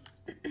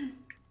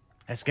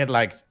 Let's get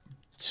like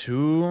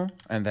 2,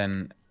 and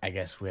then I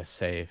guess we're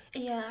safe.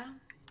 Yeah.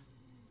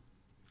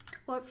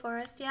 Warp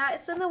forest. Yeah,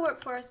 it's in the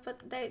warp forest, but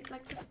they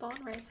like the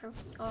spawn rates are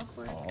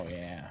awkward. Oh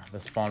yeah, the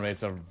spawn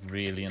rates are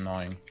really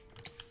annoying.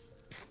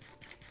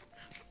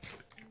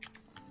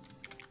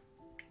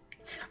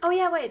 Oh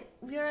yeah, wait.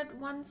 We're at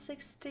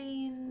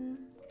 116.5.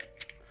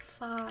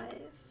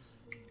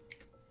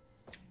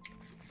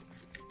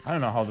 I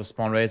don't know how the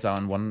spawn rates are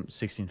on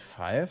 116.5.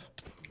 I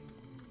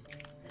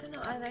don't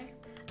know either.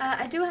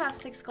 I do have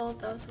 6 gold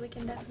though, so we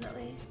can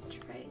definitely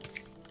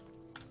trade.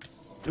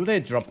 Do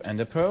they drop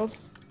ender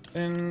pearls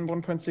in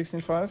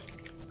 1.16.5?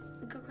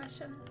 Good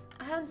question.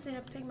 I haven't seen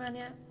a pigman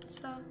yet,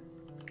 so...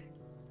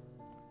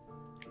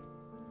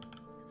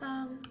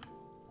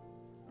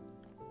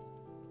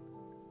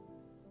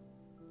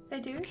 They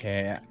do?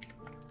 Okay.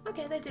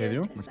 Okay, they do. They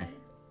do? Say.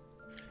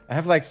 I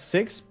have like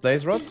 6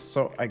 blaze rods,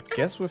 so I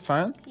guess we're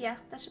fine. Yeah,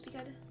 that should be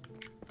good.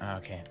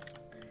 Okay.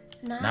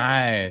 Nice.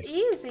 Nice.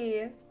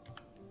 Easy.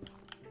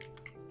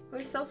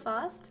 We're so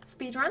fast.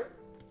 Speedrun?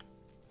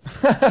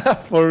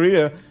 For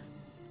real.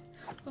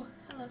 Oh,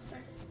 hello, sir.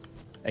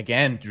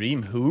 Again,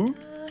 dream who?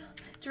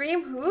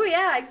 Dream who?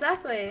 Yeah,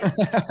 exactly.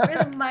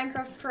 We're the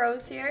Minecraft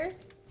pros here.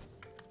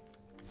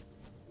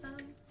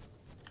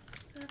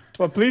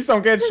 But please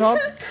don't get shot.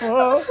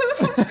 Oh.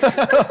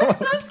 That was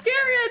so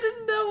scary. I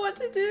didn't know what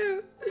to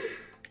do.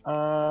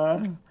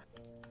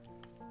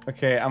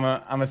 Okay, I'm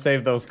gonna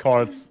save those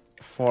cards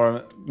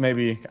for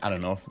maybe, I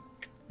don't know,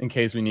 in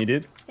case we need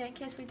it. Yeah, in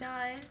case we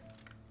die.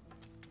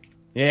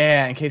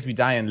 Yeah, in case we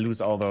die and lose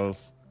all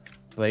those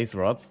blaze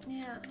rods.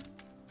 Yeah.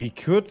 We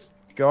could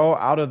go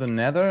out of the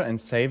nether and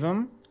save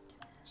them.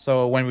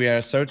 So when we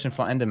are searching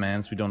for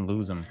endermans, we don't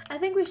lose them. I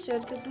think we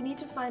should, because we need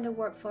to find a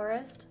warp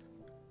forest.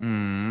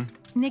 Hmm.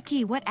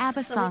 Nikki, what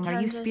ABBA So song we are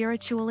can you just-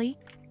 spiritually?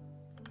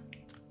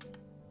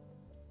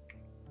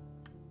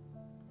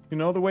 You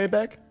know the way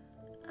back?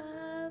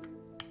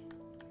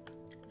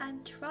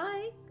 I'm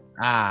trying.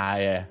 Ah,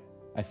 yeah.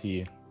 I see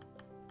you.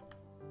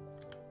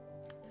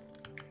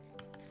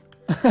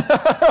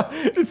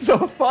 It's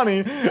so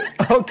funny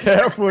how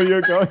careful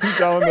you're going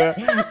down there.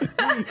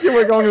 You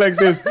were going like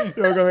this.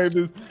 You were going like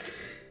this.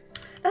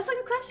 That's a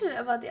good question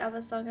about the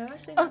ABBA song. I'm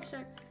actually not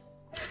sure.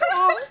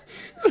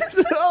 It's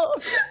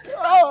because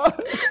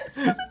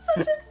it's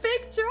such a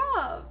big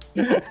drop.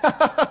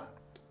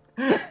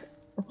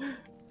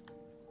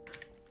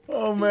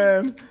 Oh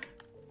man.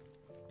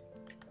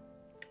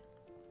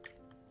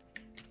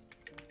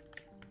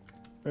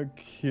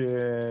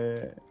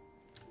 Okay.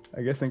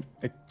 I guess I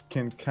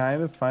can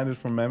kind of find it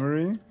from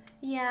memory.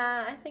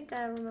 Yeah, I think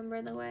I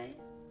remember the way.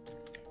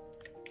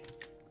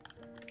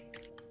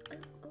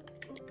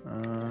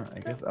 I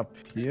guess up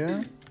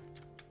here.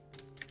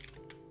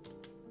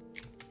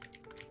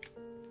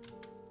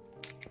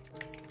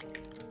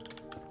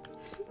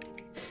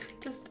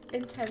 Just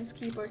intense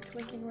keyboard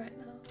clicking right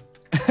now.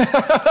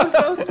 on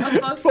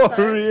both For sides.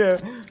 real.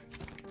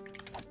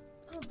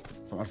 Oh.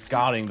 Someone's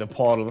guarding the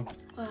portal.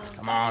 Wow.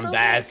 Come on, So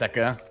there,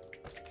 sucker.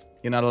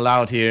 You're not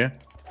allowed here.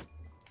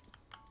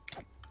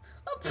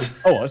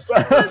 Oh,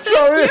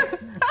 sorry.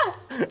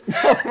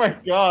 Oh my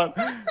god.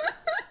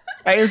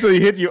 I instantly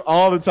hit you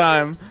all the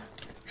time.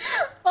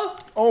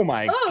 Oh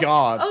my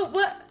god. Oh,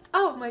 what?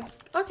 Oh my.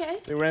 Okay.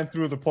 They ran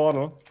through the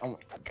portal. Oh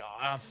my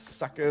god,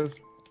 suckers.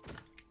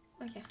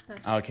 Okay,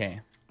 nice.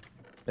 Okay.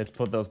 Let's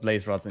put those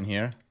blaze rods in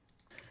here.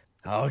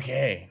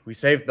 Okay, we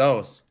saved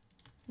those.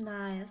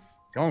 Nice.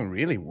 Going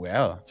really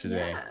well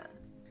today. Yeah.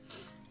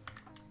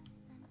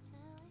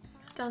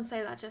 Don't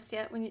say that just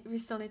yet. We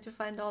still need to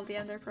find all the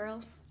ender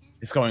pearls.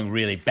 It's going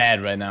really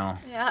bad right now.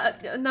 Yeah,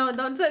 no,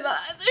 don't say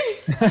that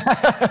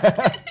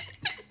either.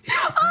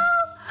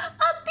 Oh,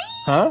 a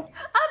bee! Huh?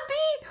 A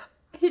bee!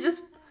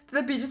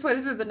 The bee just went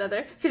into the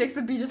nether. Felix,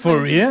 the bee just For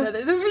went into real? the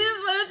nether. The bee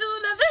just went into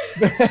the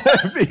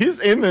nether. He's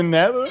in the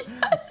nether?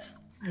 Yes.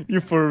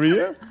 You for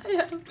real?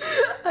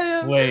 I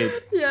am. Wait.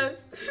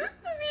 Yes. The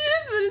bee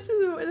just went into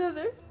the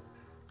nether.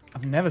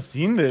 I've never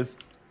seen this.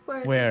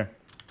 Where is Where?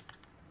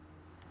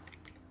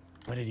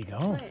 Where did he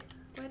go? Wait,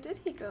 where did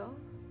he go?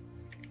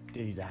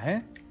 Did he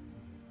die?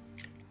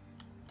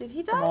 Did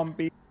he die? Come on,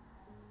 bee.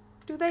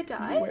 Do they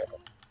die? Where?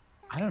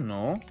 I don't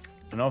know.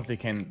 I don't know if they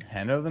can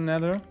handle the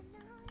nether.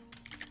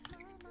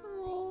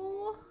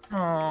 Oh.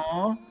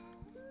 Aww.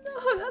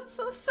 No, that's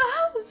so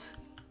sad.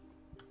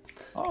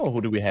 Oh,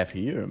 who do we have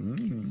here?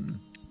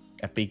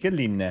 A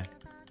piggeline.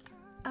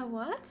 A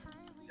what?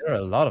 There are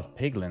a lot of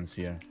piglins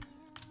here.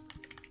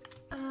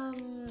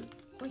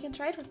 We can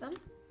trade with them.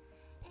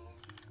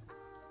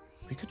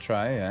 We could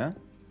try, yeah.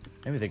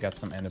 Maybe they got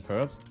some ender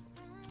pearls.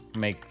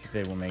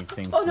 They will make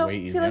things Oh no, way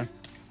easier.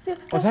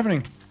 Felix. What's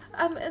happening?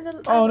 I'm in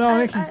the. Oh no,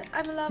 Nikki.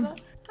 I'm in lava.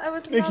 I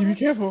was in Nikki, lava. be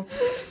careful.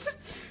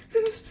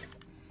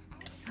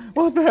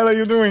 What the hell are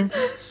you doing?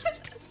 I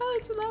fell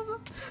into lava.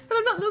 But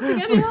I'm not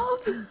losing any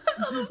health. I'm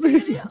not losing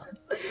any health.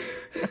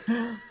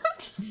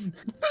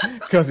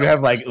 Because we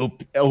have like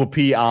OP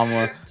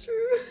armor. True.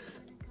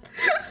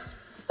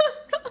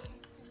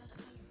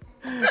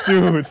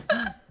 Dude.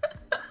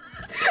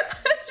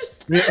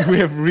 We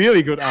have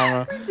really good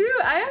armor. We do.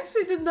 I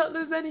actually did not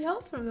lose any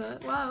health from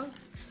that. Wow.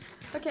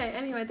 Okay,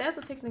 anyway, there's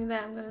a picnic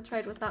there. I'm gonna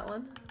trade with that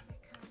one.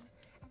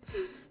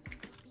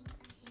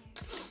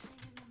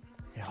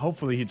 Yeah,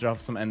 hopefully he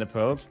drops some ender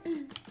pearls.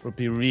 Would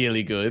be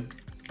really good.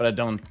 But I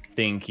don't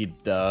think he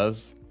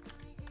does.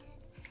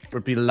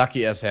 Would be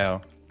lucky as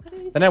hell.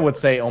 Then I would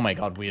say, oh my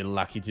god, we're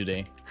lucky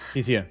today.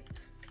 He's here.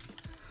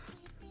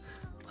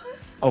 What?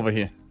 Over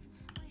here.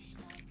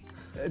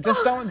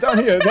 Just down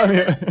here, down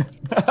here.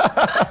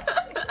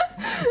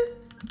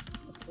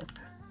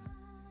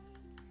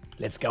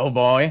 Let's go,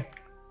 boy.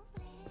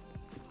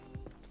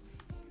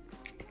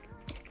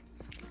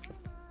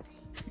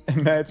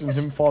 Imagine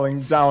him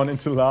falling down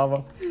into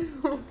lava.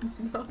 Oh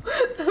no,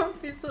 that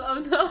would be so. Oh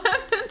no,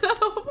 I'm in the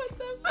home with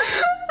them.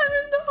 I'm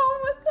in the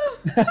home with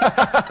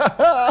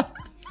them.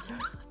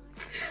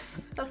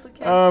 That's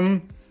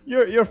okay.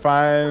 You're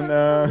fine.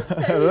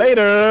 Okay.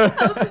 Later.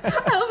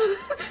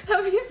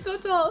 Help, he's so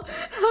tall.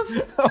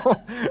 Help.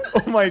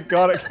 Oh my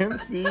god, I can't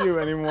see you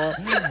anymore.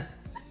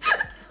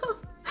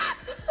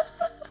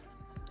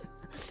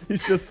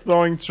 He's just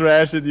throwing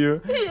trash at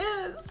you. He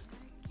is.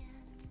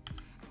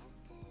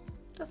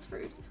 That's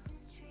rude.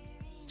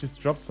 Just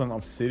dropped some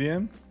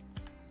obsidian.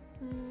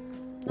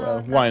 No,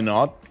 Well, why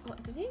not?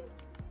 What did he?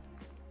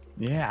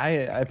 Yeah,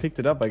 I picked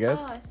it up, I guess.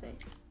 Oh, I see.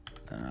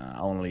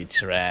 Only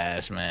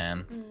trash,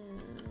 man.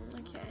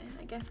 Okay,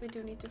 I guess we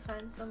do need to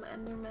find some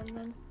endermen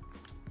then.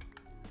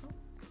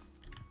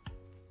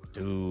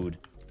 Dude.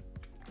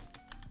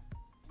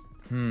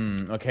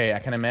 Okay, I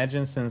can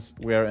imagine since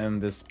we're in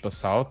this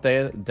basalt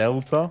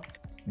delta,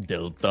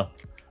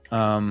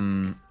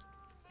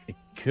 it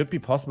could be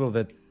possible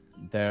that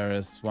there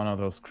is one of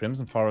those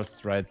crimson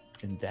forests right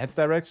in that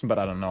direction, but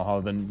I don't know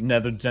how the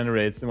nether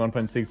generates in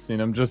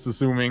 1.16. I'm just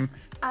assuming.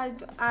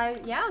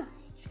 Yeah,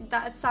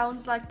 that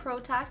sounds like pro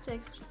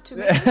tactics to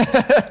me.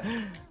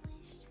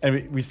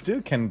 And we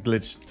still can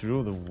glitch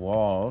through the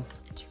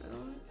walls.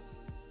 True.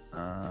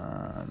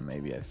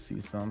 Maybe I see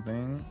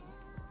something,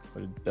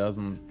 but it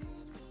doesn't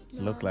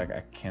No. Look like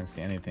I can't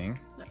see anything.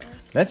 No,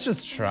 Let's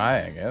just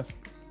try, I guess.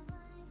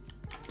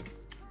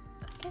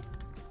 Okay.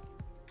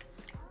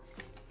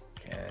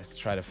 Okay, let's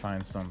try to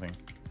find something.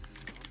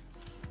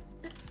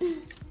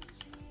 Dude,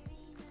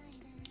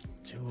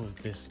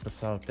 this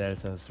basalt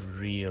delta is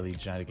really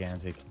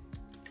gigantic.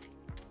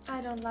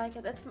 I don't like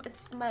it.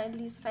 It's my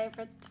least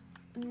favorite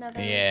nether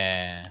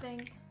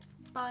thing.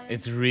 Biome.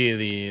 It's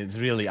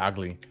really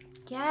ugly.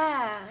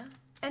 Yeah,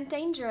 and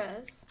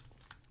dangerous.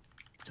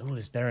 Dude,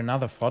 is there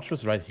another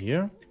fortress right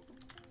here?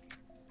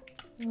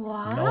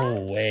 What?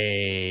 No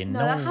way. No,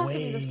 No that has way. to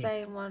be the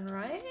same one,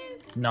 right?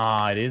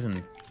 No, it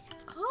isn't.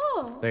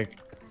 Oh.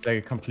 It's like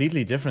a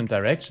completely different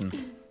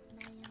direction.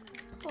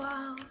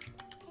 Wow.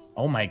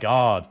 Oh my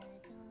god.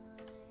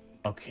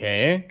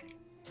 Okay.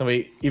 So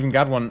we even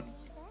got one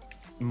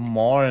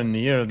more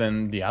near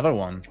than the other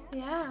one.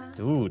 Yeah.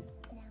 Dude.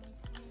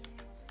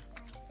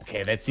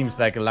 Okay, that seems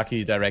like a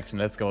lucky direction.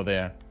 Let's go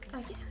there.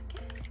 Okay.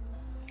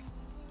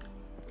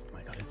 Oh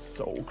my god, it's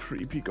so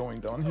creepy going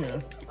down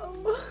here.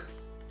 Oh.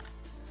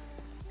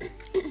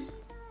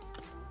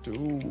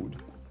 Dude.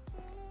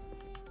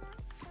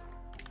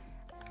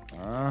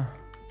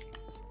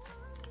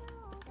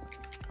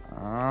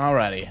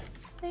 Alrighty.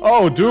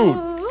 Oh, dude.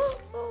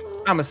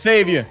 I'ma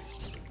save you.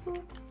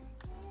 Come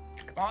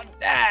on,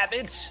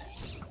 bitch.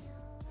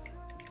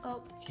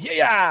 Oh,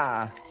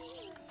 Yeah.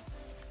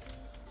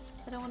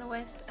 I don't want to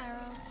waste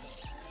arrows.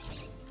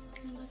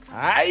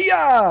 Hiya.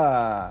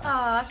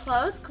 Ah,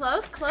 close.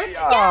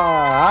 Yeah.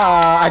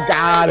 I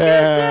got Good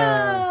it.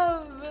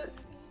 job.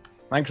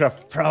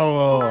 Minecraft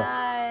Pro.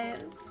 Nice.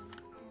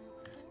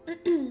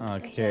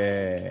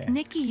 Okay.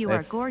 Nikki, you are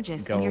Let's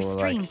gorgeous go and your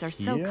streams like are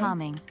so here.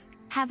 calming.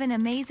 Have an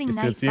amazing You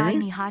still night. see Bye,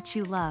 me?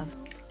 Nihachu love.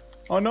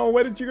 Oh no,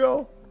 where did you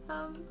go?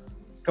 Um,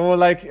 Go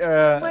like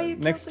where you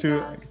next killed to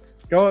the ghast.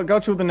 go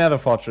to the Nether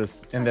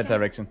Fortress in that Okay.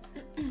 direction.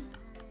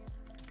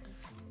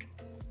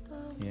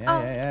 Yeah,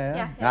 oh, yeah.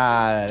 yeah.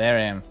 Ah, there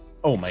I am.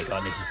 Oh my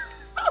god, Nikki.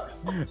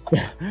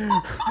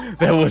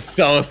 That was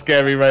so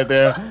scary right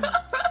there.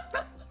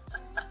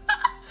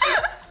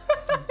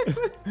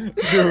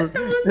 Dude,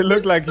 it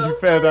looked like you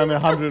fell down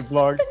 100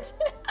 blocks.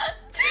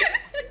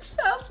 It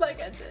felt like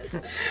I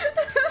did.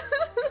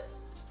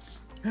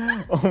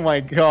 Oh my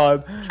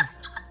god.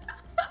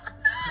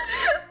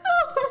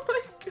 Oh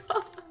my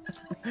god.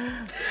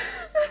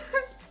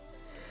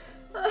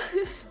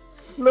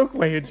 Look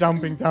where you're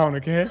jumping down,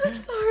 okay? I'm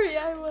sorry,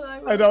 I will.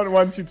 I don't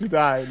want you to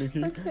die,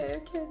 Nikki. Okay.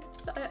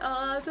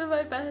 I'll do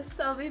my best.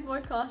 I'll be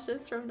more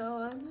cautious from now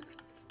on.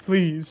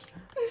 Please.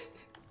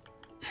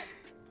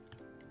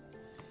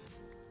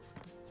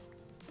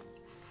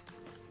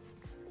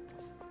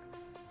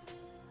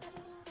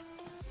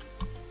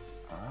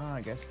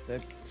 I guess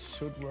that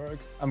should work.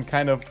 I'm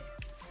kind of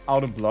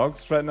out of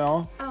blocks right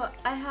now. Oh,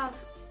 I have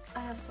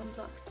some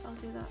blocks. I'll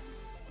do that.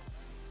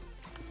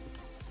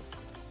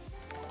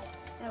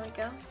 There we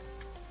go.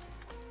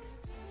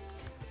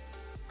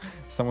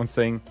 Someone's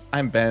saying,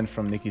 I'm banned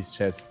from Nikki's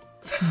chat.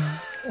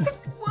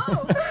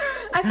 Whoa!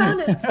 I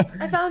found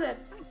it.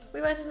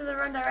 We went into the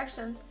wrong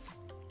direction.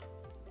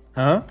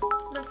 Huh?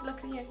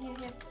 Look here,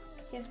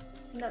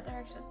 in that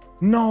direction.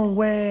 No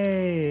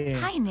way!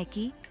 Hi,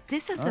 Nikki.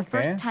 This is the Okay,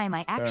 first time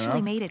I fair actually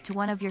enough. made it to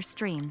one of your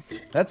streams.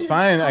 That's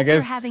fine, I Hope you're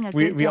guess having a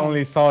we good day.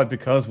 only saw it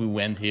because we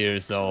went here,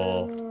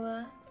 so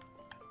Ooh.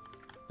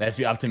 let's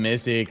be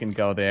optimistic and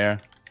go there.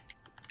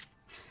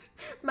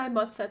 My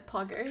mod said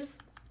poggers.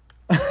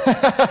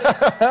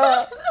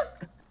 I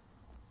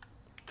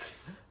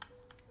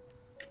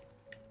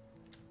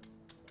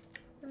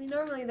mean,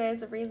 normally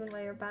there's a reason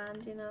why you're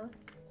banned, you know?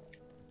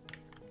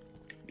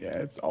 Yeah,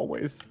 there's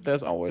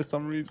always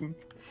some reason.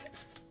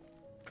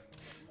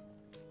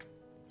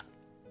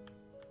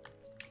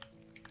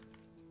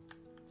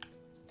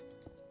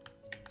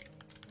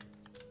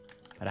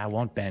 But I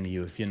won't ban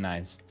you if you're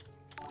nice.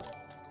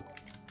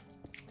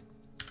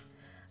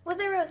 Well,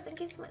 the Rose, thank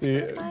you so much Do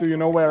for the 5 do you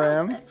know where I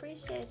am? I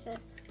appreciate it.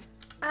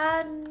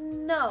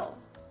 No.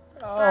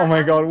 Oh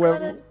my god, I'm where?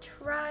 gonna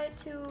try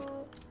to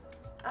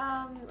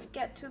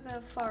get to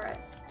the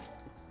forest.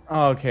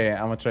 Oh, okay,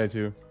 I'm gonna try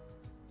to.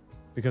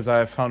 Because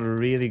I found a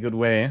really good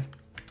way.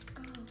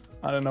 Oh,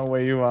 I don't know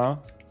where you are.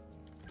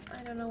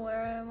 I don't know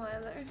where I am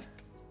either.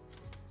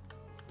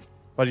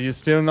 But you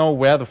still know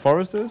where the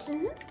forest is?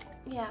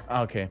 Yeah.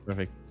 Okay,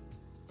 perfect.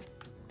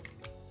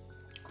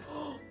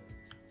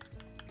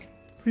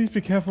 Please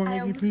be careful, I Nikki,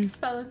 almost please. just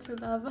fell into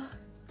lava.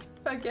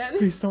 Again.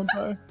 Please don't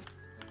die.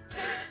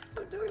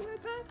 I'm doing my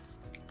best.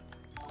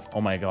 Oh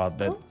my god,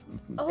 that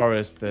Oh,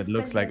 forest that you've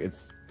looks been like here.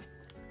 it's...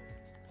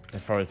 The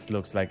forest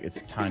looks like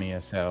it's tiny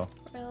as hell.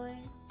 Really?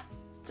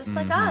 Just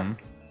like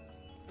us.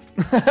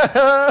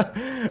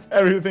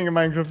 Everything in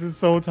Minecraft is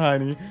so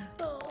tiny.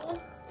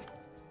 Oh.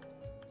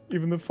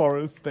 Even the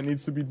forest that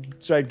needs to be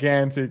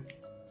gigantic.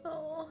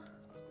 Oh.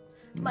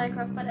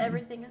 Minecraft, but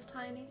everything is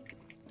tiny.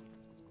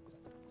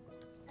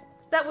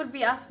 That would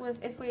be us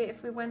with if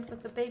we went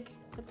with the big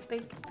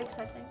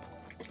setting.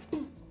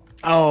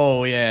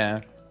 Oh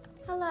yeah.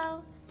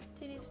 Hello.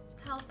 Do you need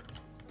help?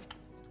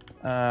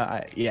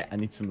 Yeah, I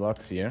need some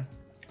blocks here.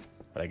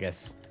 But I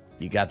guess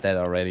you got that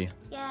already.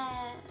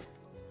 Yeah.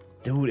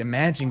 Dude,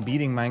 imagine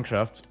beating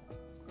Minecraft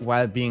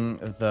while being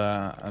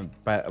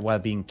while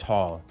being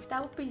tall.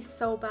 That would be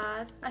so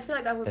bad. I feel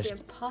like that would be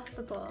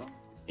impossible.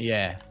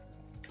 Yeah.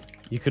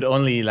 You could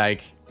only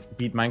like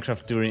beat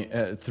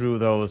Minecraft through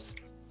those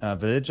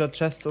villager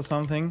chests or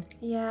something.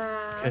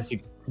 Yeah. Because you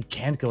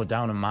can't go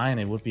down a mine.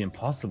 It would be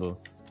impossible.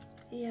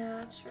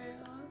 Yeah, true.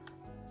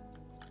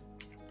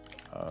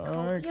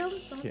 Okay.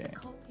 Copium? Someone said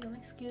copium.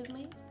 Excuse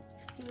me?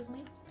 Excuse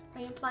me?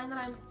 Are you implying that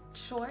I'm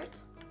short?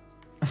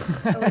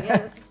 Oh yeah,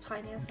 this is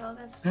tiny as hell.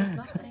 That's just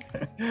nothing.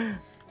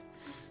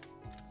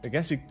 I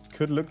guess we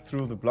could look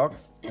through the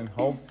blocks and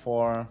hope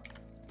for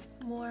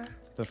more.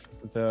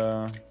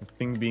 The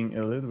thing being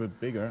a little bit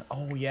bigger.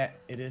 Oh yeah,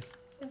 it is.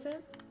 Is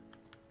it?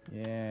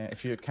 Yeah,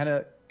 if you kind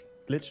of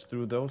glitch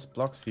through those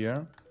blocks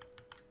here,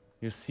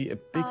 you see a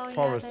big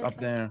forest up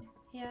there.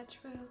 Yeah,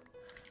 true.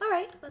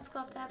 Alright, let's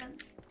go up there then.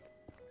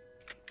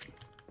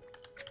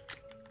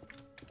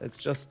 Let's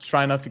just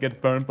try not to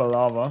get burned by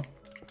lava.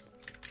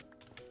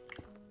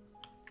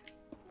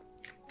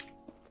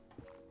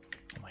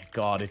 Oh my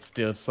god, it's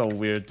still so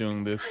weird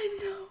doing this. I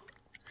know.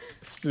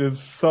 It's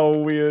just so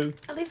weird.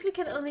 At least we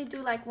can only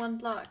do like one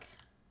block.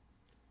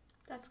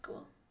 That's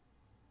cool.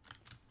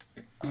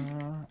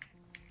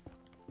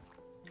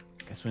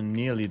 Guess we're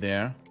nearly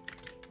there.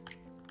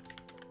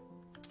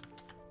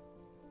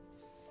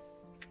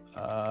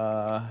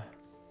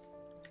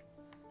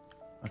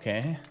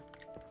 Okay.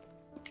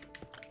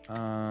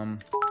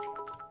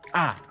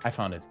 I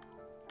found it.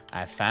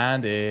 I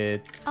found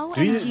it.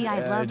 OMG,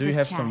 I love do this you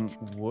have chat. some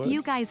wood?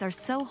 You guys are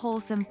so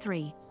wholesome.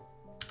 3.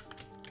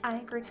 I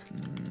agree.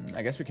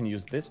 I guess we can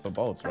use this for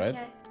boats, right?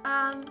 Okay.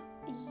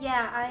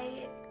 Yeah,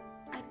 I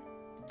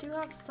do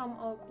have some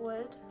oak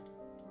wood,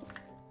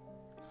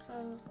 so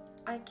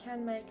I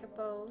can make a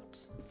boat.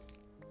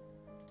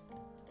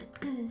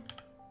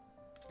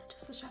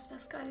 Just to trap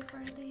this guy before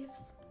he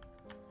leaves.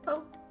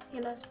 Oh,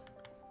 he left.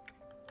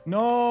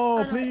 No,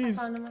 Oh, please.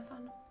 I found him.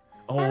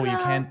 Oh, Hello.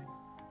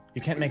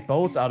 you can't make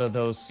boats out of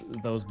those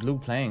blue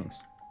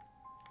planks.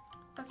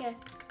 Okay,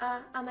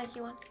 I'll make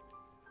you one.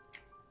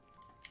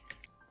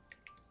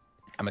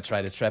 I'm gonna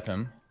try to trap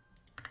him.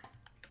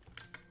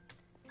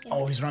 Yeah.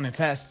 Oh, he's running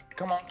fast.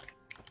 Come on.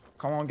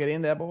 Come on, get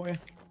in there, boy.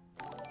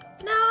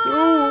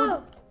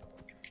 No!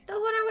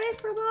 Don't run away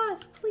from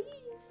us,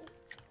 please.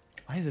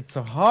 Why is it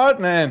so hard,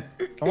 man?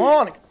 Come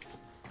on.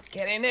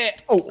 Get in there.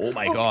 Oh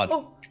my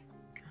god.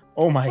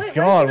 Oh my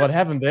god, what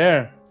happened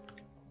there?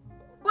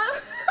 What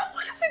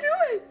is he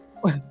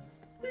doing?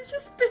 He's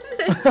just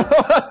spinning.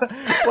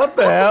 What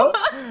the hell?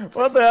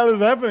 What the hell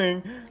is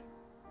happening?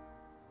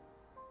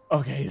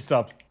 Okay, he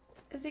stopped.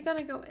 Is he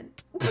gonna go in?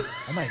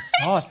 Oh my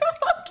god.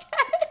 Okay.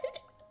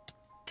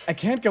 I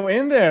can't go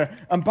in there.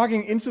 I'm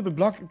bugging into the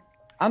block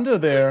under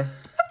there.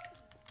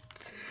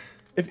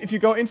 If you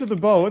go into the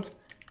boat,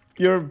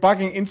 you're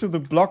bugging into the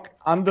block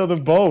under the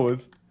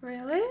boat.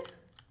 Really?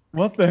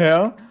 What the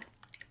hell?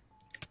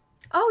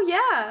 Oh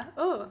yeah.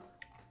 Oh.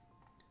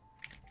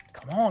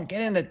 Come on,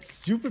 get in that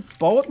stupid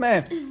boat,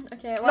 man.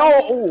 Okay.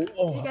 Well, No.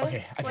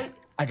 Okay.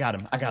 I got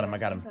him.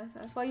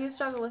 Nice. While you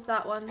struggle with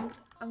that one,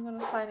 I'm gonna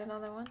find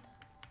another one.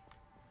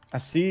 I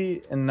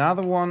see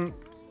another one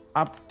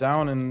up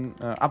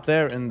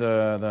there in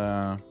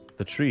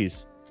the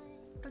trees.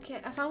 Okay,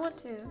 I found one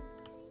too.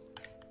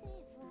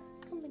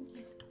 Come in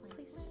here,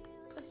 please.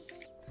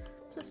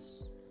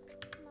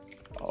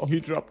 Oh, he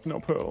dropped no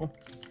pearl.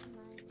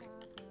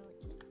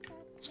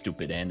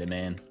 Stupid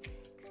Enderman.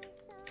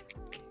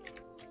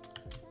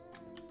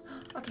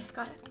 Okay,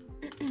 got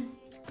it.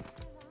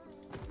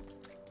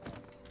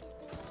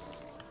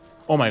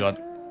 Oh my god.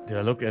 Did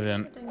I look at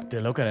an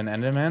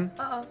Enderman?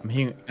 Uh-oh.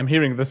 I'm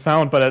hearing the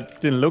sound, but I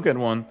didn't look at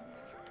one.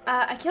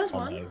 I killed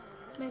one. No.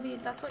 Maybe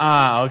that's what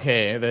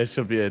Okay, that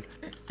should be it.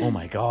 Oh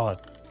my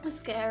god.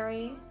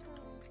 Scary.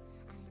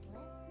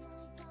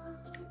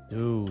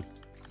 Dude.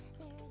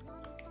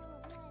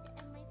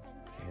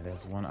 Okay,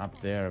 there's one up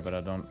there, but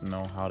I don't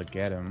know how to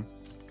get him.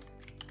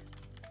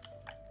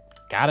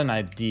 Got an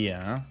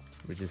idea,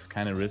 which is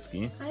kind of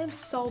risky. I am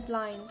so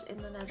blind in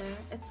the nether.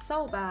 It's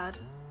so bad.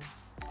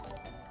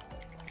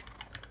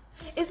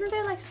 Isn't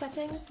there like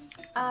settings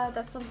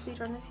that some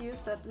speedrunners use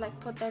that like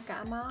put their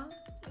gamma?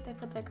 They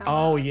put their gamma.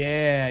 Oh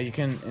yeah, you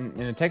can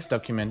in a text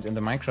document in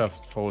the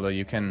Minecraft folder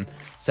you can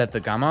set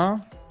the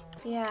gamma.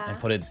 Yeah. And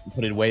put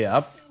it way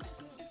up.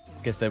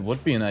 Guess that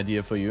would be an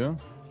idea for you.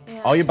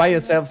 Yeah, Or you buy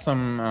yourself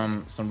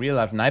some real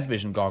life night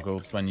vision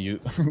goggles when you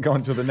go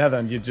into the nether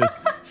and you just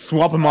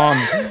swap them on.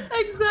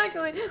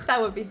 Exactly.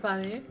 That would be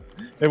funny.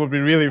 It would be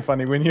really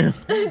funny when you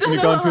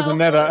go into the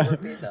nether.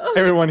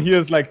 Everyone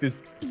hears like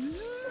this.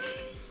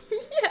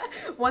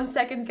 1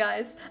 second,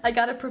 guys. I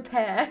gotta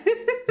prepare.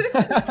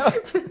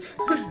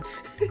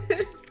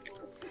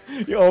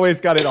 You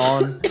always got it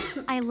on.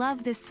 I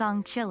love this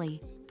song,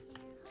 Chili.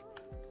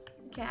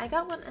 Okay, I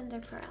got one ender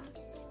pearl.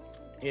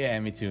 Yeah,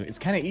 me too. It's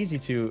kind of easy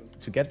to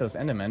get those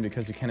Endermen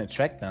because you can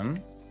attract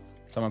them.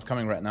 Someone's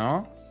coming right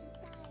now.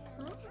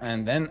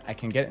 And then I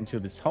can get into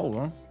this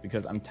hole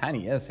because I'm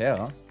tiny as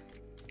hell.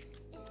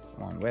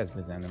 Come on, where's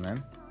this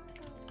Enderman?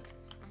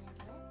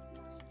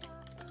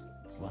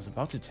 He was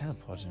about to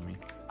teleport to me.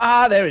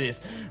 Ah, there it is.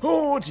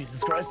 Oh,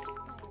 Jesus Christ.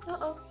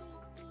 Uh-oh.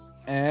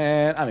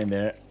 And I'm in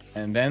there.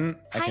 And then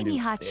I Hi can do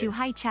Nihachu, this.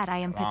 hi chat. I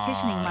am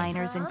petitioning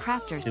miners and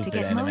crafters to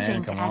get Enderman,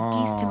 Mojang to add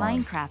geese to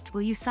Minecraft.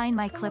 Will you sign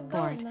my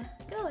clipboard?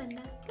 Go in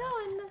there.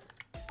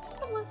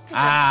 Come on.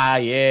 Ah,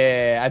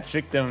 yeah. I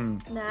tricked them.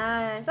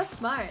 Nice. That's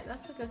smart.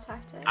 That's a good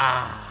tactic.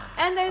 Ah.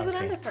 And there's an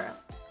ender pearl.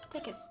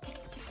 Take it.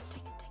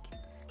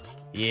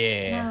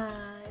 Yeah.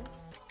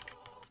 Nice.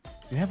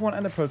 You have one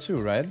ender pearl too,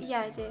 right?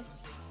 Yeah, I do.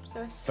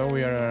 So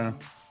we're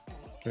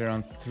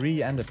on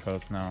 3 ender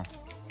pearls now.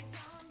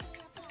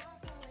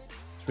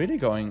 It's really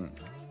going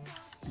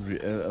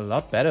a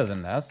lot better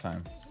than last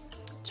time.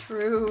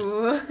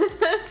 True.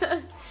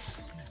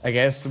 I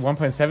guess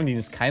 1.17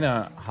 is kind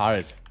of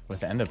hard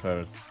with the ender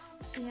pearls.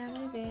 Yeah,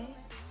 maybe.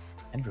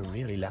 And we're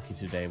really lucky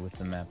today with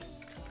the map.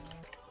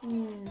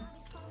 Even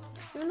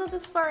though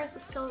this forest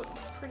is still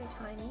pretty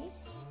tiny.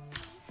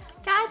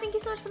 Guy, thank you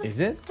so much for the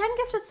 10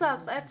 gifted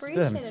subs. I appreciate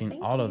it. Still haven't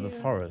seen all of the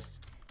forest.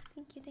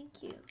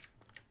 Thank you.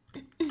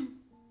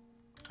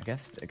 I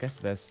guess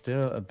there's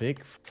still a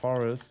big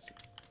forest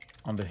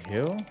on the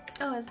hill.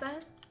 Oh, is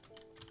that?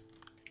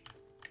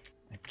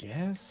 I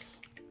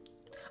guess.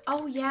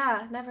 Oh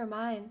yeah, never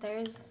mind. There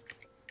is.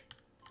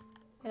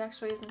 It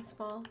actually isn't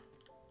small.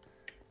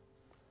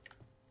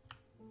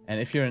 And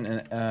if you're in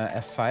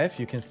F5,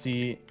 you can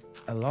see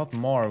a lot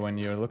more when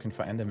you're looking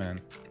for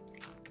Enderman.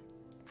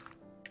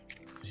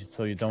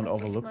 So you don't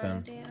overlook them.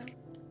 Idea.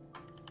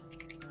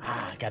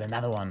 Ah, I got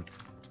another one.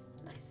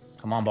 Nice.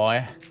 Come on,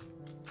 boy.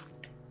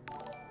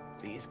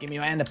 Please give me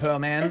your ender pearl,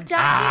 man. Is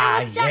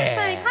Jack What's Jack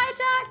saying? Hi,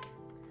 Jack.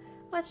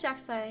 What's Jack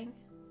saying?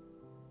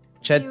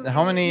 Chat,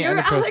 how many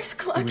ender pearls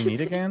do we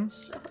need again?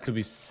 Sure. To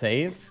be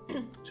safe?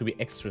 To be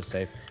extra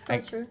safe.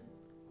 So true.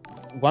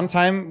 One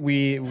time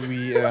we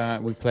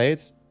played,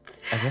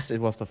 I guess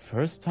it was the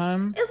first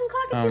time. Isn't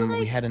Cockatoo like...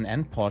 we had an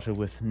end portal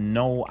with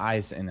no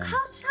ice in it.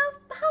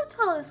 How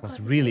tall is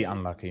Cockatoo? Was really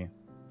unlucky.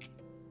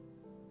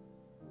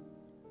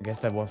 I guess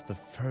that was the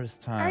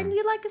first time. Aren't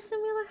you like a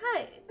similar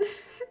height?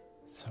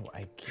 So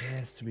I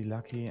guess to be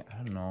lucky,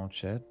 I don't know,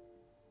 chat.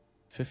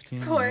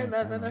 15.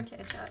 4'11".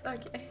 Okay, chat.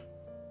 Okay.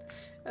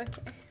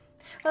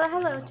 Well,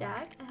 hello,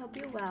 Jack. I hope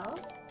you're well.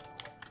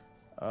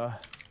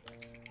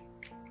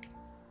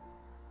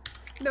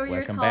 No, you're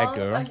welcome tall. back,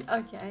 girl.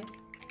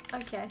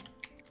 Okay.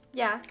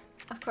 Yeah,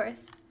 of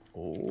course.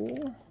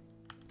 Oh.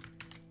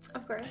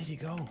 Of course. Where did he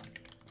go?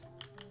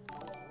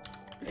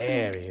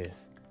 There he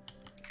is.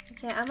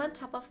 Okay, I'm on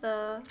top of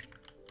the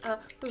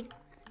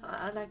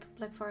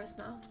like forest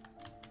now.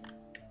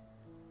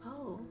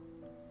 Oh.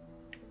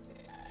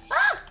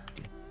 Ah!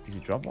 Did you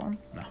drop one?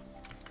 No.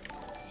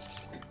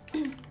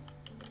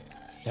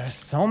 There are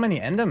so many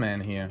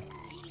Endermen here.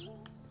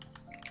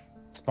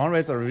 Spawn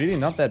rates are really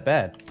not that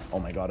bad. Oh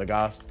my god, a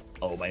ghast.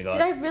 Oh my god.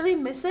 Did I really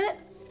miss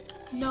it?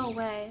 No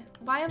way.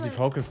 Why am Is he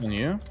focused on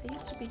you? They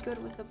used to be good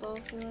with the bow,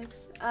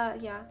 Felix.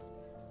 Yeah.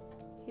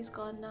 He's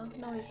gone now.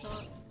 No, he's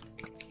not.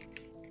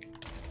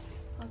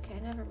 Okay,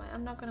 never mind.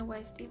 I'm not gonna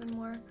waste even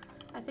more.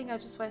 I think I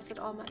just wasted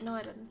all my... No,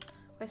 I didn't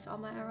waste all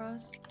my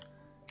arrows.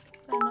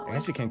 I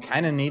guess we can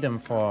kind of need them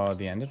for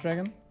the Ender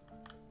Dragon.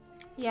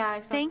 Yeah,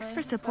 exactly. Thanks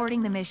for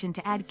supporting the mission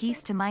to add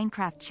geese to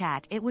Minecraft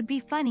chat. It would be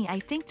funny, I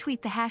think.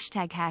 Tweet the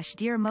hashtag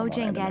 #dear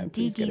Mojang add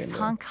D geese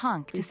honk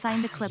honk to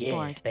sign the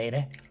clipboard. Yeah,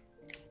 baby.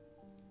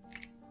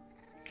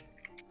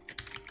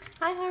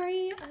 Hi,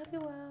 Harry. I hope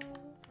you're well.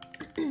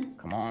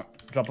 Come on,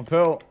 drop a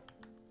pearl.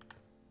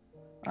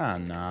 Ah,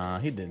 nah,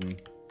 he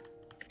didn't.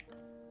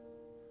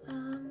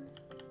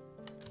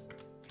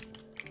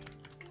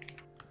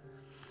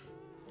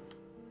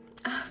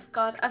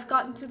 God, I've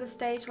gotten to the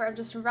stage where I'm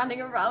just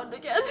running around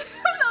again.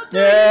 I'm not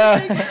doing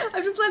anything.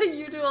 I'm just letting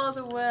you do all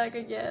the work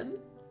again.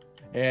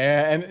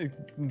 Yeah, and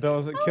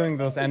killing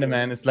those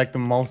Endermen is like the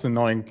most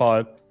annoying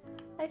part.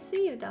 I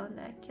see you down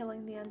there,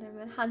 killing the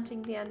Enderman,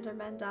 hunting the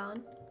Enderman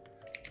down.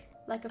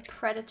 Like a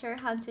predator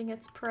hunting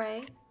its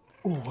prey.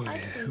 Ooh, I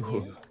see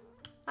you.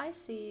 I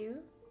see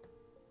you.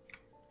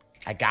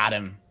 I got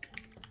him.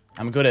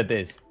 I'm good at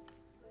this.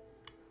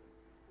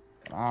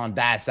 Come on,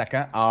 die,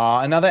 sucker. Oh,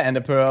 another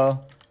Ender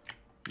Pearl.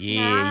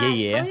 Yeah, nice.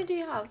 yeah. How many do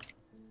you have?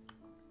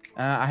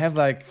 I have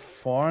like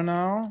 4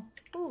 now.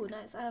 Ooh,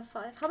 nice. I have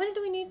 5. How many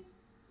do we need?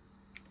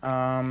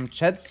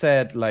 Chat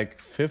said like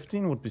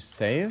 15 would be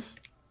safe.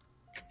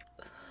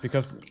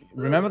 Because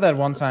remember that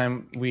one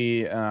time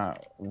we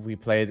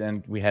played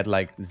and we had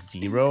like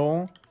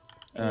 0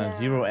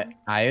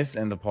 ice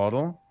in the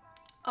portal?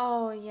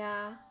 Oh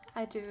yeah,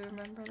 I do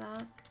remember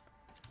that.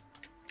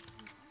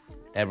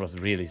 That was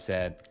really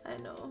sad. I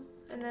know.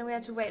 And then we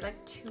had to wait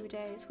like 2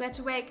 days. We had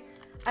to wait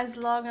as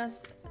long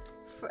as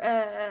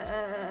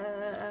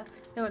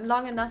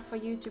long enough for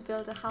you to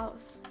build a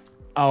house.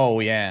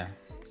 Oh yeah.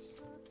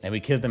 And we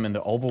killed them in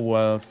the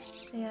overworld.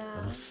 Yeah.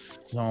 It was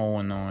so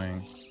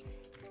annoying.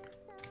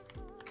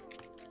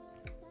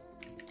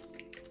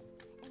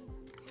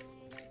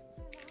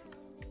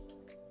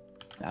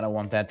 I don't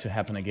want that to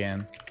happen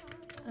again.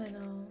 I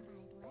know.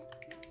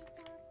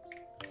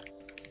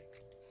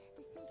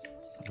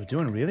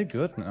 doing really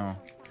good now.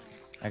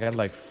 I got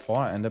like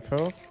 4 ender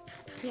pearls.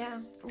 Yeah,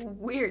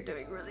 we're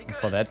doing really good.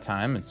 For that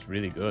time, it's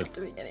really good. Not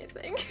doing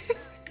anything.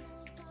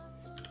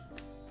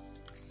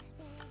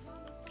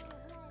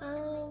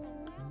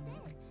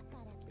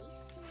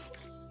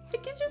 I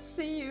can just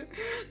see you.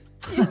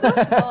 You're so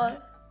small.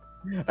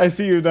 I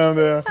see you down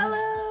there.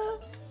 Hello.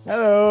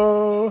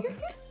 Hello.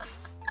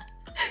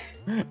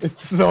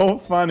 It's so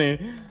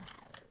funny.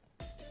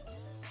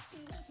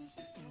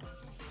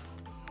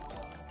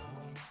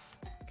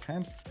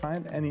 Can't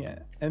find any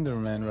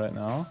Enderman right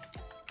now.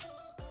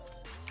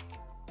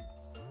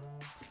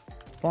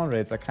 Spawn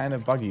rates are kind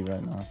of buggy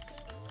right now.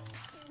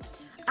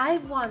 I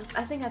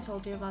think I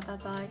told you about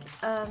that bug.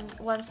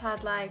 Once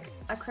had like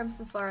a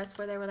crimson forest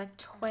where there were like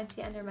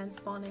 20 Endermen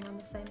spawning on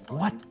the same point.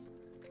 What?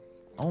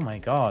 Oh my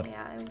god.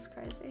 Yeah, it was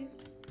crazy.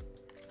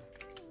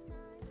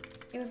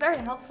 It was very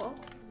helpful.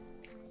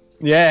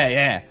 Yeah,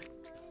 yeah.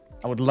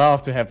 I would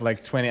love to have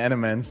like 20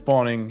 Endermen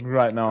spawning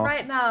right now.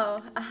 Right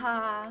now,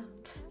 aha.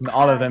 And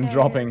all of them Okay.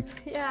 dropping.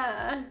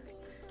 Yeah,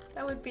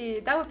 that would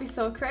be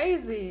so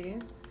crazy.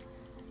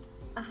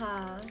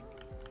 Aha.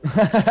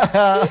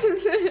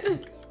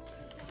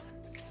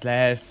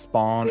 Slash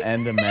spawn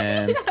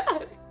Enderman.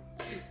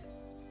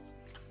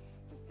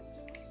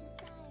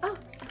 Oh,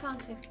 I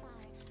found 2.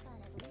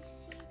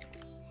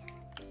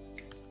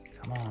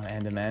 Come on,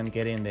 Enderman,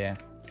 get in there.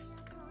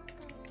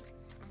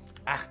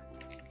 Ah.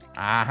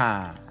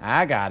 Aha,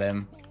 I got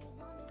him.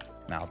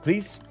 Now,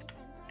 please,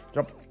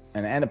 drop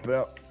an ender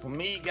pearl for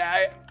me,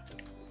 guy.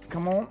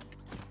 Come on.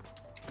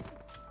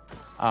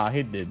 Ah,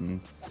 he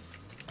didn't.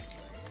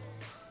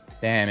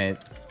 Damn it.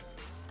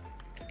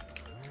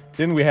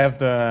 Didn't we had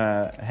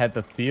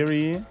the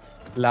theory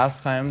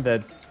last time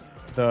that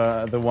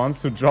the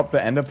ones who drop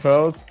the ender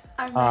pearls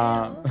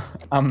are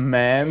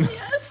men?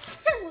 Yes,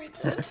 we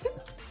did.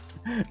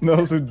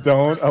 Those who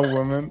don't are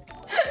women.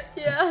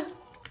 Yeah.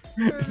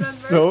 Remember? It's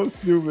so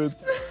stupid.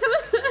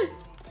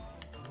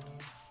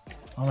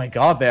 Oh my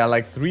god, there are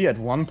like 3 at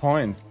one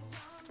point.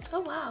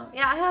 Oh wow.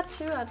 Yeah, I had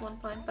 2 at one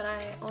point, but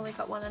I only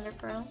got 1 ender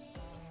pearl.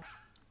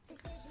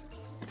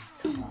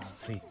 Come on,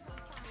 please.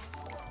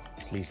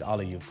 Please, all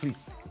of you,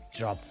 please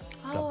drop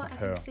Oh, the I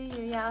pearl. can see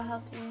you. Yeah, I'll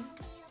help you.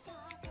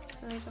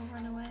 So you don't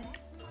run away.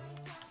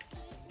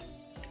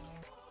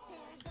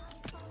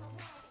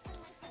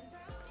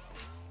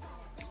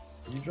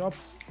 Did you drop?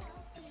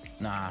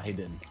 Nah, he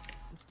didn't.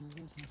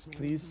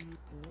 Please.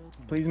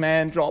 Please,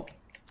 man, drop.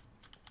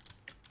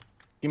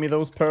 Give me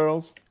those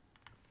pearls.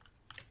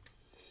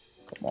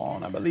 Come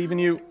on, I believe in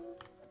you.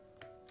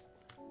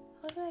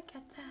 How do I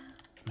get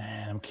that?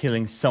 Man, I'm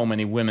killing so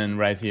many women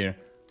right here.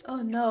 Oh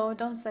no,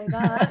 don't say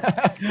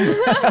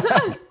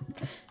that.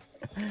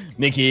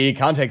 Nikki,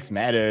 context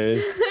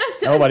matters.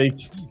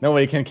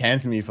 Nobody can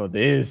cancel me for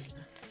this.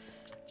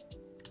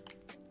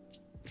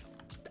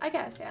 I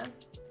guess, yeah.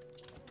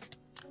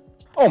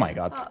 Oh my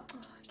god. Oh, I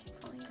keep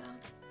falling down.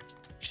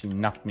 She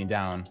knocked me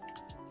down.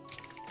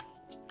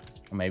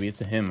 Or maybe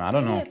it's a him, I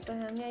don't Maybe know. it's a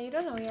him. Yeah, you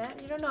don't know yet.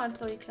 You don't know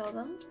until you kill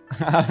them.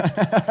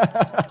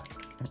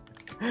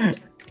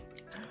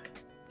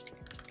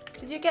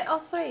 Did you get all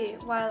 3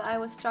 while I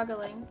was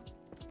struggling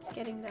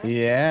getting there?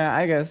 Yeah,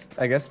 I guess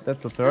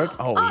that's the third.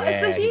 Oh, Oh, yeah.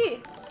 it's a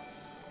he!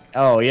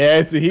 Oh yeah,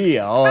 it's a he.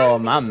 Oh,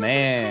 Brian, my thank you so much for 10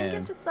 man.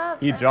 gifted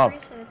subs. He I dropped.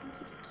 appreciate it. Thank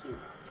you, cute.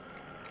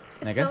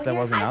 And I Is guess Phil there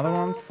here? was Hi, another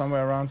one Phil.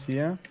 somewhere around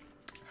here.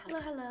 Hello,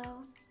 hello.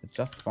 It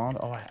just spawned.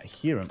 Oh, I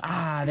hear him.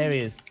 Ah, there he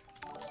is.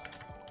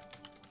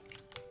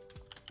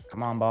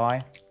 Come on,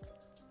 boy.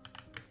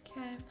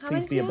 Okay. How Please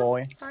many be do you a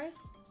boy. have? Sorry.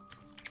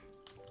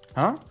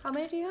 Huh? How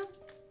many do you have?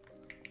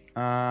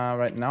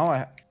 Right now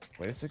I...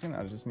 Wait a second,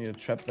 I just need to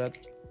trap that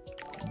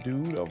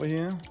dude over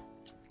here.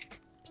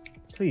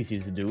 Please,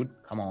 he's a dude.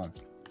 Come on.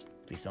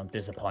 Please don't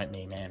disappoint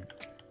me, man.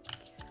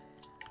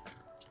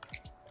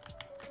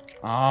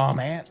 Oh,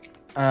 man.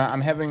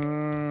 I'm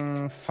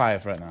having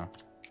 5 right now.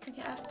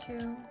 Okay, I have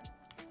 2.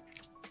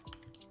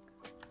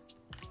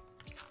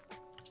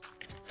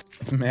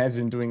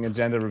 Imagine doing a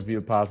gender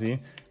reveal party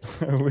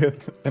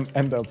with an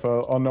ender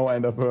pearl or no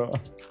ender pearl.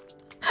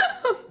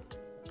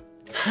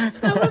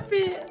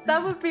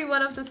 That would be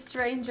one of the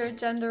stranger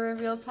gender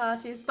reveal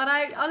parties, but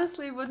I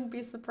honestly wouldn't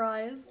be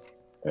surprised.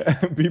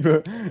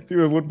 people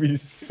would be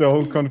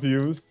so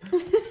confused.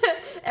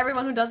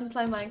 Everyone who doesn't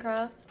play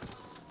Minecraft.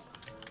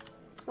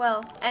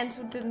 Well, and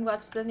who didn't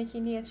watch the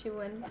Niki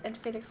Nihachu and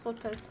Felix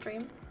Rotpilz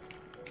stream.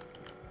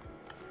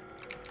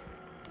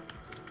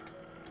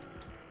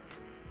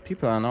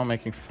 People are now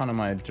making fun of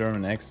my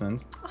German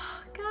accent.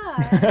 Oh,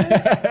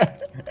 guys.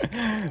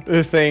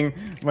 They're saying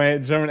my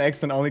German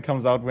accent only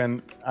comes out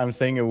when I'm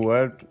saying a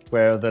word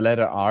where the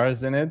letter R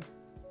is in it.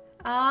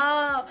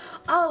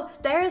 Oh,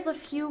 there's a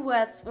few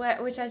words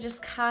which I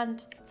just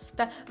can't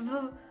spell.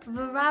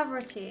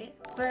 Variety.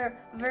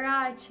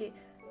 Variety.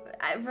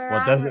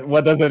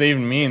 What does it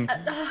even mean?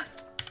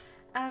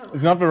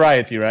 It's not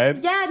variety, right?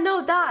 Yeah,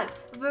 no, that.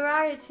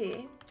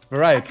 Variety.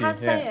 Variety.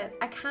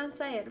 I can't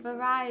say it.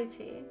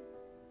 Variety.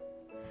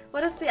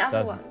 What is the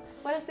other one?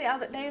 What is the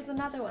other? There's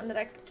another one that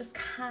I just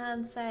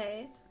can't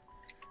say.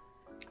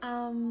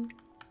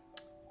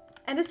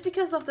 And it's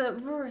because of the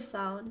 "r"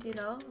 sound, you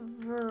know?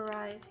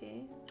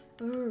 Variety.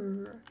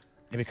 R.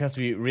 Yeah, because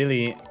we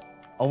really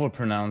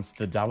overpronounce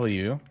the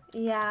W.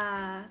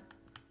 Yeah.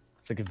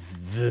 It's like a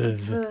V.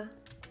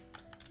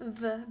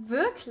 V.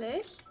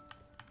 Wirklich?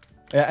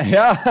 Yeah,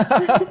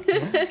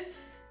 yeah.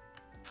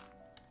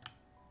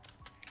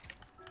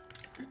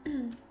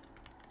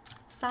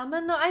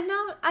 Salmon? No, I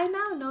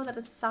now know that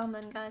it's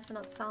salmon, guys, and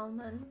not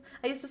salmon.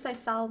 I used to say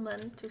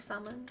salmon to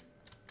salmon.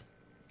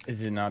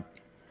 Is it not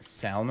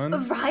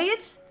salmon?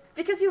 Right?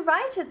 Because you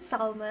write it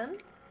salmon.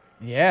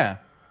 Yeah.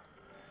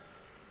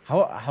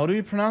 How do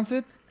you pronounce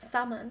it?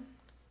 Salmon.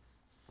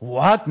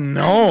 What?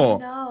 No.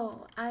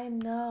 No, I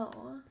know.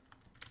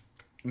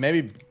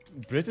 Maybe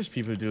British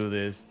people do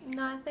this.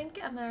 No, I think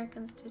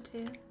Americans do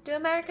too. Do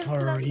Americans For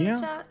do that to real?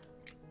 the chat?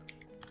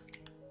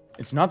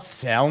 It's not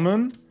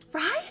salmon?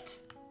 Right?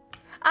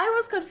 I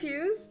was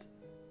confused.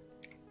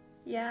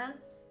 Yeah.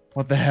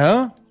 What the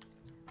hell?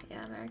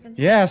 Yeah, Americans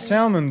do Yeah, too.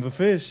 salmon, the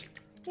fish.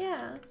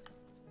 Yeah.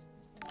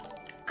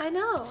 I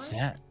know. It's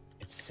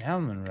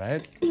salmon,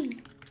 right?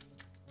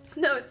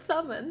 No, it's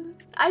salmon.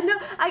 I know.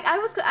 I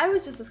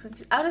was just as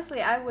confused.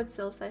 Honestly, I would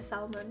still say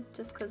salmon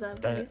just because I'm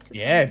used to.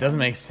 Yeah, it doesn't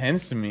make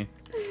sense to me.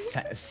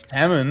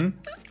 Salmon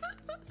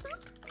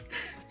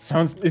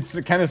sounds.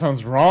 It kind of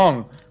sounds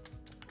wrong.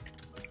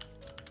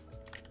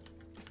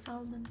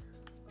 Salmon.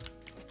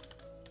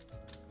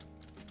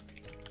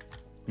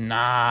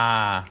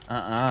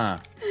 Nah.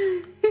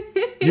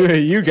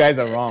 You guys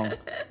are wrong.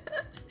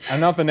 I'm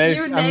not the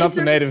native. I'm not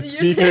the native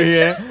speaker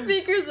here.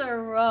 Speakers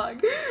are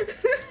wrong.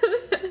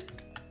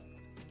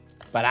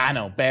 But I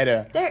know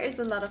better. There is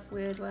a lot of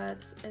weird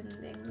words in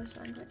the English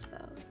language,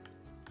 though.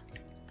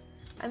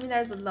 I mean,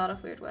 there's a lot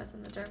of weird words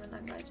in the German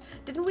language.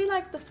 Didn't we,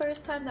 like, the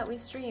first time that we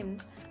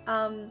streamed,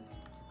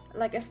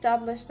 like,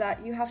 establish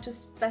that you have to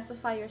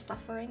specify your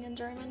suffering in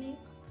Germany?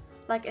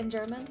 Like, in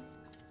German?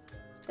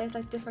 There's,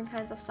 like, different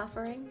kinds of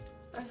suffering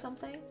or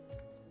something?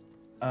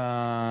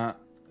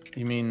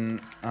 You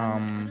mean, I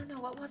don't know,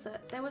 what was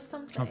it? There was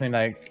something. something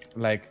like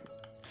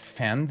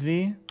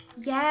Fernweh?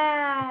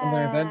 Yeah! Something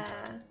like that?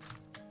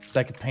 It's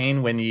like a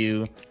pain when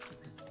you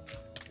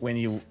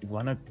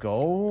wanna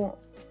go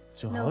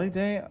to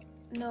holiday.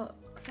 No,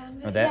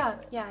 family? No,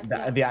 that- yeah.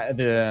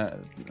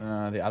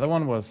 The other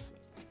one was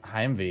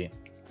Heimweh,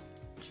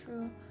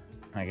 True.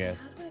 I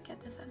guess. How do I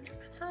get this Enderman?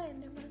 Hi,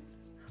 Enderman.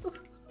 Ooh.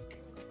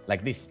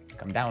 Like this.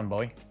 Come down,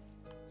 boy.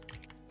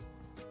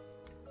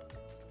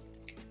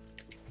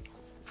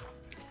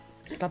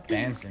 Stop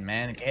dancing,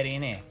 man. Get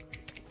in here.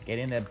 Get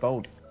in that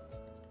boat.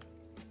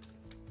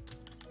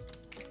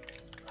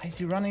 Why is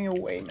he running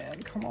away,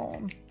 man? Come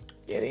on.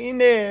 Get in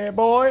there,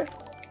 boy.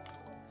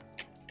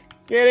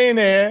 Get in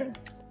there.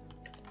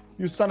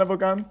 You son of a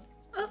gun.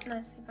 Oh,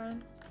 nice, you got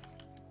him.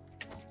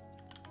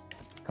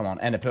 Come on,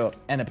 and a pearl.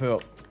 And a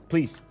pearl.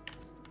 Please.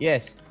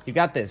 Yes, you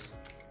got this.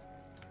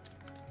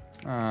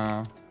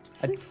 I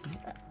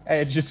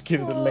just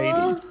killed a lady.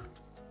 Aw.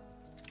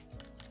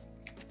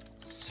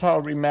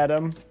 Sorry,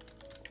 madam.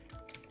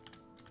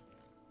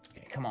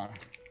 Okay, come on.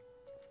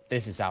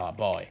 This is our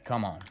boy.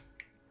 Come on.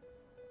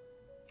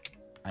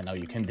 I know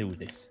you can do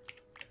this.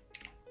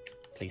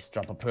 Please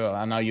drop a pearl.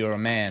 I know you're a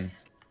man.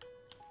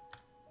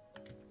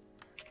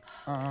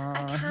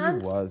 I He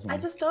can't. wasn't. I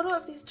just don't know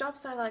if these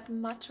drops are like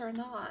much or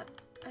not.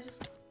 I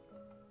just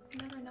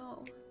never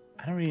know.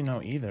 I don't really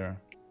know either.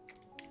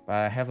 But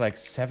I have like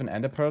 7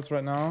 ender pearls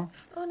right now.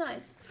 Oh,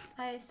 nice.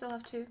 I still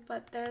have 2,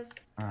 but there's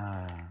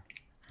an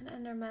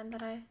Enderman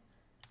that I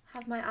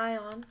have my eye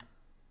on.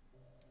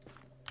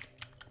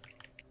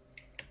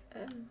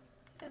 Yeah,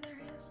 there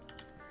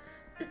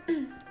he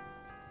is.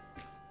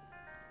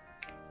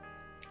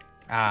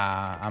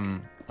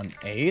 I'm on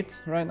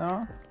 8 right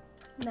now.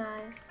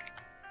 Nice.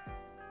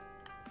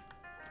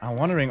 I'm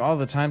wondering all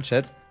the time,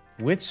 chat,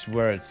 which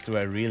words do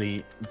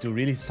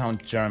really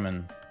sound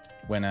German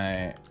when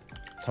I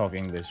talk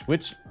English?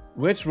 Which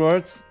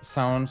words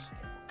sound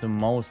the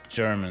most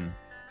German?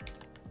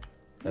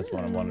 That's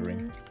what I'm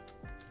wondering.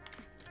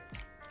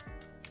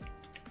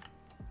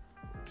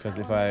 Because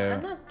if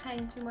I'm not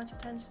paying too much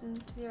attention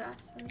to your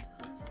accent,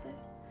 honestly.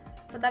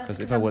 But that is 'Cause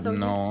because if I I'm would so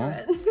know-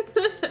 used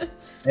to it.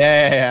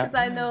 yeah. Because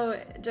I know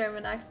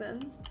German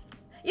accents.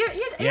 Your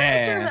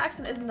Yeah. German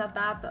accent isn't that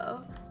bad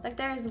though. Like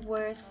there's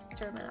worse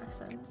German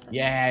accents. Than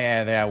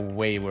Yeah, they are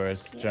way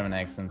worse German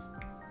accents.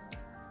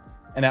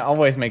 And I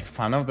always make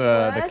fun of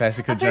the Word?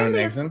 classical Apparently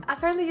German it's- accent.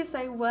 Apparently you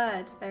say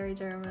word very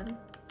German.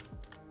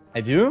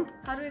 I do?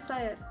 How do we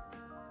say it?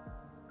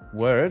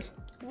 Word?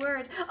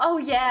 Word. Oh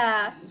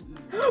yeah.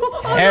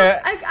 Oh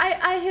Yeah. no!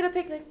 I hit a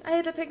pigling. I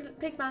hit a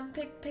pigman.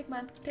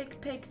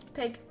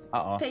 Pig.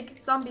 Uh-oh. Pig.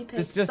 Zombie pig.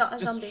 Just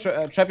zombie.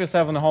 trap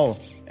yourself in a hole.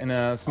 In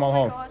a small Oh my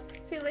hole. god.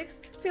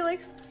 Felix.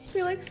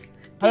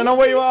 I don't know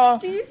where you are.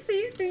 Do you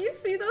see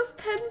those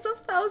tens of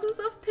thousands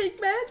of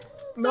pigmen?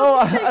 No,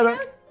 Zombie I don't.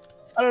 pigmen?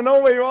 I don't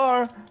know where you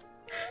are.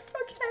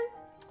 Okay.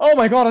 Oh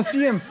my god, I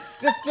see him.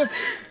 Just.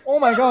 Oh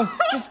my god.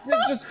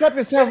 Just trap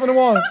yourself in the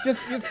wall.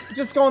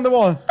 Just go on the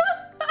wall.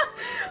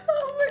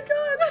 Oh my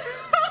god.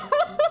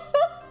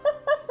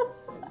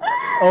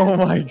 Oh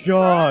my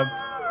god.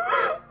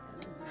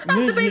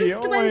 The babies,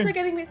 Niki, the babies my... are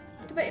getting me.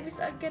 The babies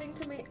are getting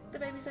to me. The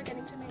babies are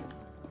getting to me.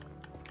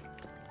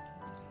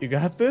 You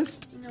got this?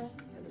 No.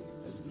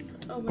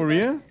 Oh my For god.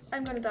 real?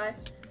 I'm gonna die.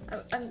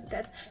 I'm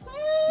dead.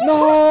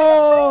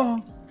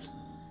 No!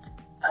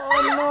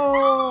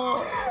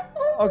 Oh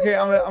no! Okay,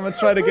 I'm gonna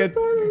try to get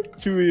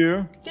to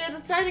you. Yeah,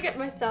 just trying to get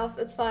my stuff.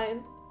 It's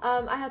fine.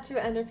 I had 2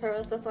 ender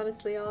pearls. That's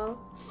honestly all.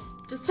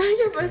 Just trying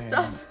to get my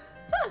stuff.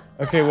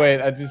 Okay,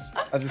 wait. I just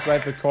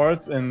write the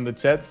chords in the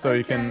chat so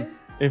you can,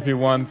 if you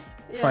want,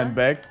 find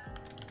back.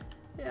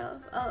 Yeah.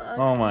 I'll Oh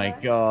come my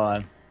back.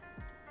 god.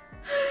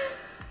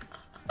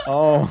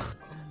 Oh.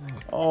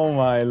 Oh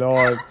my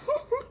lord.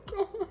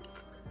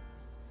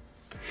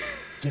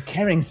 You're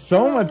carrying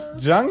so much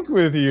junk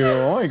with you.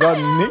 Oh my god,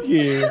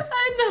 Niki.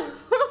 I know.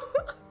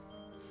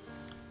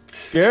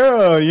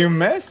 Girl, you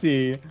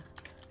messy.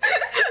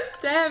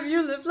 Damn,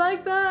 you live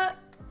like that?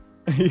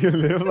 You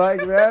live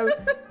like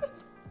that?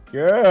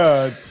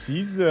 Girl,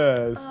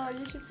 Jesus. Oh,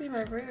 you should see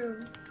my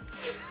room.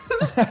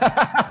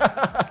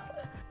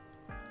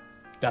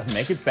 Doesn't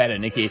make it better,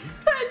 Niki.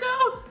 I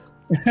know.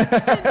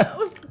 I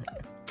know.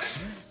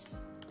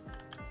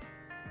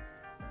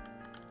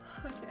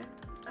 Okay.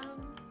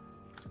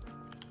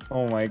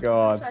 Oh my I'll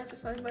god. try to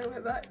find my way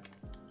back.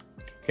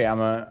 Okay, I'm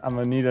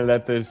gonna need to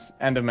let this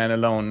Enderman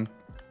alone.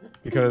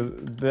 Because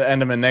the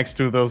Enderman next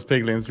to those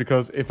piglins,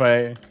 because if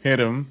I hit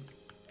him,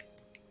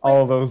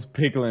 all those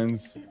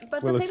piglins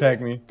But will the attack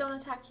piglins me. don't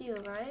attack you,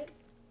 right?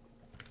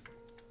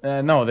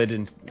 No, they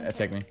didn't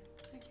attack me.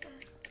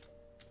 Okay.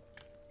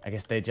 I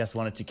guess they just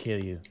wanted to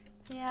kill you.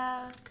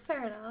 Yeah,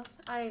 fair enough.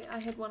 I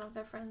hit one of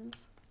their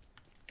friends.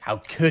 How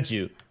could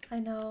you? I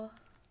know.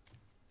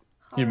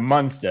 You Horrible.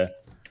 monster.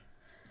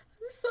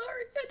 I'm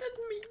sorry, I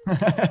didn't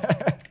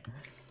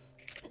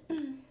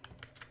mean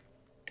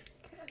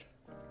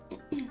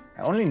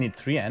I only need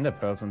 3 ender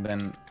pearls and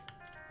then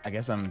I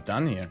guess I'm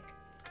done here.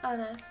 Oh,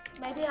 nice.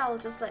 Maybe I'll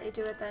just let you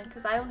do it then,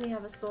 because I only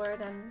have a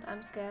sword and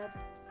I'm scared.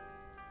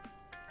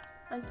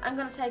 I'm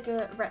gonna take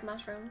a red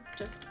mushroom,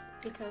 just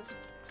because,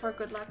 for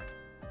good luck.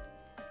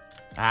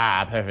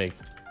 Ah,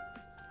 perfect.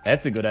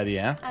 That's a good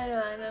idea. I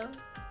know.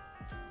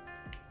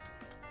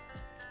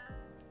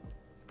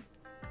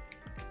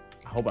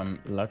 I hope I'm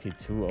lucky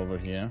too over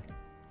here.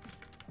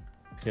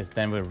 Because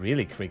then we're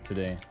really quick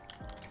today.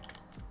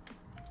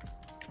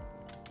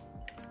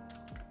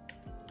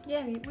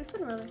 Yeah, we've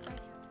been really quick.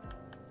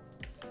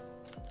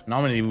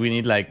 Normally we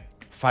need like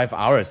 5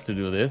 hours to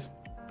do this.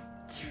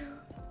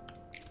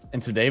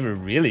 And today we're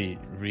really,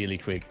 really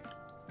quick.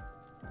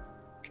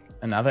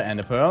 Another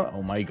ender pearl.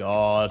 Oh my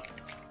god.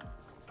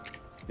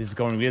 This is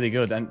going really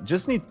good. I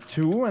just need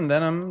 2 and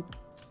then I'm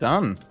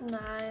done.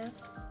 Nice.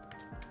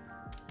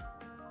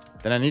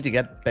 Then I need to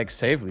get back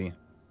safely.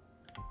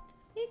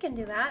 You can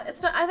do that.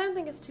 It's not. I don't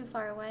think it's too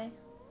far away.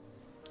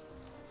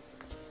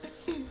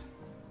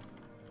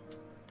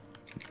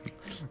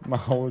 My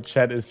whole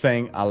chat is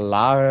saying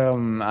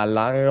alarm,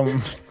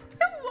 alarm.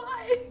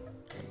 Why?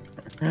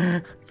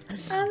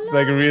 It's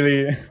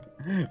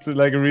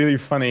like a really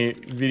funny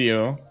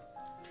video.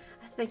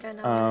 I think I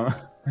know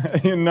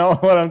it. You know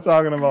what I'm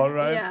talking about,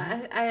 right?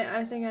 Yeah,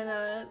 I think I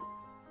know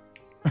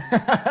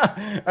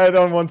it. I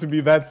don't want to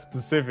be that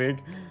specific.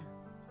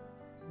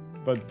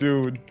 But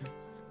dude.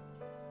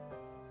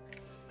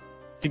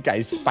 I think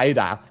I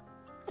spider.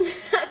 I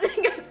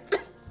think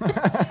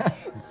I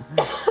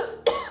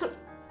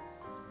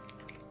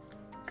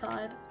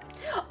God.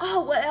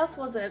 Oh, what else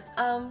was it?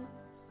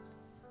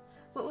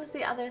 What was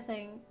the other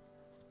thing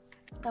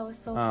that was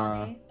so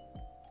funny?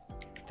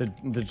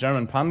 The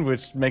German pun,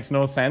 which makes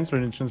no sense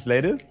when you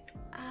translate it.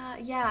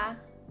 Yeah.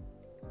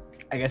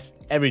 I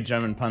guess every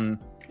German pun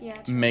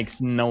True.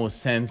 makes no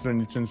sense when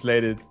you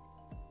translate it.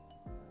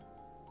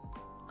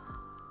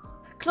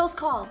 Close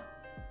call.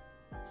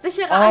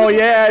 Sicherer Oh Anruf.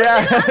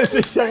 yeah.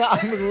 Sicherer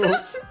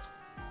Anruf.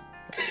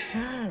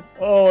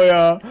 Oh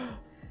yeah.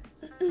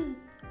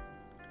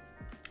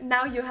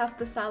 Now you have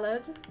the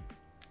salad.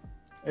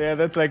 Yeah,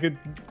 that's like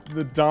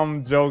the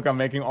dumb joke I'm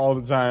making all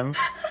the time.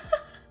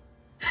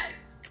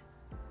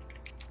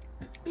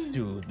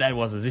 Dude, that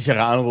was a sicherer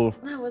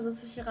Anruf. That was a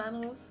sicherer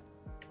Anruf.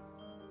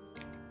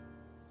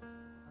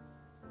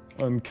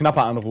 Ein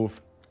knapper Anruf.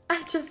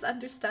 I just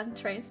understand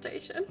train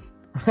station.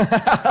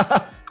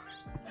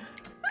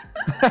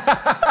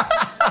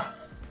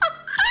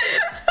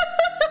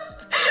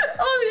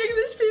 All the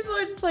English people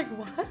are just like,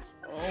 what?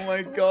 Oh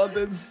my god,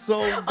 that's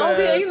so bad. All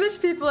the English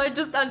people are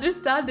just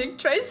understanding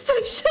train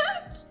station.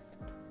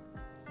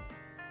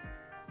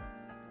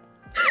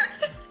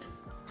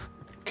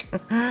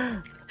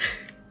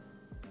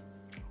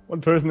 One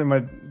person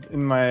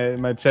in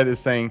my chat is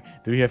saying,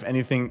 "Do you have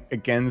anything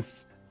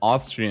against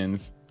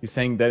Austrians?" He's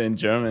saying that in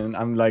German.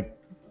 I'm like,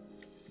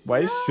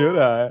 why should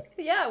I?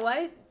 Yeah,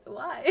 why?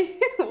 Why?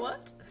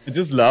 What? I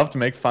just love to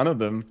make fun of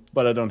them,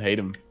 but I don't hate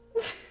them.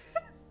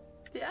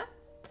 Yeah.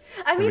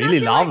 I mean, really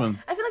feel love like, them.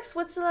 I feel like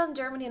Switzerland,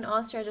 Germany, and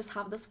Austria just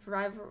have this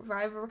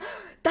rival.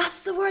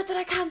 That's the word that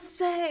I can't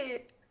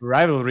say.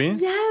 Rivalry?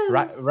 Yes.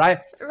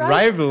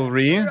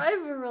 Rivalry?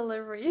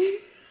 Rivalry.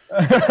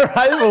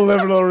 Rival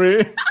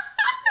rivalry.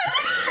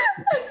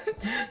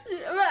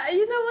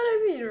 You know what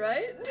I mean,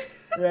 right?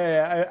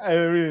 Yeah, I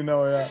really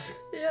know, yeah.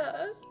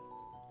 Yeah.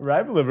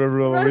 Rival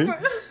rivalry.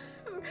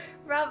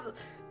 Rivalry.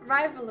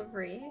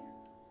 Rivalry.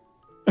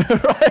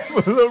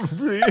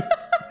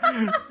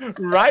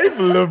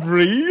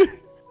 Rivalry.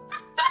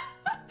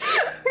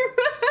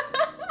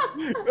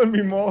 Couldn't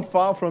be more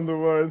far from the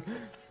word.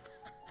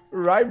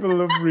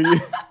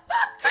 Rivalry.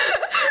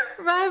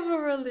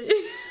 Rivalry.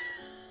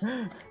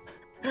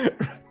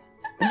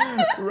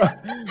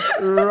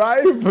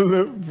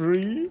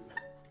 Rivalry.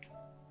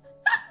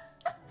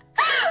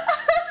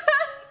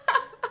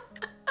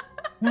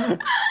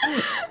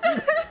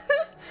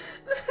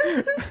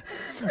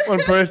 One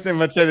person in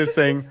my chat is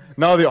saying,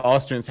 now the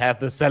Austrians have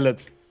the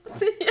salad.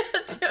 Yeah,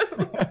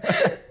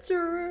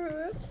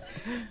 true.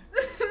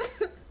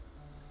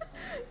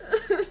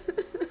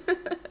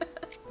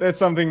 That's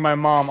something my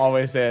mom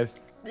always says.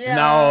 Yeah.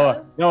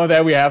 Now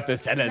that we have the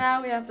salad.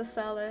 Now we have the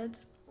salad.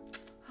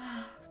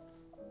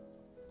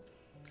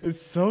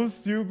 It's so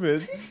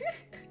stupid.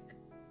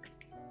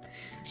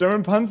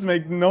 German puns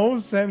make no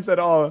sense at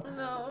all.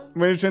 No.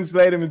 When you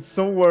translate them, it's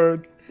so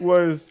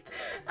worse.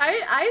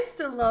 I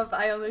still love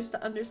I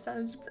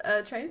understand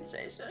train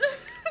station.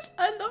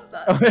 I love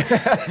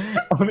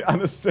that. Only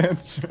understand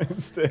train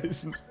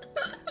station.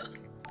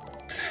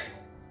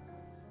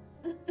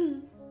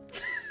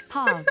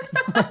 Pog.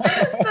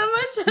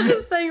 My chat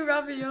is saying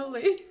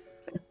ravioli.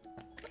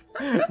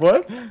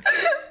 What?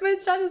 My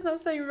chat is now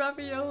saying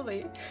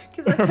ravioli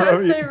because I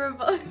can't say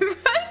ravioli.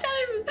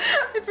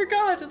 I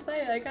forgot how to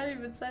say it. I can't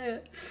even say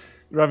it.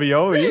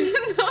 Ravioli?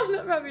 No,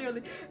 not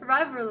ravioli.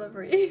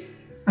 Rivalry.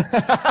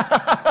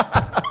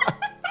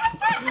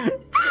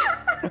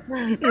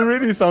 It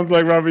really sounds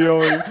like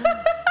ravioli.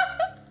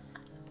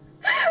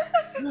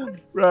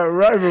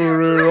 Rivalry.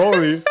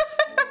 Ravioli.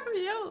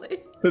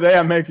 Today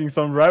I'm making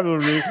some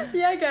rivalry.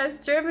 Yeah,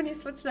 guys. Germany,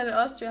 Switzerland, and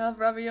Austria have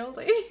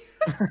ravioli.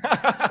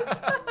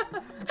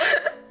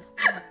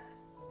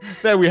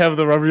 There we have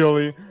the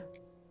ravioli.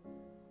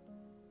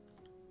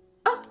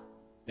 Oh.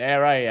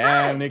 There I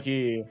am, Hi.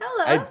 Nikki.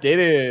 Hello. I did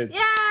it. Yay!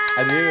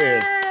 I did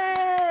it.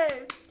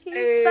 He's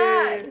Hey.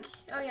 back.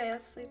 Oh yeah,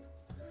 sleep.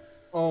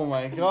 Oh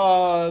my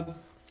god.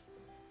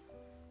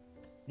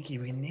 Nikki,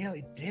 we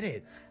nearly did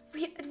it.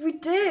 We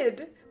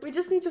did. We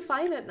just need to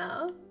find it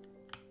now.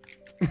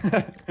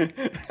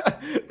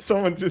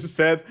 Someone just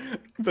said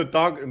the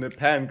dog in the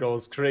pan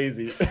goes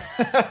crazy.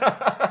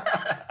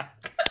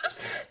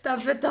 Da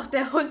wird doch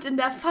der Hund in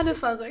der Pfanne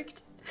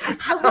verrückt.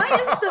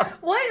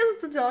 Why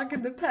is the dog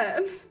in the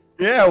pan?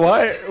 Yeah,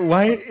 why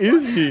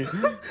is he?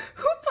 Who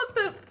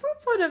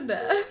put him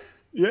there?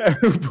 Yeah,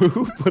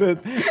 who put a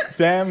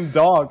damn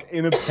dog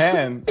in a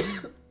pan?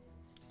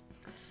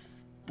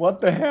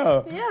 What the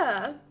hell?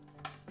 Yeah.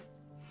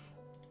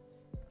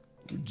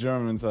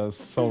 Germans are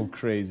so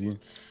crazy.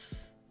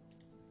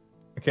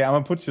 Okay, I'm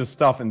gonna put your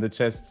stuff in the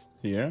chest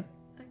here.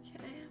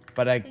 Okay.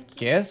 But I Thank you.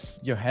 guess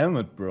your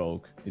helmet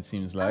broke, it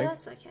seems Oh, like.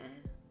 that's okay.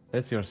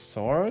 That's your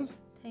sword,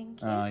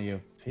 Thank you.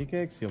 your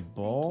pickaxe, your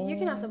bow. You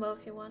can have them both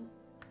if you want.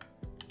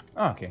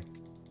 Oh, okay.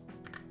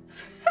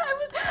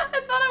 I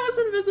thought I was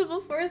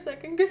invisible for a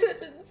second because I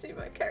didn't see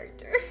my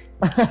character.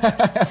 But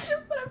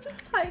I'm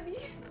just tiny.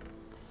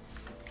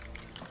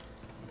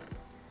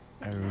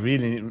 I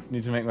really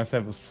need to make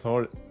myself a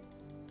sword.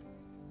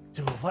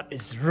 Dude, what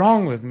is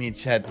wrong with me,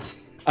 Chad?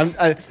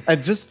 I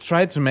just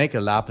tried to make a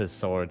lapis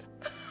sword.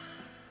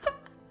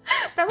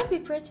 That would be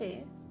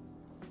pretty.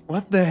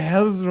 What the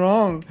hell is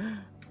wrong?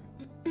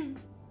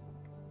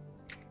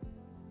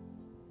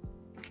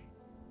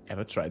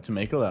 Ever tried to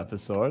make a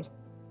lapis sword?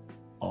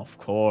 Of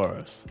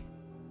course.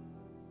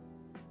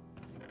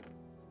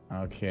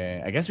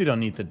 Okay, I guess we don't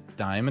need the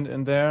diamond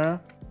in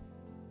there.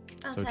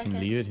 I'll So we take can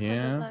it leave it for good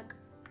here. luck.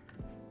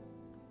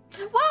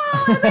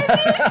 Whoa! I made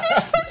the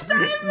shit for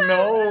diamonds!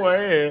 No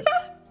way.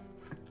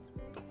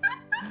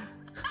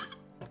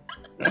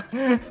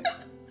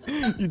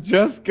 You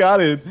just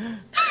got it.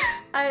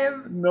 I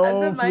am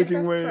No the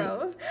freaking Minecraft way.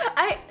 pro.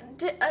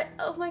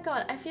 Oh my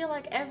god! I feel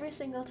like every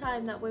single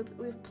time that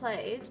we've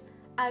played,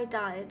 I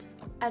died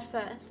at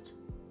first,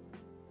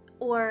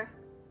 or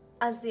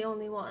as the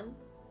only one.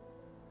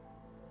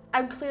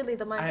 I'm clearly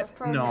the Minecraft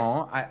pro.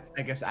 No, I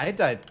guess I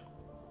died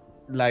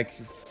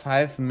like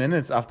 5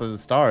 minutes after the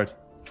start.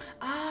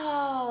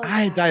 Oh.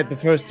 I died the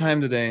first time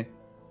today.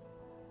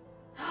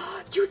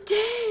 You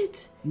did.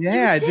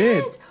 Yeah, I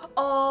did.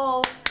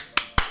 Oh.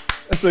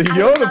 So I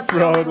you're was the not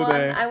pro only one.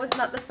 today. I was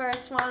not the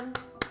first one.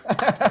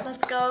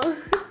 Let's go.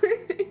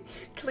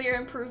 Clear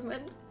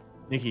improvement.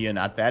 Nikki, you're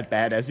not that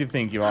bad as you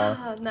think you are.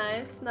 Oh,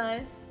 nice.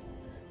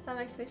 That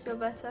makes me feel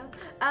better.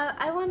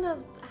 I want to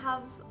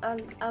have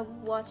a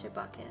water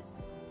bucket.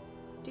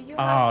 Do you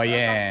have Oh a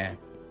yeah.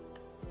 bucket?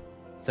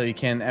 So you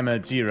can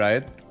MLG,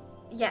 right?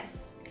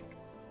 Yes.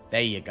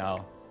 There you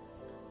go.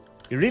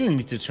 You really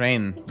need to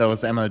train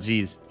those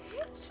MLGs.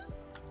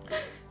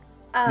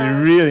 You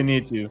really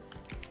need to.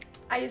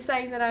 Are you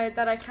saying that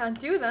I can't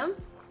do them?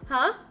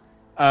 Huh?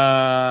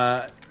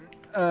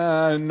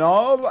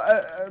 No,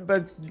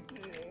 but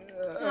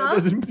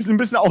Das ist ein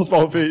bisschen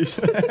ausbaufähig.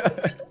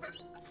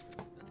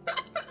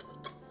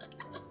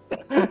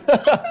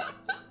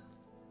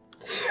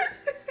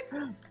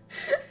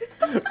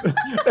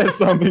 That's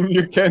something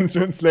you can't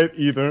translate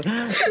either.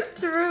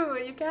 True,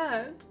 you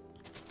can't.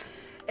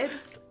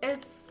 It's.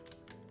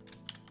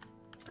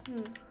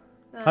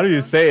 How do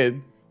you say it?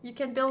 You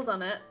can build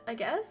on it, I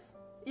guess.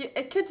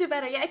 It could do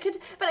better. Yeah, it could,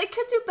 but it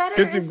could do better.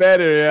 Could do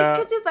better, yeah. It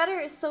could do better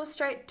is so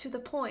straight to the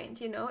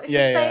point, you know. If you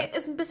say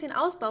ist ein bisschen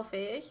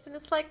ausbaufähig, then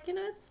it's like, you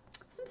know, it's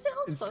ein bisschen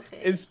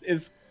ausbaufähig.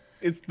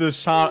 It's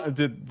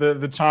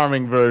the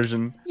charming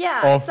version.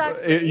 Yeah, of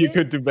exactly. You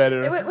could do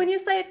better. When you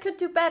say it could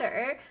do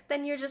better,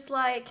 then you're just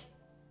like,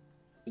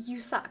 you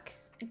suck.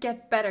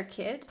 Get better,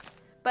 kid.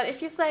 But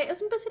if you say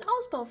ist ein bisschen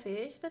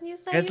ausbaufähig, then you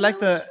say It's like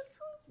the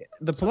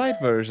polite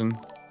version.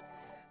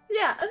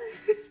 Yeah.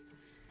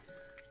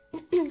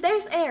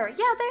 There's air.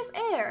 Yeah, there's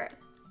air.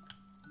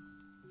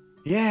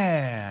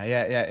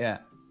 Yeah.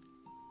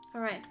 All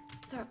right.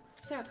 Throw.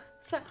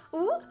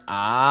 Ooh.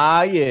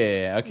 Ah,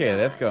 yeah. Okay,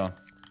 let's go.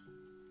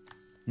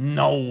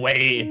 No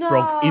way. It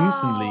broke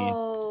instantly.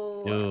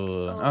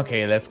 Ooh.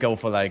 Okay, let's go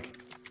for like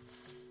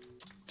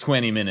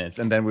 20 minutes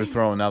and then we'll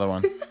throw another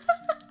one.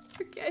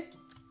 Okay.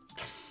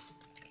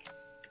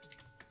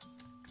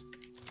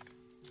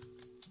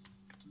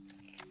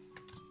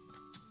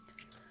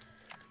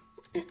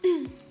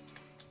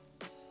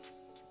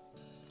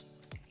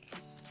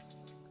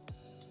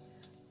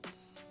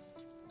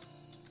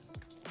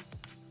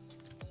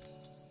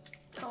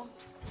 Oh.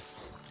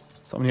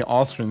 So many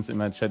Austrians in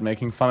my chat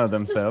making fun of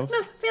themselves.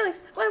 No,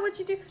 Felix, why would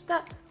you do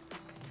that?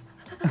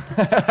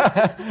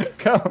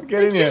 Come,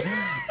 get in here. You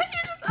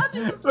just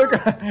under the Look.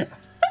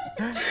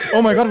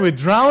 Oh my god, we're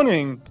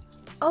drowning.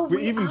 Oh, we're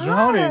we even are.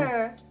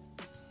 drowning.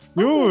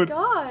 Dude.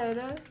 Oh my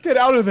god. Get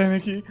out of there,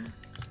 Nikki.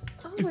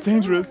 Oh It's my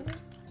dangerous. God.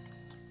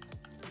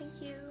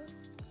 Thank you.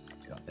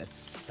 God, that's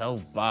so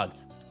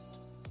bugged.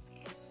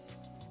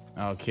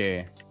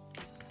 Okay.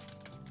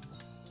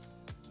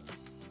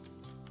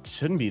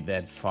 Shouldn't be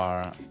that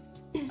far.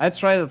 I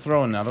try to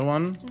throw another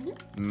one.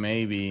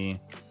 Maybe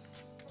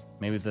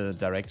the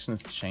direction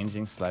is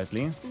changing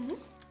slightly.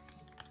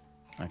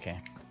 Okay.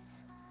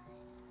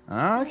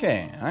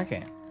 Okay.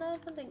 No,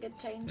 I think it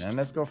changed. Then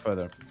let's go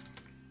further.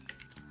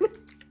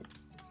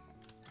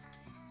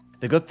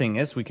 The good thing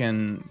is we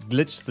can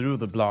glitch through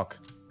the block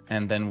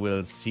and then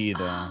we'll see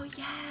the, Oh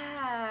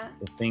yeah.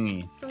 the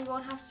thingy. So we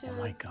won't have to Oh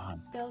my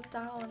god. build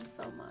down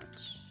so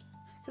much.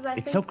 Because I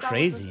think so that was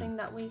crazy. the thing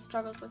that we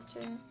struggled with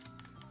too.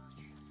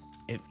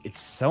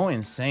 It's so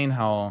insane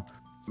how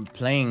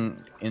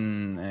playing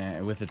in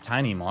with the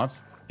tiny mod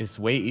is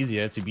way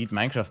easier to beat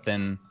Minecraft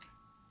than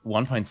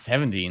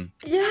 1.17.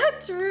 Yeah,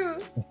 true.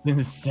 It's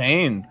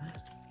insane.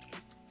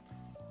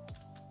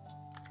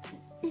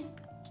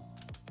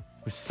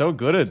 We're so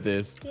good at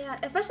this. Yeah,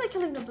 especially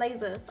killing the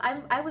blazes.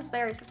 I was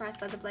very surprised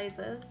by the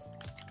blazes.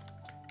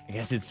 I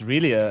guess it's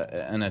really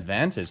an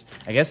advantage.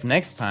 I guess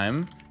next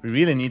time we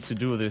really need to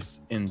do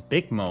this in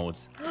big mode.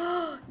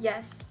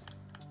 Yes,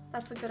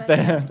 that's a good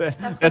idea.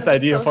 That's gonna be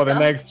idea so for the stuffed.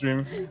 next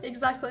stream.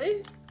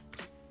 Exactly.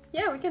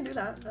 Yeah, we can do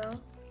that though.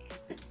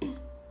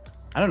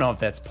 I don't know if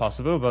that's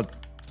possible, but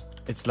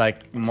it's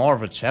like more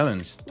of a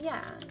challenge.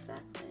 Yeah,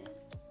 exactly.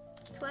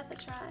 It's worth a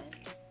try.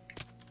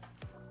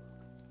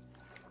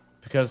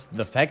 Because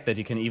the fact that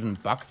you can even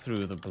bug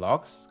through the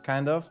blocks,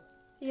 kind of,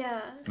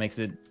 Yeah. makes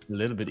it a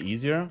little bit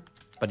easier.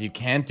 But you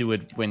can't do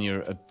it when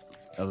you're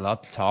a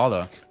lot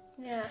taller.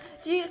 Yeah.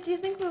 Do you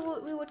think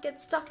we would get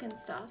stuck and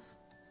stuff?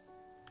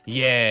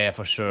 Yeah,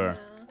 for sure.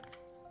 Yeah.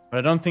 But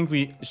I don't think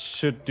we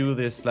should do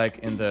this like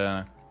in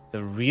the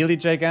really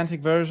gigantic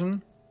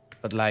version,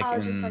 but like Oh,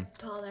 in just like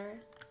taller.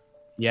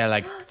 yeah,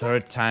 like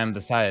third time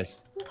the size.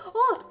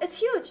 Oh, it's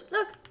huge!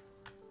 Look.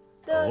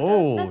 The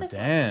Oh, nether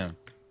damn!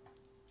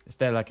 Is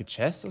there like a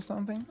chest or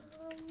something?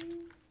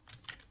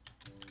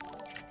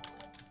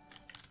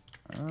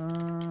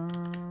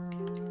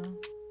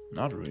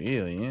 Not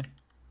really.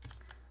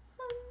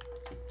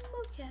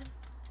 Okay.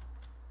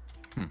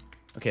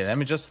 Okay, let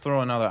me just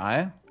throw another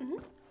eye.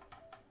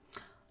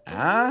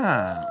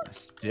 Ah,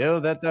 still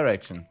that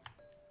direction.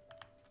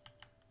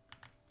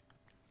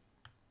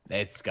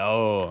 Let's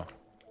go.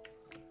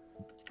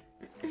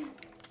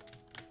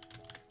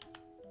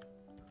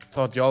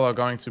 Thought y'all are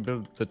going to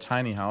build the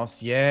tiny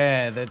house.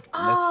 Yeah,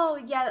 Oh,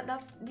 yeah,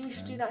 you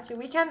should do that too.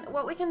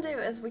 What we can do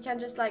is we can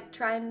just like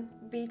try and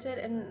beat it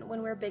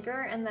when we're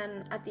bigger, and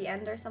then at the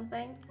end or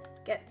something,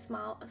 get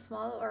small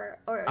or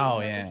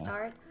Oh, even at yeah. the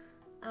start,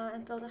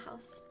 and build a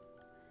house.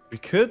 we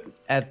could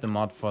add the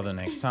mod for the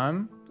next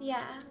time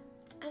Yeah,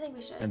 I think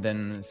we should. and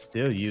then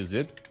still use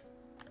it.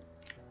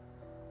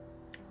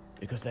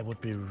 Because that would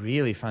be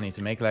really funny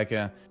to make like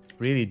a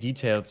really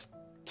detailed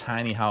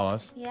tiny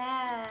house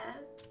Yeah.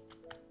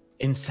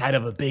 inside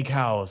of a big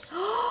house.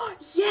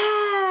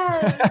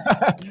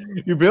 Yes.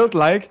 You build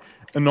like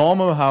a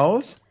normal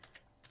house,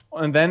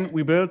 and then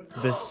we built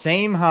the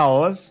same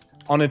house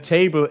on a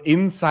table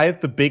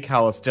inside the big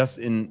house, just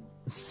in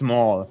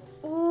small.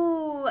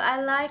 Ooh,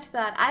 I like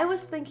that. I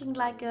was thinking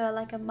like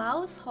a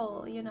mouse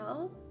hole, you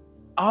know?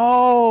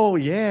 Oh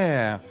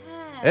yeah.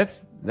 Yeah.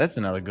 That's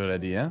another good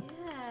idea.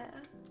 Yeah.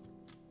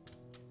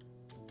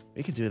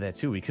 We could do that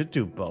too. We could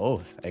do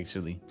both,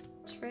 actually.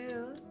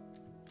 True.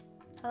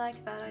 I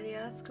like that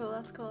idea. That's cool.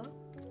 That's cool.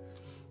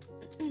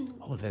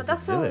 Oh, But there's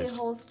that's a probably village. a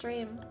whole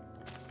stream.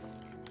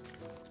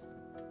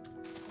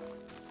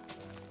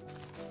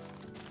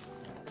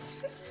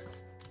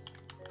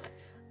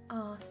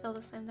 Oh, still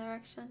the same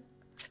direction.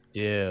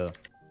 Still.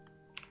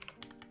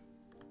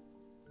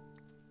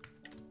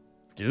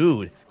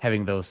 Dude,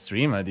 having those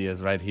stream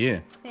ideas right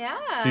here. Yeah.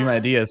 Stream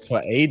ideas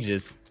for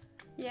ages.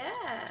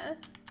 Yeah.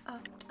 Oh,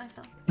 I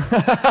fell.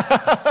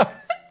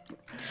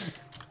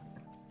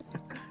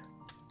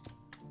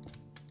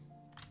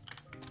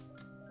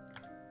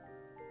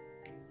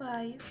 Where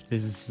are you?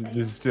 This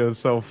is still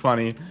so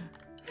funny.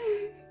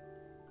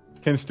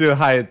 Can still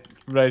hide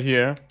right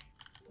here.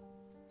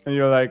 And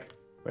you're like,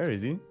 where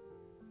is he?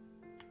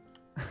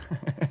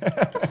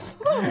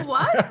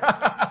 What?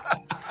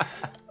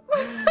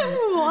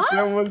 What?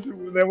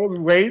 That was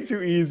way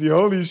too easy.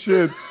 Holy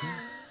shit.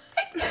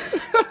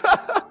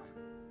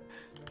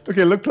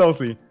 Okay, look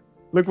closely.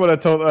 Look what I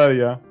told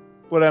earlier.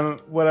 What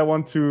I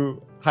want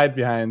to hide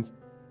behind.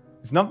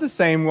 It's not the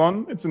same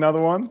one, it's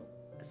another one.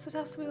 So it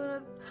has to be one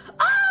of...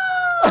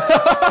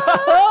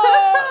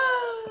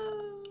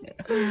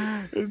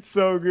 It's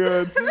so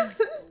good.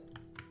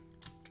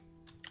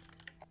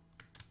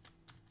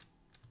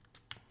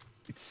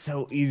 It's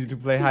so easy to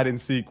play hide and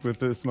seek with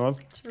this mod.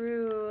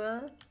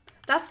 True.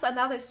 That's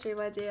another stream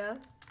idea.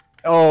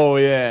 Oh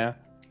yeah.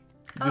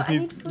 Oh, Just I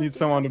need food. Do you need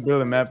someone to have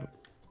build a some map.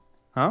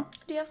 Huh?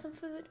 Do you have some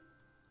food?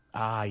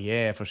 Ah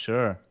yeah, for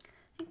sure.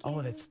 Thank you.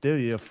 Oh, that's still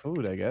your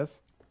food, I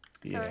guess.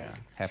 Sorry. Yeah,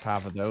 have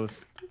half of those.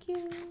 Thank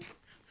you.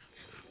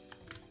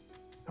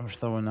 I'm gonna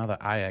throw another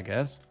eye, I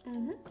guess.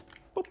 Mm-hmm.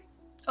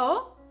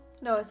 Oh?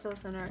 No, it's still the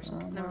same direction.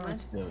 Oh, Never no, mind.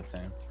 it's still the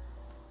same.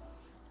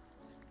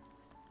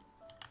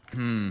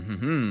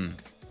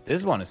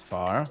 This one is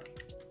far.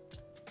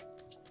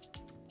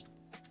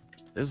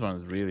 This one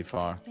is really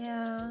far.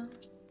 Yeah.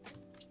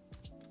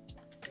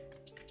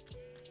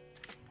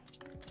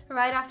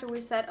 Right after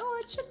we said,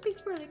 oh, it should be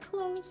really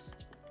close.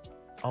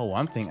 Oh,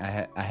 one thing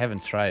I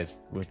haven't tried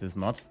with this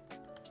mod.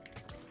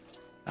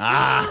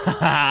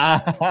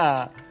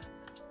 Ah!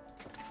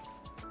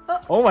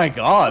 Oh my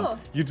god! Oh.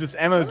 You just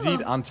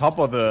MLG'd Oh. on top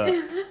of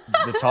the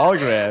tall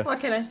grass. What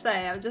can I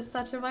say? I'm just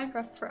such a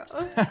Minecraft pro.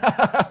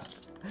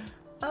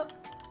 Oh,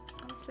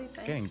 I'm sleeping.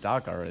 It's getting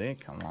dark already.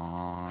 Come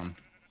on.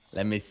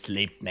 Let me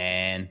sleep,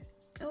 man.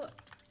 Oh,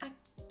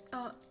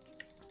 oh.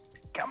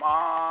 Come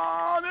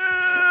on!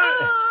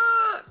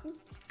 Ah!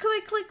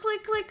 Click, click,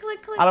 click, click,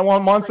 click, click. I don't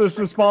want monsters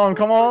click, to spawn. click,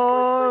 Come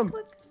on!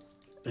 click,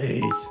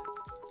 click, Please.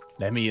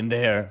 Let me in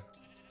there.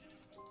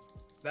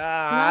 Love you,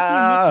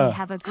 Ah! Nikki.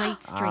 Have a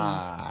great stream.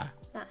 Ah.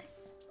 click. Nice.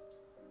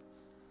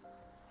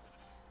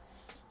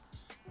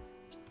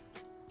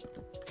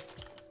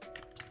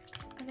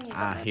 I think you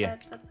got my Here. bed,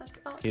 but that's...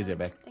 Oh, Here's your no.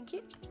 bed. Thank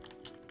you.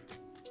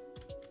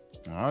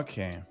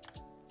 Okay.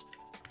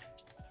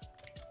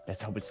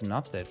 Let's hope it's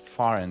not that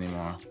far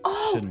anymore.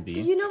 Oh, Shouldn't be.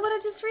 do you know what I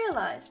just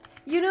realized?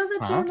 You know the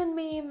Huh? German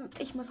meme,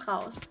 ich muss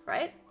raus,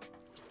 right?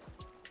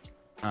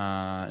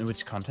 In which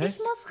Ich context?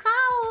 muss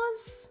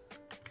raus!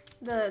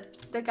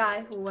 The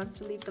guy who wants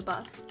to leave the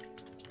bus.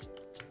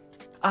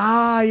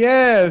 Ah,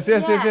 yes,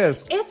 yes, Yeah,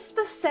 yes. It's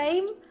the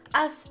same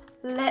as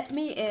let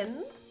me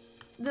in,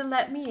 the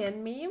let me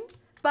in meme,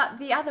 but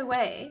the other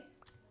way.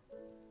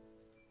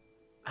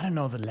 I don't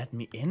know the let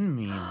me in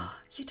meme.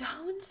 You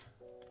don't?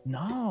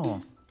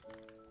 No.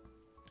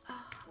 Oh,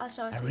 I'll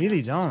show it I to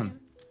really you after don't.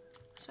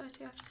 stream. Show it to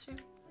you after stream.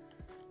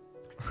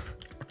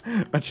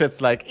 My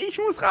chat's like, ich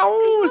muss Ich raus.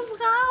 muss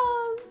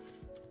raus!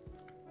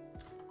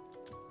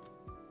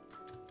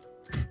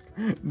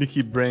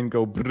 Nikki brain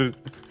go brr.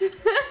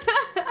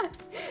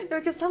 No,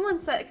 because someone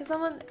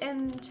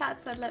in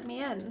chat said let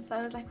me in, so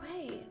I was like,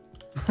 wait.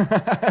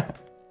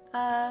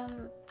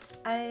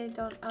 I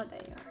don't. Oh,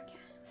 there you are. Okay,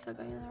 still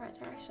going in the right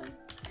direction.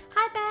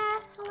 Hi,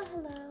 Beth. Hello,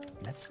 hello.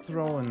 Let's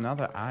throw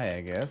another eye,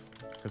 I guess,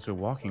 because we're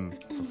walking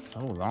for so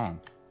long.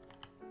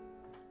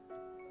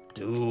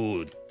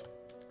 Dude,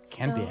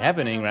 can't be Still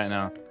happening right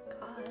now. direction?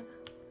 God.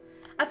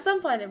 At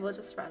some point, it will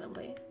just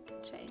randomly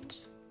change.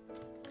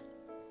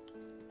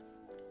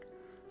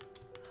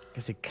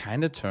 Guess it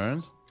kind of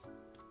turned.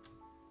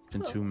 It's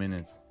been Oh. 2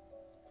 minutes.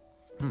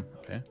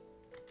 Okay.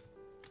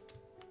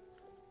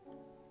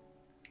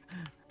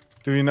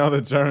 Do you know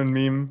the German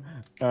meme?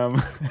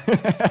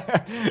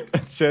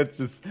 Chat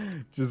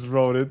just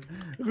wrote it.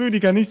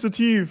 Rüdiger, nicht so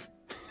tief.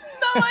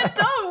 No, I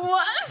don't.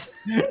 What?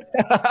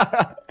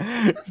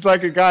 It's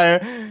like a guy.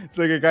 It's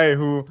like a guy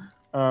who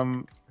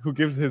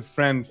gives his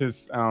friend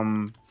his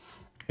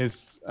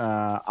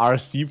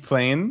RC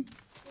plane.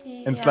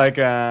 Yeah. It's like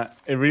a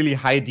really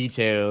high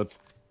detailed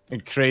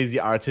and crazy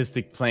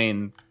artistic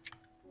plane.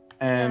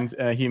 And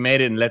he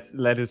made it and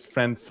let his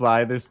friend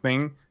fly this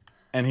thing.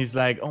 And he's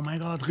like, oh my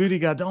god,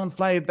 Rüdiger, don't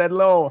fly it that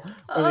low.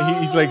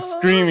 He's like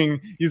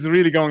screaming. He's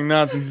really going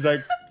nuts. And he's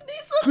like,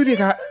 Nicht so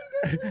Rüdiger,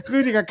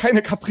 Rüdiger,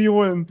 keine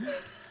Kapriolen.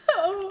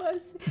 Oh, I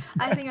see.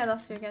 I think I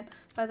lost you again,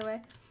 by the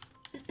way.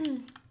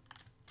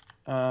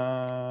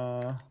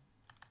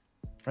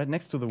 Right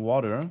next to the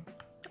water.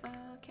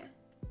 Okay.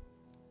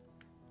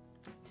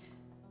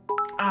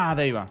 Ah,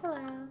 there you are. Hello.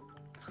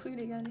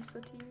 Rüdiger, nicht so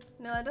tief.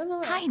 No, I don't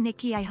know. Hi,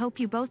 Nikki. I hope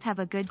you both have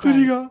a good day.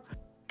 Rüdiger,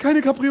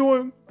 keine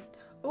Kapriolen.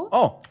 Oh.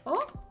 Oh.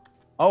 Oh.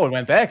 Oh, it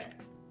went back.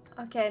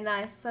 Okay,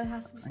 nice. So it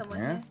has to be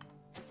somewhere Okay.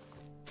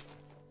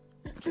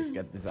 here. Just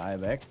get this eye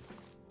back.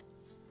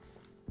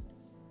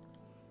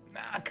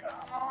 Nah, come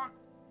on.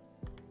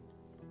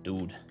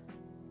 Dude.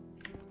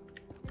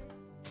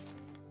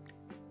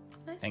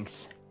 Nice.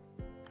 Thanks.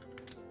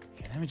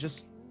 Okay, let me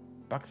just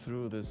bug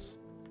through this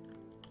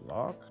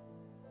block.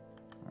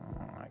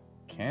 I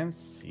can't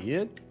see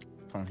it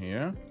from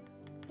here.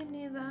 Me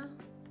neither.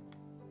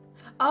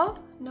 Oh,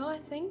 no, I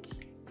think.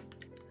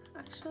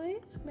 Actually,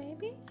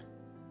 maybe.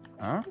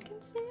 Huh? You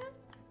can see it?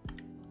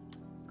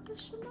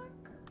 Question mark?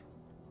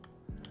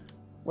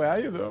 Where are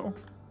you though?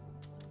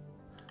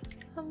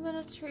 I'm in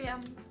a tree.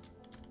 I'm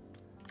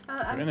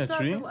in a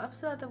tree? I'm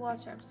still at the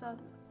water.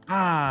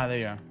 Ah, there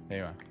you are. There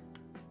you are.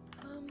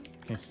 I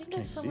think can you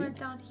there's somewhere see?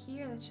 down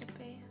here that should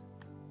be.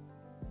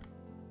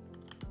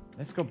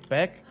 Let's go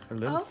back a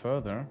little Oh.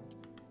 further.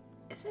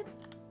 Is it?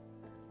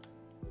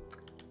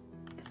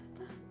 Is it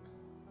that?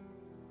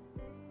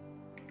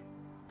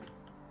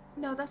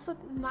 No, that's a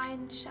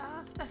mine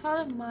shaft. I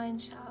found a mine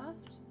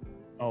shaft.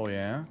 Oh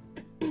yeah.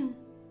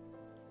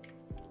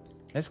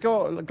 Let's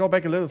go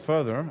back a little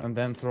further and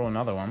then throw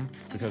another one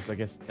because I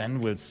guess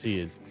then we'll see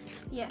it.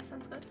 Yeah,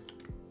 sounds good.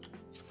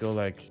 Let's go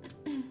like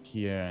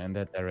here in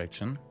that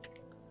direction.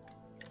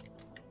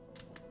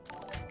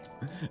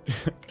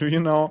 Do you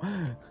know?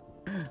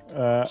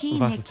 Key,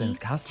 Was ist denn Nikki. mit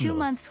Carsten 2 los?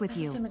 months with Was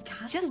ist you. denn mit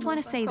Carsten Just want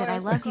los? to say Of that I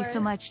course, love of you so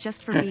course. much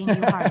just for being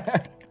you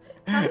heart.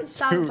 Carsten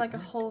sounds Dude. like a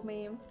whole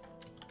meme.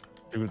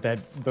 Dude,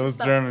 those Just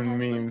like German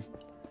Carsten. memes.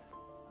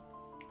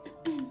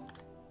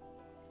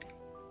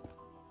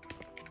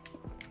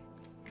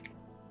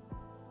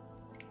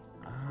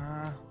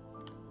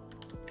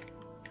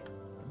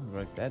 Doesn't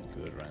work that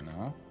good right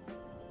now.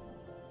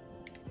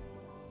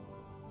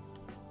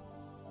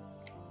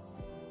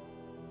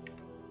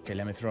 Okay,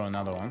 let me throw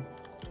another one.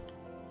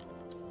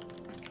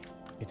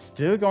 It's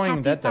still going in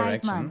Happy that 5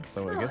 direction, months.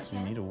 so I Oh, guess we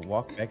okay. need to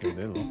walk back a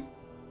little.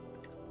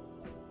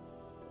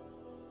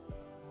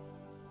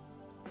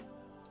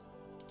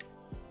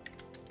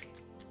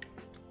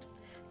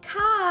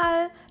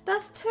 Karl,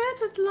 das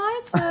tötet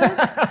Leute.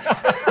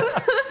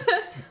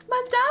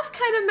 Man darf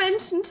keine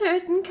Menschen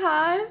töten,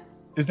 Karl.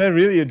 Is that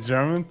really a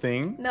German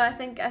thing? No, I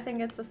think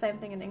it's the same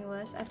thing in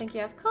English. I think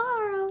you have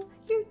Carl.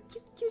 You're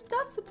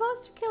not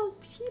supposed to kill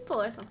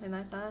people or something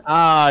like that.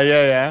 Ah,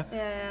 yeah.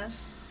 Yeah.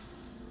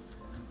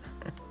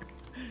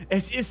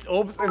 Es ist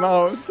Obst im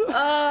Haus.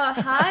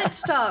 Halt,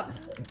 stopp.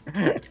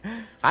 Halt,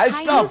 Hi,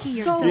 stopp! Nikki.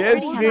 You're So so Jetzt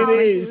pretty. old Have geht a now,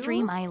 great es. too.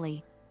 stream,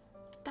 Eiley.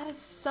 That is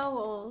so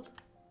old.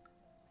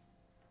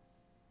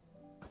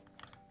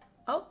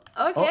 Oh,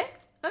 okay.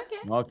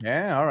 Okay.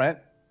 Okay, alright.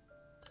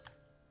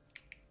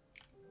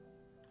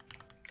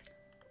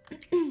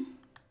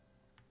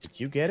 Did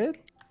you get it?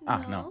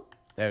 Ah, no.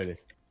 There it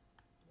is.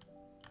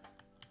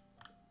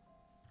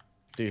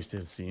 Do you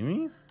still see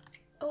me?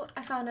 Oh,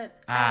 I found it.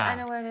 Ah, I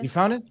know where it is. you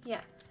found it?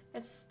 Yeah,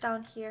 it's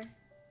down here.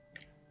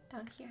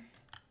 Down here.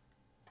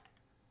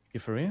 You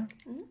for real?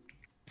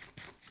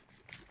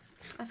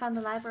 I found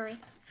the library.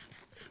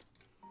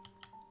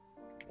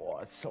 Oh,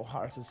 it's so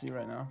hard to see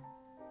right now.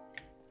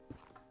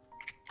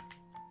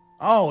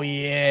 Oh,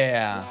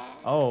 yeah.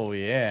 Oh,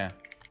 yeah.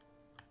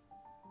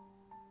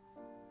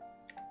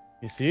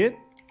 You see it?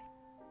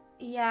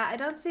 Yeah, I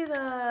don't see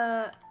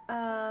the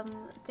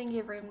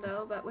thingy room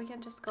though, but we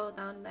can just go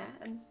down there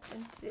and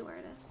see where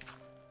it is.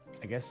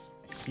 I guess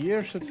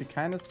here should be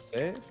kind of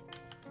safe.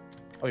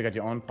 Oh, you got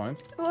your own point.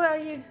 Where are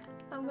you?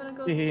 I'm gonna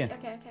go. Here.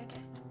 Okay.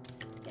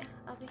 Yeah,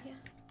 I'll be here.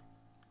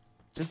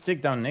 Just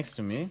dig down next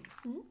to me.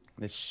 Mhm.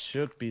 This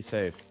should be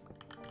safe.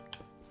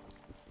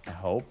 I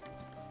hope.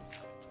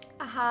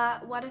 Aha,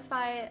 what if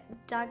I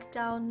dug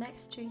down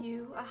next to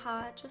you?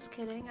 Aha, just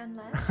kidding,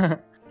 unless...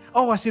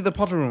 Oh, I see the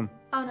potter room.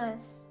 Oh,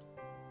 nice.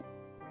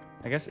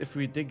 I guess if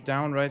we dig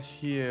down right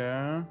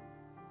here,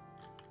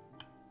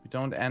 we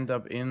don't end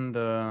up in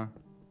the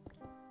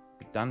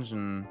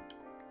dungeon.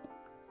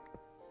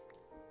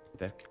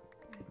 That's...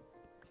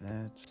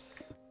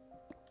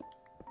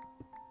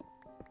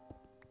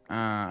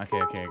 Ah,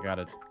 okay, got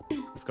it.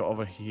 Let's go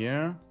over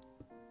here.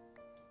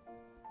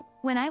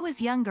 When I was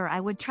younger, I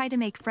would try to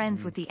make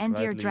friends with the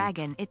Endir Slightly.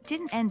 dragon. It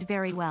didn't end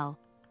very well.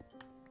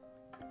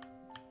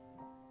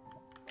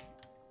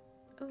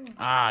 Ooh.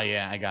 Ah,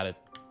 yeah, I got it.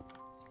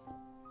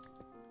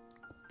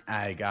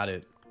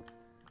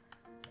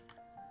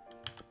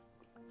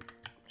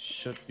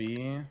 Should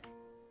be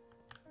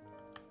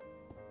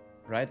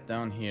right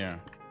down here.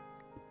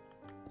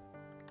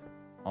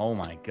 Oh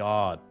my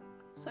god.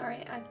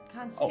 Sorry, I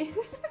can't Oh. see.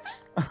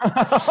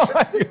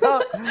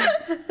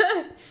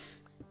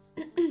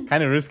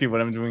 Kind of risky what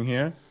I'm doing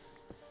here.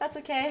 That's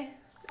okay.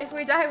 If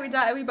we die, we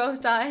die. We both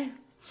die.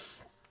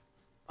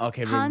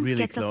 Okay, we're Hans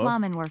really gets a close.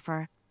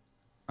 Flammenwerfer.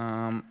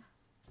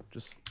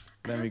 Just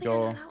then we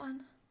go that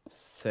one.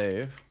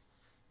 save.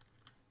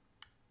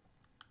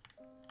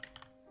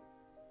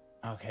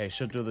 Okay,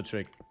 should do the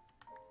trick.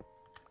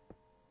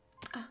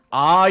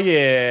 Ah,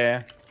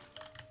 yeah.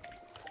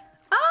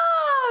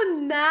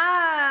 Oh,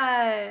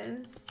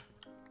 nice.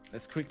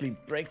 Let's quickly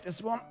break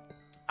this one.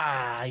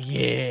 Ah,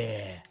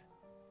 yeah.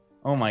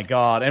 Oh my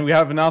god, and we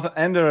have another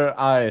Ender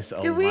Eyes.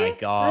 Oh Do we? my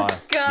god.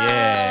 Let's go.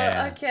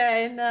 Yeah.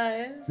 Okay,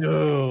 nice.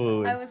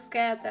 Dude. I was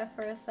scared there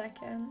for a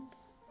second.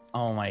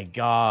 Oh my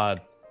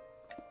god.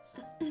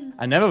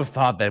 I never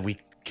thought that we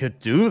could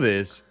do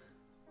this.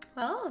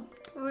 Well,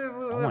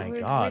 my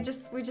God.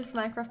 we're just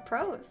Minecraft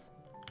pros.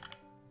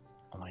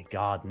 Oh my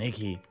god,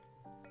 Nikki.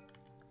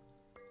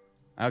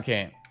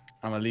 Okay,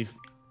 I'm gonna leave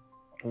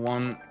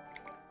one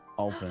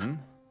open.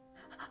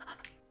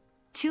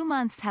 2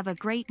 months. Have a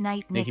great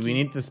night, Nikki. Nikki, we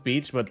need the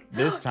speech, but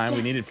this time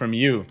we need it from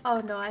you.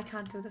 Oh no, I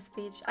can't do the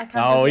speech. I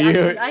can't Oh, do the you-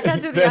 accent. I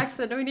can't do the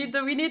accent. We need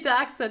the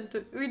accent.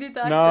 We need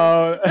the accent.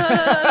 No.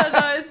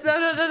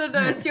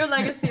 No. It's your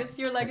legacy. It's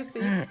your legacy.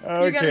 You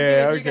gotta do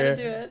Okay, it. You gotta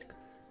do it.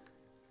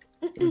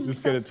 We'll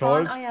just get Set it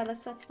spawn. torched. Oh yeah,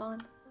 let's set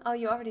spawn. Oh,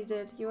 you already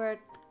did. You were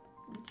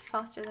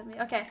faster than me.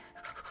 Okay.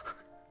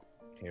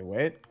 Okay,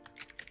 wait.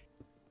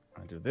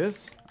 I'll do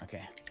this.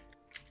 Okay.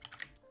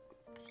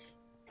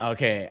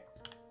 Okay.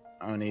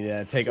 I'm gonna need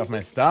to take off my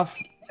stuff.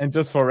 And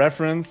just for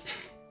reference,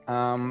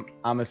 I'm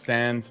gonna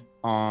stand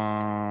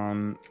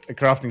on a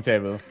crafting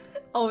table.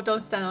 Oh,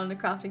 don't stand on the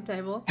crafting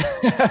table.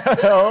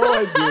 Oh,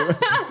 I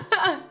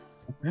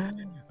do.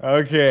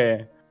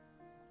 Okay.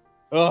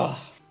 Oh.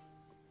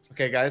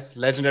 Okay, guys.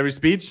 Legendary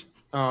speech.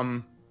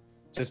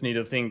 Just need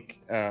to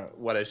think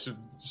what I should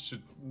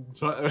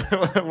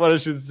what I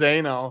should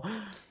say now.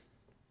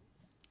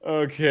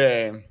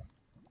 Okay.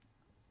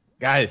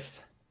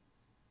 Guys,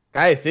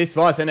 this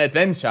was an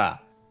adventure.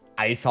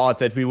 I thought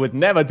that we would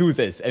never do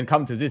this and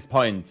come to this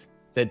point.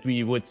 That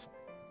we would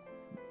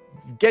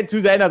get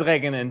to the Ender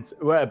Dragon and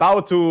we're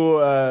about to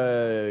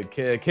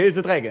kill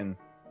the dragon.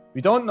 We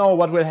don't know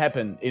what will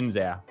happen in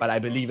there, but I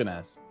believe in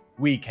us.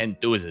 We can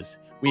do this.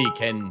 We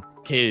can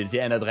kill the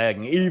Ender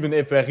Dragon, even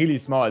if we're really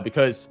small,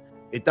 because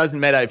it doesn't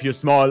matter if you're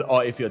small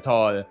or if you're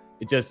tall.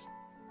 It just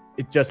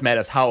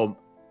matters how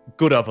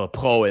good of a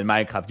pro in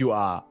Minecraft you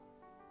are.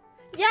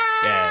 Yay!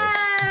 Yes.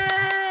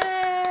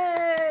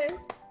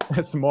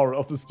 That's the moral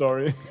of the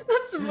story.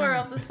 That's the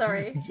moral of the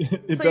story.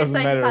 It So you're doesn't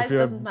saying matter size if you're...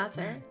 doesn't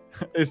matter?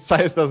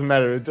 Size doesn't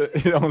matter.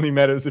 It only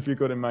matters if you're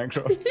good in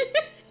Minecraft.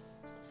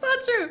 So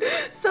true.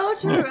 So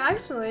true,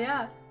 actually,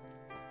 yeah.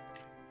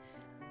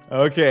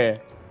 Okay.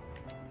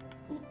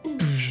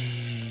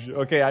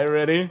 Okay, are you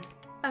ready?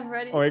 I'm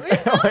ready. Oh my, We're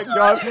so oh my slow.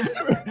 god.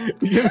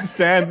 You can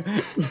stand.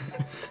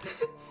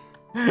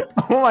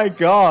 Oh my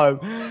god.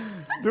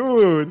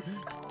 Dude.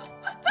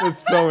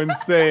 That's so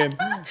insane.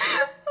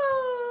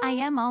 I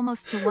am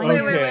almost to 1 Wait,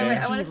 year wait, wait, Okay. wait. I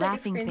GG want to take a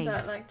laughing screenshot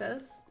face. like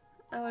this.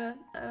 I wanna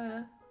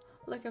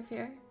look up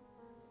here.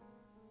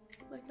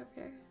 Look up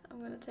here. I'm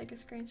gonna take a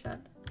screenshot.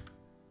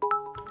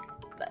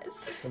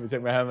 Nice. Let me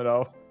take my helmet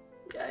off.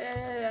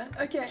 Yeah.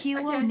 Okay.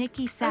 Hugo okay.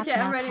 Nikki Sap Okay,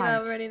 I'm ready now.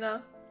 heart. I'm ready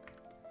now.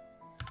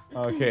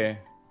 Okay.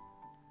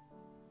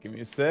 Give me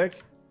a sec.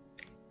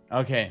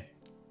 Okay.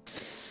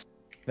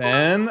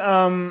 Then,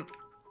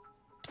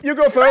 you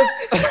go first.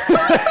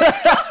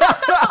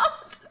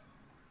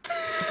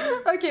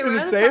 Okay, we're Is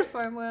on it a safe?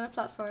 platform. We're on a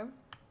platform.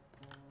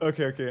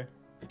 Okay.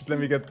 Just let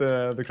me get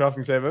the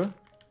crafting table.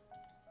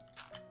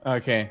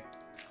 Okay.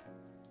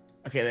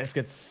 Okay, let's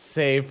get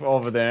safe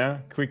over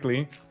there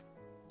quickly.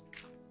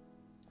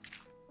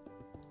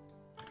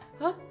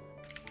 Huh?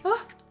 Huh?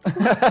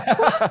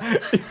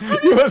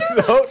 You were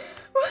so.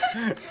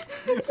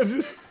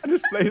 I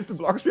just placed the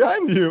blocks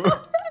behind you.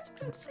 I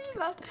didn't see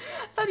that.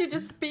 I thought you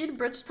just speed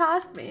bridged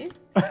past me.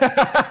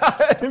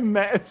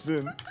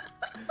 Imagine.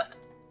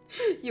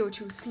 You're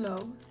too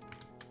slow.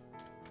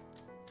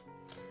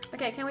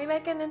 Okay, can we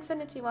make an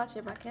infinity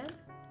water bucket?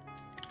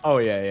 Oh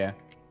yeah.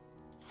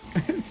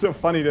 It's so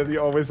funny that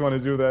you always want to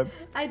do that.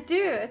 I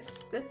do.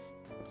 It's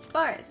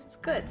smart. It's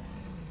good.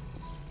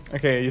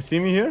 Okay, you see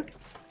me here?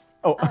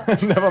 Oh,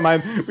 never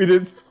mind. We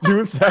did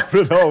 2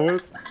 separate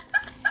holes.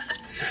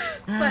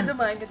 Zweite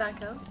Mal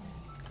Gedanke.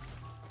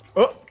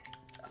 Oh,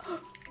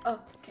 Oh,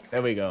 okay.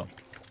 there we go.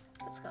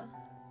 Let's go.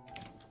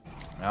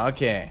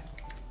 Okay.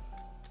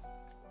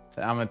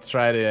 I'm gonna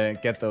try to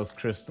get those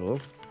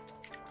crystals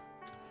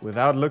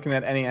without looking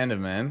at any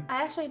Enderman.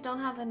 I actually don't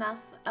have enough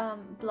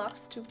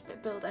blocks to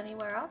build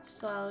anywhere up,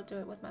 so I'll do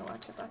it with my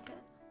water bucket.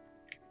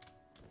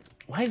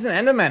 Why is an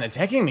Enderman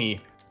attacking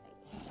me?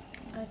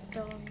 I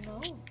don't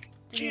know.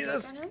 Did you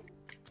Jesus. click on him?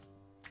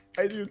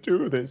 Why do you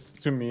do this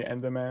to me,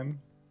 Enderman?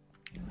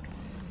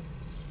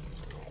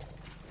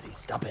 Please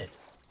stop it.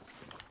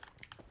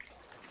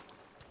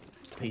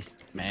 Please,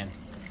 man.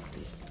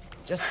 Please.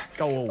 Just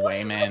go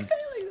away, man.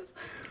 Failing this.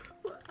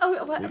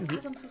 Oh, what?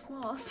 Because I'm so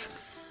small.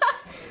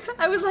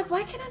 I was like,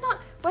 why can I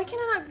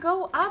not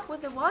go up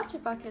with the water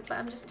bucket? But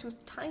I'm just too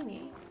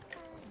tiny.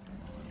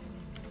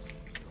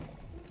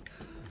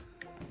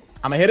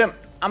 I'ma hit him.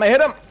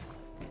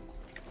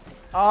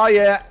 Oh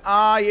yeah.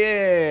 Oh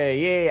yeah.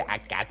 Yeah, I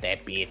got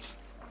that bitch.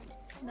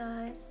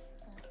 Nice.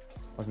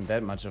 Wasn't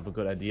that much of a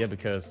good idea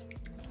because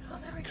Oh,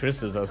 there we go.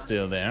 crystals are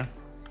still there.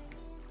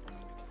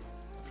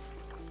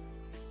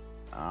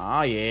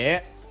 Oh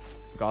yeah.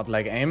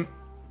 Godlike aim.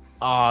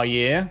 Oh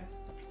yeah.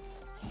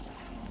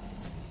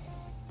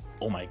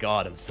 Oh my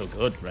god, I'm so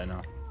good right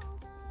now.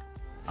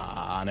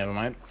 Ah, never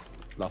mind.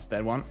 Lost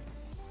that one.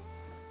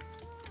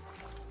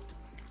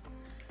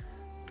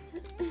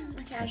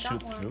 Okay, I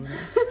shoot got through one.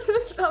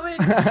 this? How many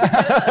did you get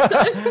at that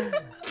time?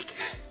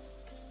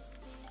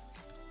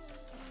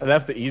 I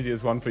left the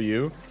easiest one for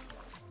you.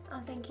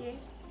 Oh, thank you.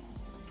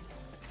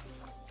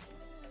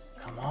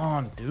 Come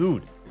on,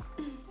 dude.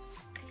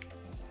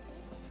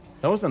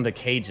 Those on the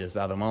cages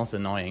are the most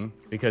annoying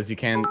because you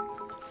can't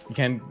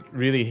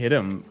really hit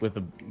them with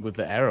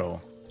the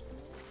arrow.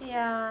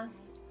 Yeah,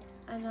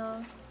 I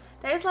know.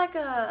 There's like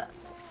a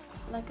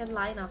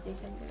lineup you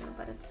can do,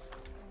 but it's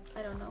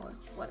I don't know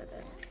what it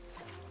is.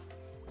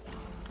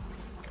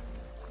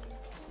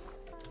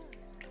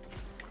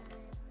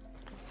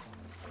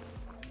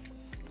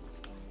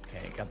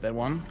 Okay, got that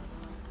one.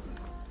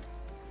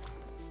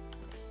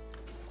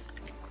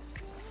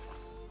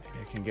 Maybe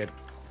I can get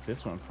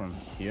this one from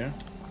here.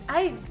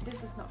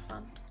 This is not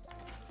fun.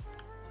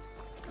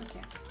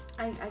 Okay,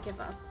 I give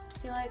up.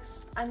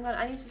 Felix, I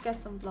need to get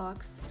some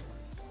blocks.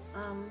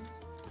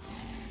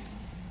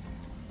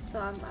 So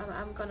I'm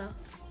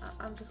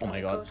just Oh gonna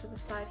my go god. to the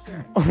side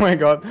here. Oh my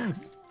god.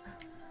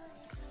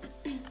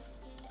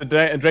 The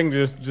dragon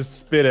just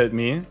spit at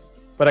me,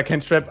 but I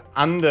can trap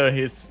under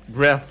his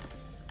breath.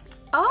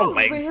 Oh,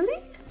 my-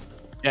 really?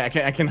 Yeah,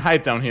 I can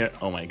hide down here.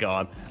 Oh my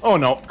god. Oh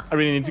no, I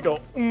really need to go.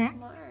 Smart.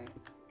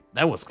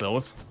 That was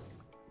close.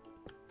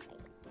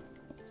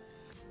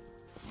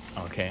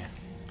 Okay.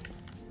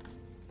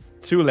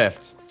 2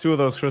 left. 2 of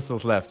those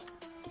crystals left.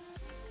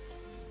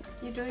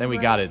 You're doing Then we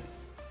well. got it.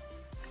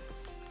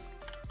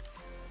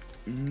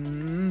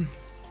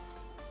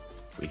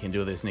 We can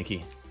do this,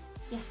 Nikki.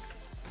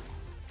 Yes.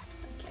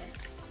 Okay.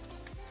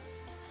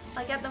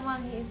 I'll get the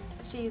one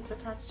she's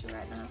attached to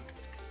right now.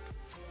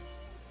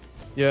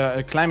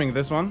 You're climbing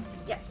this one?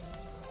 Yeah.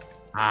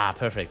 Ah,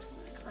 perfect.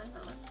 Climb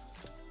that one.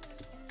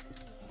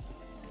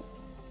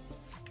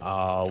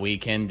 Oh, we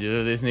can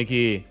do this,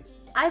 Nikki.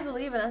 I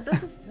believe in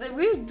us.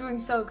 We're doing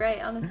so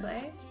great,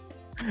 honestly.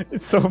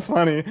 It's so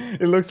funny.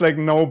 It looks like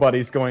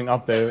nobody's going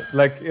up there.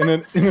 Like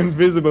an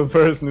invisible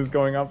person is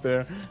going up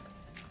there.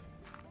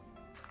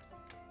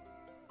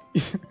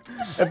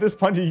 At this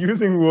point, you're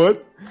using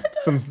wood,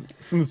 some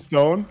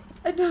stone.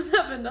 I don't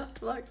have enough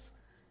blocks.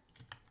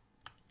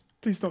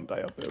 Please don't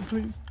die up there,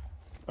 please.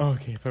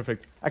 Okay,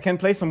 perfect. I can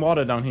place some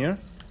water down here,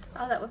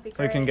 Oh, that would be so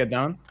great. you can get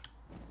down.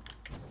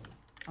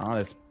 Oh,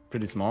 that's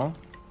pretty small.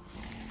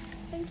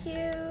 Thank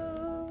you.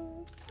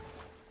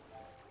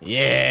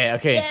 Yeah.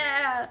 Okay.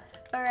 Yeah.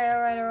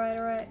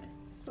 Alright.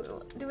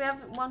 Do we have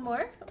one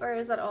more, or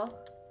is that all?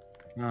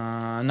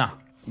 No,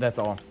 that's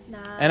all.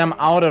 Nice. And I'm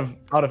out of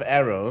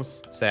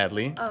arrows,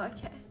 sadly. Oh,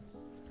 okay.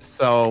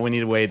 So we need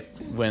to wait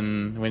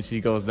when she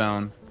goes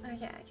down.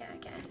 Okay.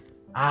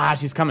 Ah,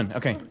 she's coming.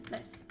 Okay, Oh,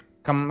 nice.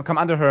 come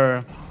under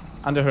her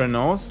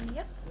nose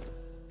Yep.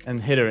 and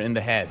hit her in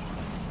the head.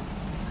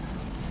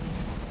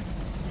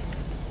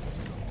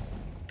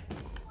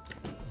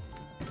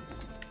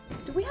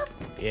 Do we have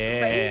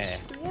Yeah. rage?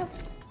 Do we have?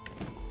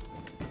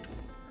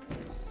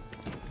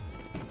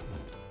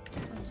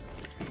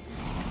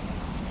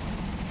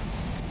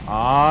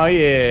 Oh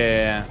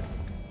yeah.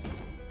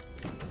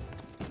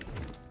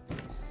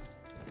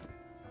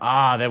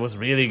 Ah, that was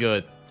really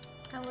good.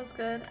 That was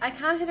good. I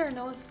can't hit her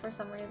nose for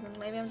some reason.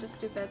 Maybe I'm just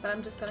stupid, but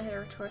I'm just gonna hit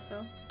her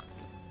torso.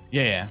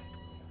 Yeah.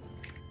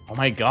 Oh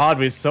my god,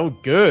 we're so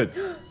good.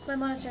 My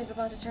monitor is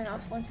about to turn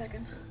off. 1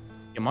 second.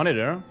 Your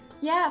monitor?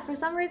 Yeah, for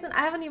some reason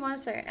I have a new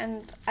monitor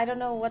and I don't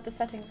know what the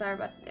settings are,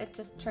 but it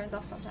just turns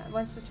off sometimes.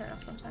 Wants to turn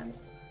off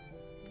sometimes.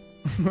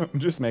 I'm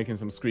just making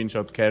some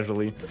screenshots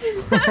casually.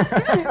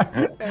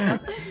 Fair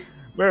enough.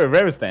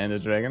 Where is the Ender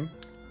Dragon?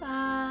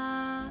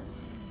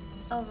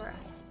 Over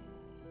us.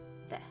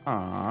 There.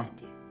 Aww.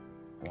 Thank you.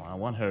 Oh, I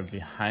want her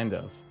behind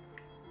us.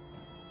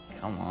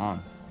 Come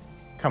on.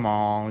 Come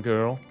on,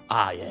 girl.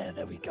 Ah, yeah,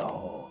 there we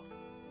go.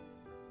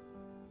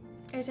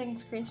 Are you taking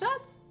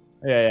screenshots?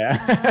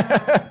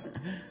 Yeah.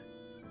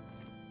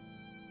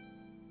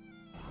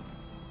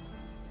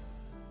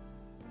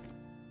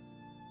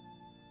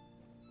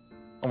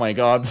 Oh my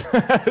god.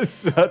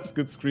 Such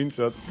good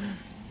screenshots.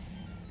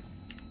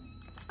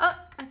 Oh,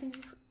 I think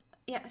she's.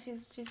 Yeah,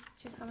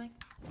 she's coming.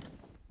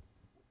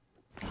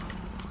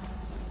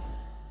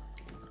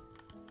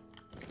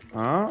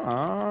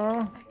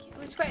 Okay,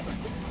 which way?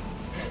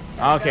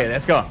 Okay,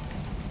 let's go.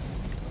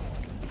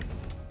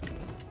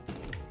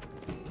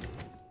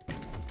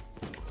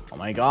 Oh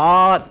my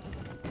god.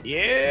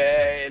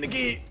 Yeah,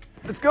 Nikki.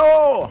 Let's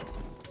go.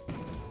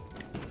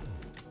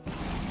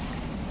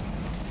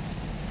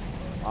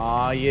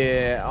 Oh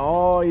yeah.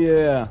 Oh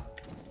yeah.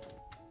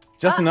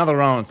 Just another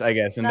round, I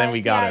guess, and then we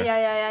Nice, got her.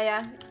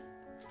 Yeah.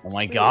 Oh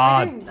my We're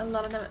god. doing a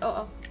lot of damage.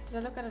 Oh. Did I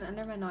look at an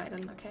Enderman? No, I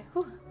didn't. Okay.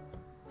 Whew.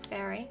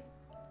 Very.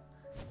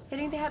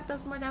 Hitting the head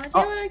does more damage. Oh.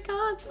 Yeah, but I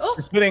can't. Oh!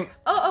 She's spinning.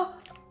 Oh!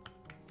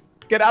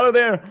 Get out of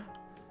there!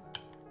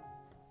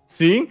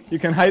 See? You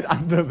can hide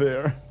under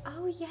there.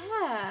 Oh,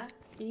 yeah.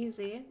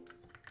 Easy.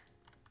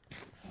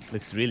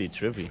 Looks really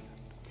trippy.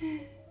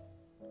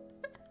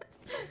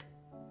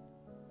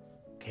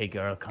 Okay,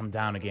 girl, come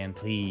down again,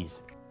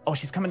 please. Oh,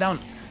 she's coming down.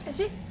 Is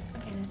she?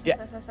 Okay, nice, Yeah.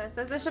 nice.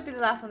 This should be the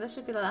last one. This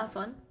should be the last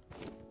one.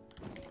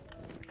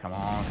 Come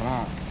on, come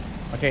on.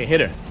 Okay, hit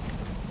her.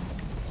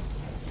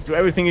 Do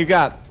everything you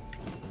got.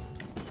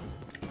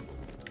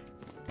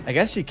 I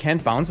guess she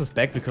can't bounce us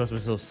back because we're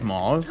so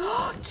small.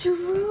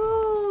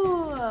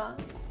 True!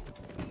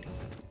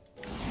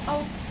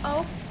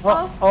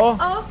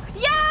 Oh.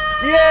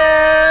 Yeah!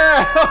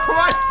 Yeah! Oh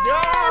my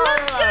god!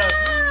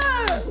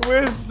 Let's go!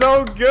 We're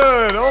so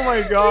good! Oh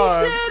my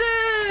god! We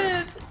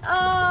did it!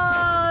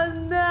 Oh,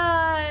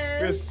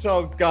 nice! We're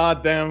so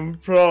goddamn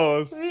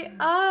pros. We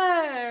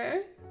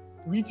are!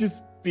 We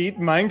just beat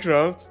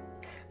Minecraft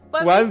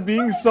But while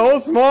being so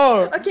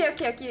small. Okay.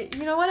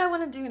 You know what I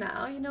want to do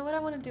now?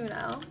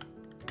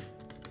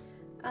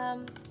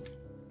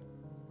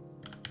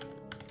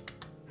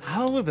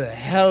 How the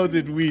hell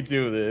did we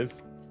do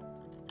this?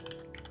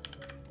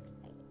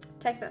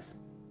 Take this.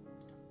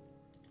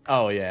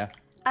 Oh yeah.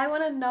 I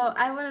want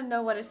to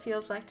know what it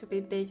feels like to be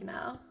big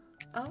now.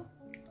 Oh.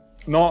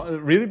 No,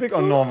 really big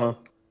or normal?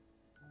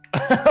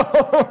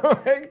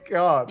 Oh my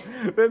god,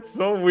 that's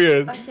so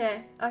weird.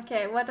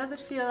 Okay. What does it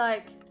feel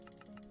like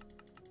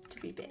to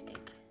be big?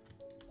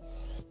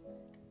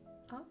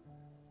 Oh.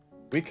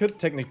 We could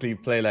technically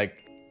play like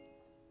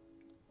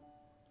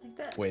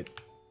This. wait.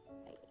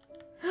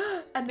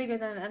 I'm bigger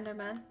than an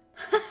Enderman.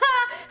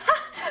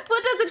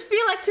 What does it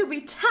feel like to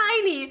be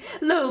tiny?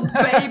 Little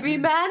baby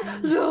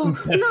man? Little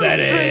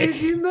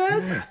baby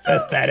man?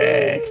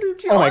 Pathetic.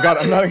 Oh my god,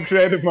 I'm not in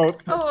creative mode.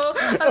 Oh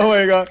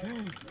my god.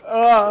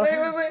 Ah.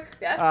 Wait.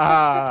 Yeah.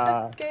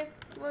 Ah. Okay.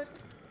 What?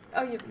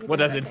 Oh, you What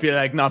does it feel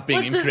like not being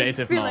What in does it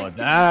creative feel mode? like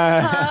to be-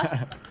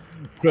 Ah.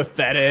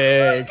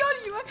 Pathetic. Oh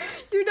my god,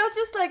 you're not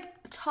just like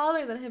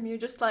taller than him, you're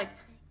just like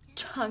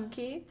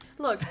chunky.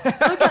 Look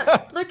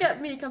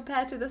at me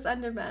compared to this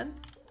Enderman.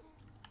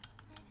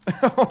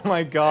 Oh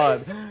my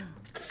god.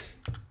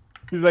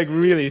 He's like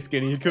really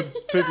skinny. He could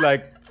fit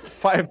like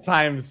 5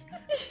 times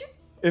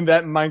in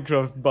that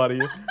Minecraft body.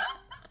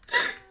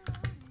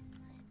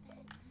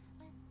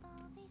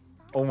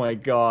 Oh my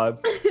god.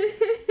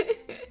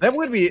 That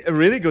would be a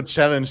really good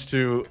challenge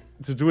to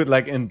do it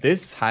like in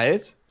this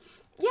height.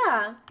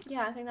 Yeah,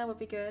 I think that would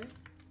be good.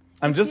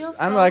 I'm feels so,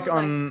 like like,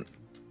 on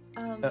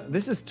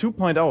this is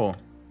 2.0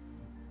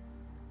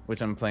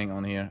 which I'm playing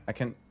on here. I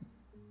can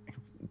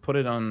put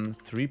it on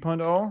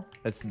 3.0.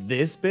 That's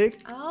this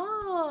big.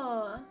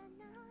 Oh.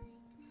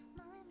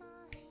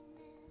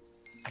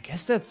 I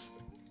guess that's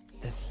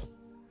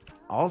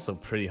also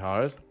pretty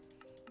hard.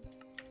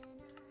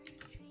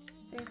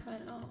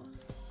 3.0.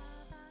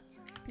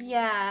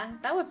 Yeah,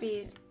 that would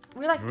be.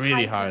 We're like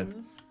Really hard.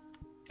 titans.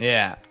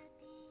 Yeah.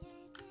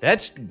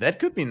 That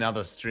could be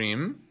another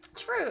stream.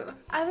 True.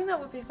 I think that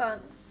would be fun.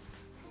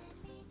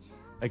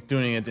 Like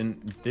doing it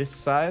in this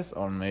size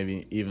or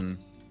maybe even.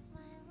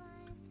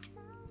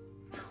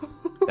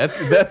 That's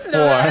 4.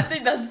 No, I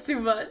think that's too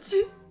much.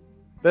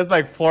 That's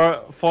like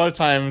four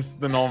times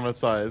the normal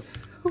size.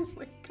 Oh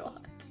my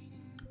god.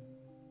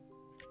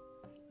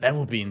 That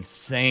would be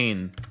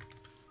insane.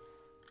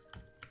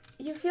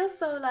 You feel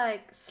so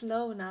like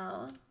slow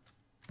now.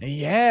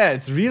 Yeah,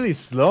 it's really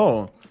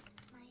slow.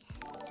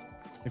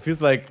 It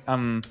feels like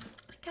I'm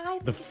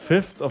God, the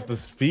 5th of the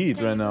speed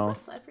Thank right you for now.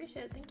 subs, I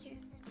appreciate it. Thank you.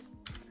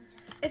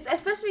 It's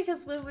especially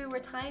because when we were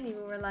tiny,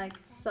 we were like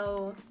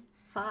so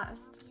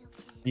fast.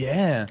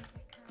 Yeah.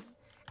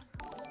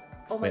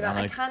 Oh my Wait, god, I'm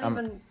I like- can't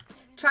even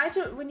try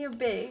to when you're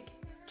big.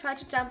 Try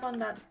to jump on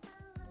that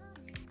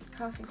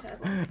crafting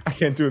table. I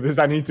can't do this.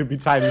 I need to be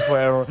tiny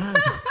forever.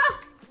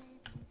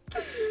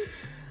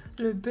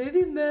 Le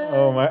baby man.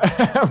 Oh my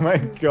oh my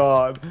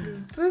god.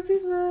 Le baby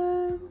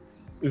man.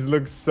 This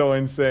looks so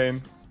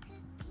insane.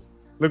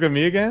 Look at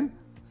me again.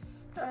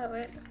 Oh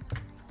wait.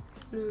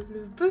 Le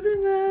baby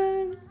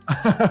man.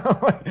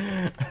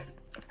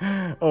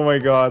 Oh my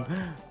god.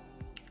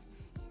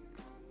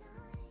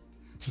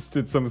 Just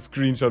did some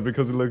screenshot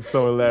because it looks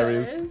so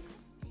hilarious. Nice.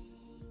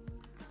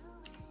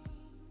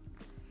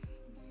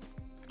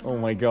 Oh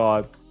my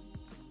god.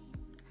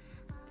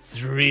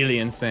 It's really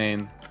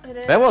insane. It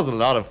is. That was a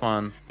lot of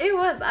fun. It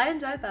was. I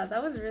enjoyed that.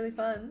 That was really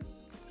fun.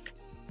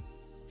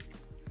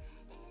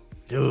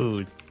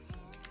 Dude.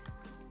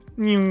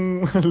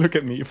 Look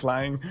at me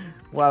flying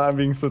while I'm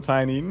being so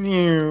tiny.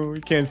 You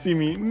can't see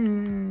me.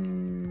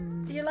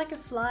 You're like a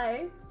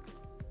fly.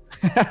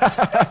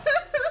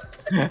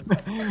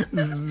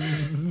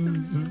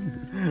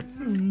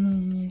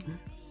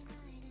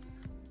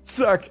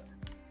 Suck.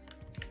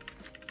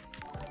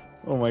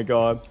 Oh my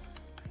god.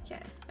 Okay.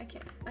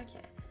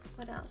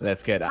 What else?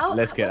 Let's get How- out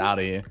how of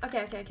here.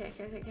 Okay.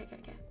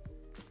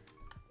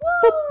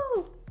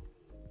 Woo!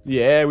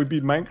 Yeah, we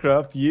beat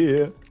Minecraft.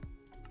 Yeah.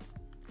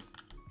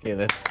 Okay,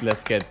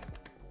 let's get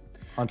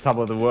on top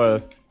of the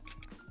world.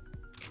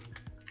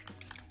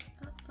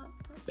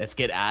 Let's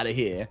get out of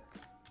here.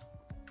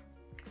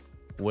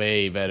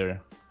 Way better.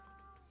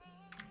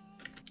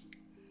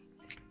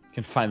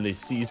 Can finally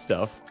see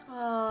stuff.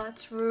 Oh,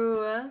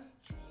 true.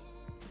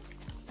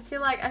 I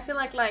feel like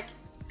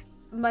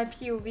my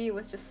POV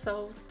was just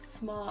so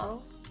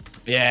small.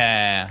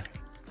 Yeah,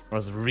 it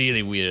was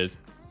really weird.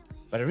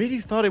 But I really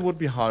thought it would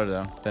be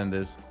harder than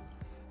this.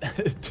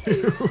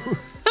 Dude.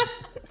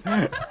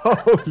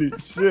 Holy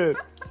shit.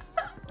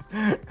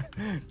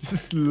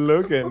 Just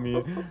look at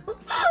me.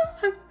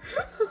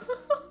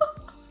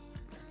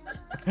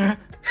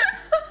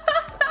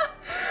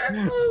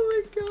 Oh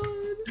my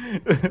god.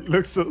 It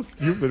looks so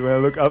stupid when I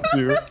look up to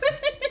you.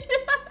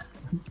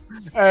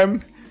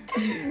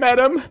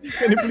 Madam,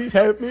 can you please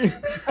help me?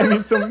 I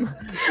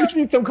just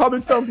need some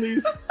cobblestone,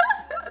 please.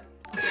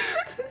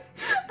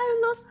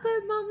 I lost my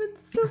mom in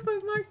the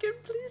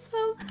supermarket. Please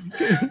help.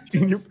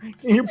 Can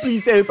you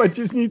please help? I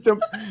just need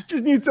some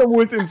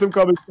wood and some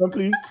cobblestone,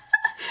 please.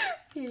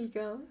 Here you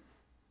go.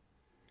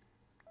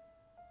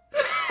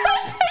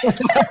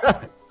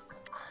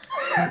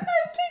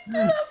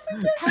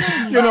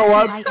 You know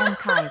what? I am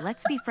Kai.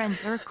 Let's be friends.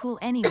 Cool.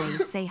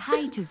 Anyways, say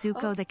hi to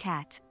Zuko the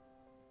cat.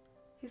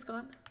 He's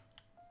gone.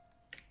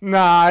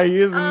 Nah,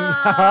 he isn't.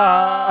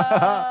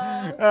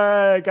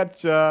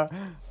 Gotcha.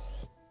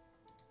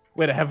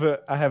 Wait, I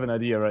have an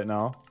idea right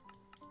now,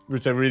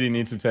 which I really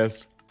need to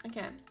test.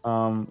 Okay.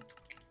 I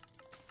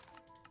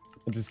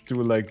just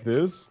do it like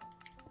this.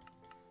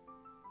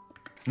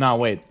 Now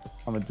wait,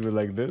 I'm gonna do it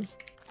like this,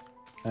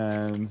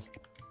 and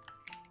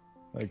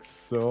like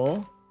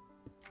so.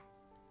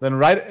 Then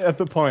right at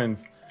the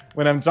point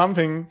when I'm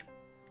jumping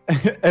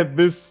at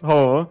this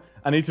hole,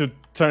 I need to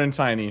turn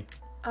tiny.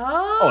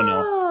 Oh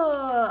no.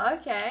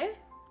 Okay.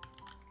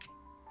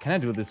 Can I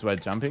do this while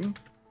jumping?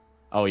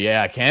 Oh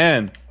yeah, I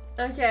can.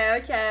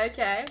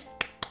 Okay.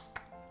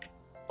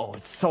 Oh,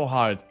 it's so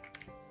hard.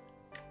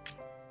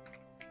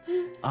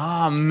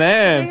 Ah,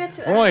 man.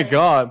 Oh my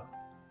god.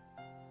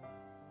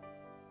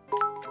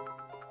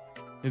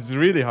 It's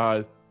really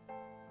hard.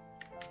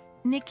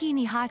 Niki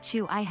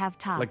Nihachu, I have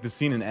top. Like the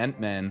scene in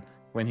Ant-Man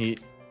when he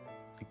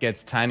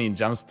gets tiny and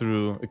jumps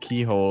through a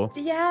keyhole.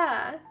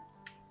 Yeah.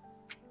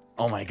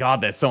 Oh my god,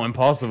 that's so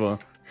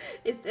impossible.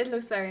 It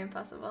looks very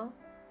impossible.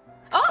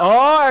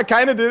 Oh, I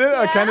kind of did it.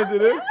 I kind of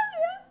did it. Yeah.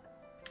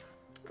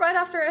 Right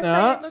after I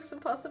say it looks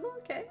impossible.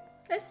 Okay,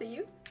 I see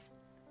you.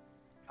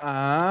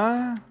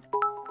 Oh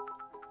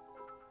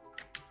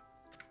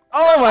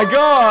my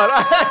god!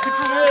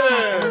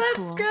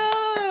 Let's go!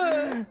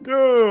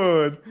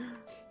 Dude!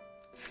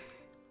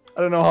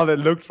 I don't know how that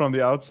looked from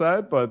the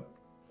outside, but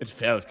it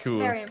felt cool.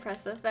 Very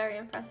impressive, very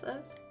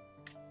impressive.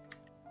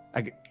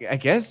 I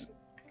guess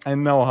I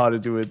know how to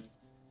do it.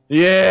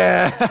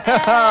 Yeah!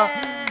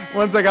 Hey.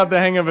 Once I got the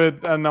hang of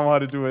it, I know how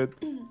to do it.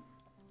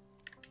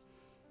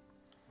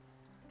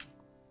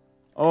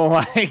 Oh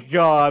my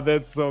god,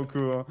 that's so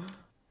cool.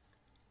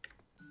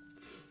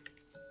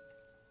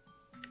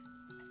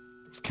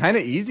 It's kind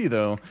of easy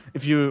though.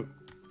 If you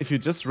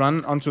just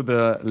run onto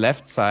the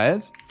left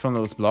side from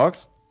those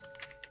blocks,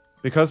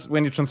 because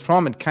when you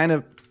transform, it kind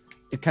of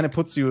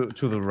puts you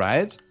to the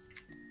right.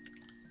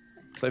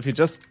 So if you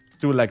just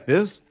do it like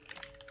this,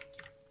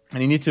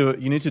 and you need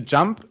to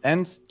jump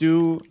and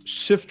do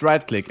shift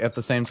right click at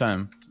the same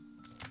time.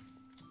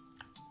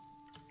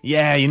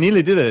 Yeah, you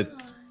nearly did it.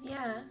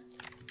 Yeah.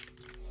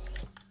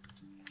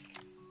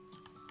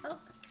 Oh,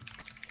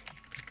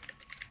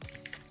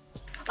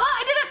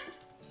 I did it!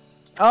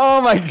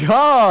 Oh my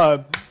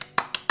god!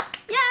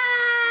 Yeah!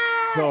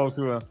 So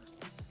cool.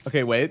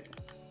 Okay, wait.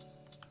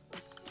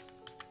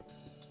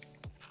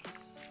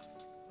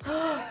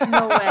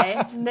 No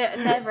way.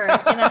 Never.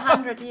 In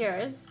 100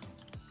 years.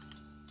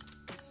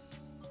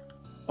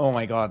 Oh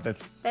my god,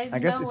 that's... There's I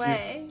guess no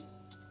way.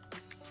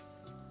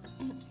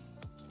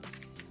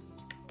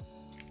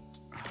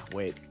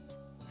 Wait.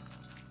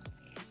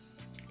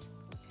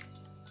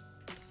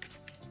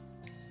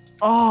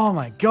 Oh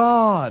my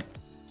god!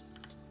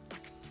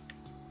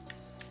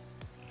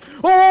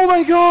 Oh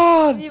my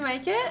god! Did you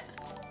make it?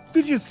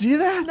 Did you see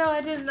that? No,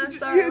 I didn't. I'm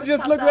sorry. You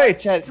just look away,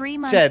 Chat. 3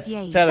 months, Chat,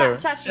 yay. tell her.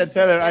 Chat,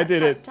 Tell her I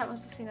did it. Chat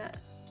must have seen it.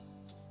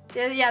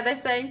 Yeah, they're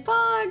saying,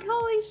 Bug,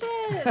 holy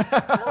shit!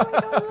 Oh my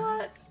god,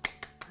 what?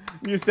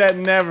 You said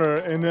never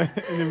in a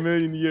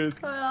million years.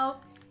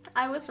 Well,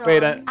 I was wrong.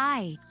 Wait,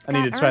 I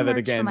need to got try that merch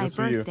again, for my just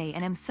for you. birthday,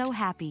 and I'm so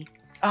happy.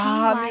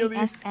 Ah,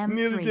 TYSM3.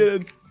 nearly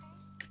did it.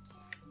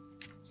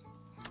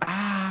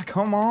 Ah,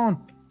 come on.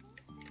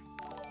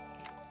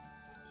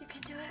 You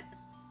can do it.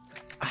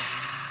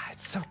 Ah,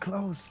 it's so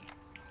close.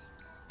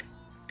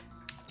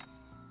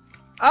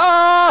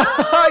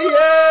 Ah,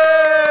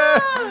 yeah!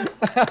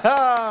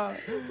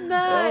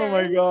 Nice. Oh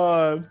my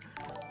god.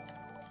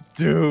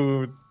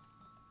 Dude.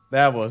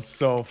 That was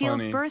so Feels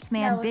funny. birth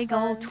man was big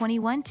fun. old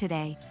 21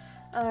 today.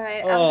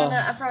 Alright, Oh.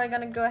 I'm probably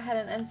gonna go ahead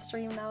and end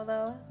stream now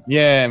though.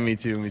 Yeah, me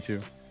too, me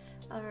too.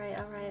 Alright.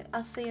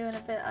 I'll see you in a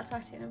bit. I'll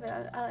talk to you in a bit.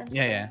 I'll end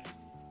Yeah, stream.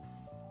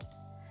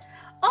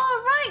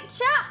 Alright,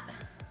 chat!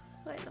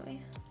 Wait, let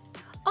me...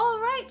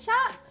 Alright,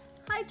 chat!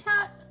 Hi,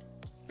 chat!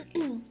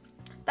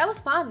 That was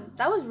fun.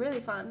 That was really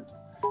fun.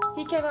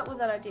 He came up with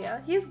that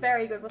idea. He's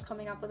very good with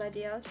coming up with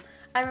ideas.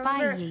 I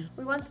remember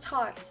we once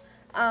talked,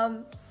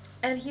 and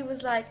he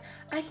was like,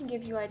 I can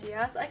give you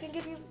ideas. I can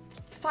give you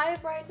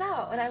 5 right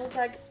now. And I was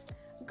like,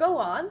 go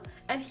on.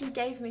 And he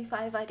gave me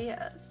 5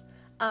 ideas,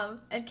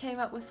 and came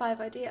up with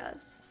 5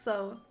 ideas.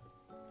 So,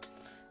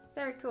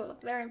 very cool.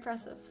 Very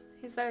impressive.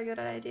 He's very good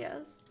at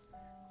ideas.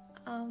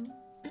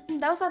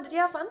 That was fun. Did you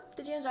have fun?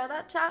 Did you enjoy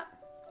that, chat?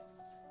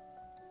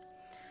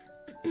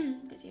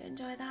 Did you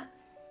enjoy that?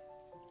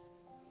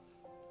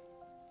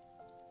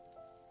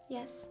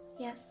 Yes,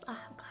 yes. Oh,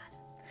 I'm glad.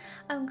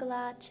 I'm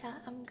glad,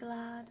 chat. I'm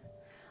glad.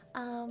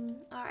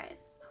 Alright.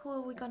 Who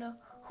are we gonna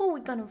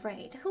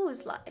raid? Who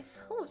is live?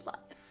 Who is live?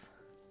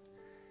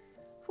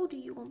 Who do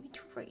you want me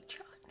to raid,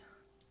 chat?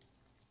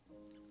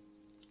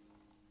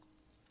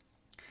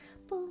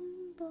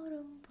 Boom,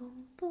 boom,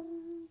 boom,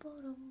 boom,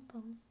 boom,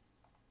 boom.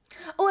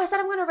 Oh, I said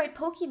I'm gonna raid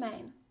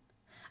Pokimane.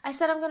 I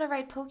said I'm gonna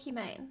raid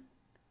Pokimane.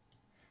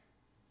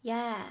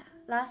 Yeah,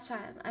 last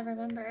time, I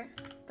remember.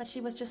 But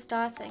she was just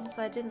starting,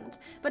 so I didn't.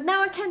 But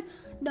now I can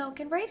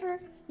raid her.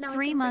 Now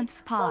 3 months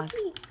pause.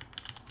 Pokey.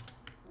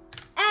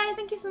 Hey,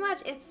 thank you so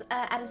much. It's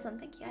Addison,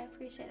 thank you, I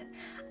appreciate it.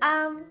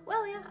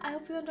 Well, yeah, I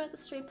hope you enjoyed the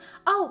stream.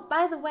 Oh,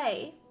 by the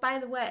way,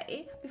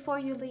 before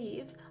you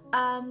leave,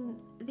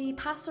 the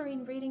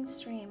Passerine reading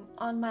stream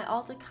on my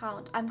alt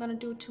account, I'm gonna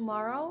do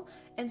tomorrow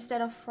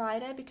instead of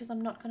Friday, because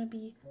I'm not gonna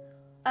be...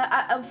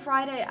 on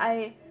Friday,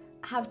 I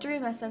have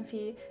Dream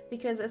SMP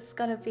because it's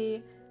gonna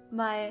be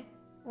my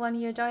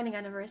 1-year joining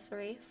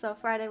anniversary. So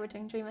Friday we're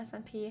doing Dream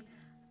SMP.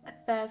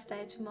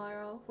 Thursday,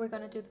 tomorrow, we're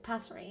gonna do the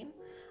Passerine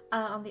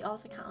on the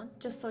alt account,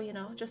 just so you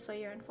know, just so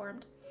you're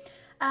informed.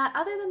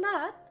 Other than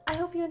that, I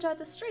hope you enjoyed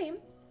the stream.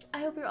 I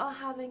hope you're all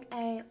having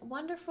a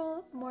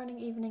wonderful morning,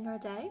 evening, or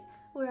day,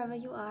 wherever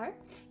you are.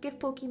 Give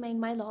Pokimane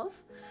my love,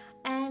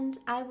 and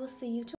I will see you tomorrow.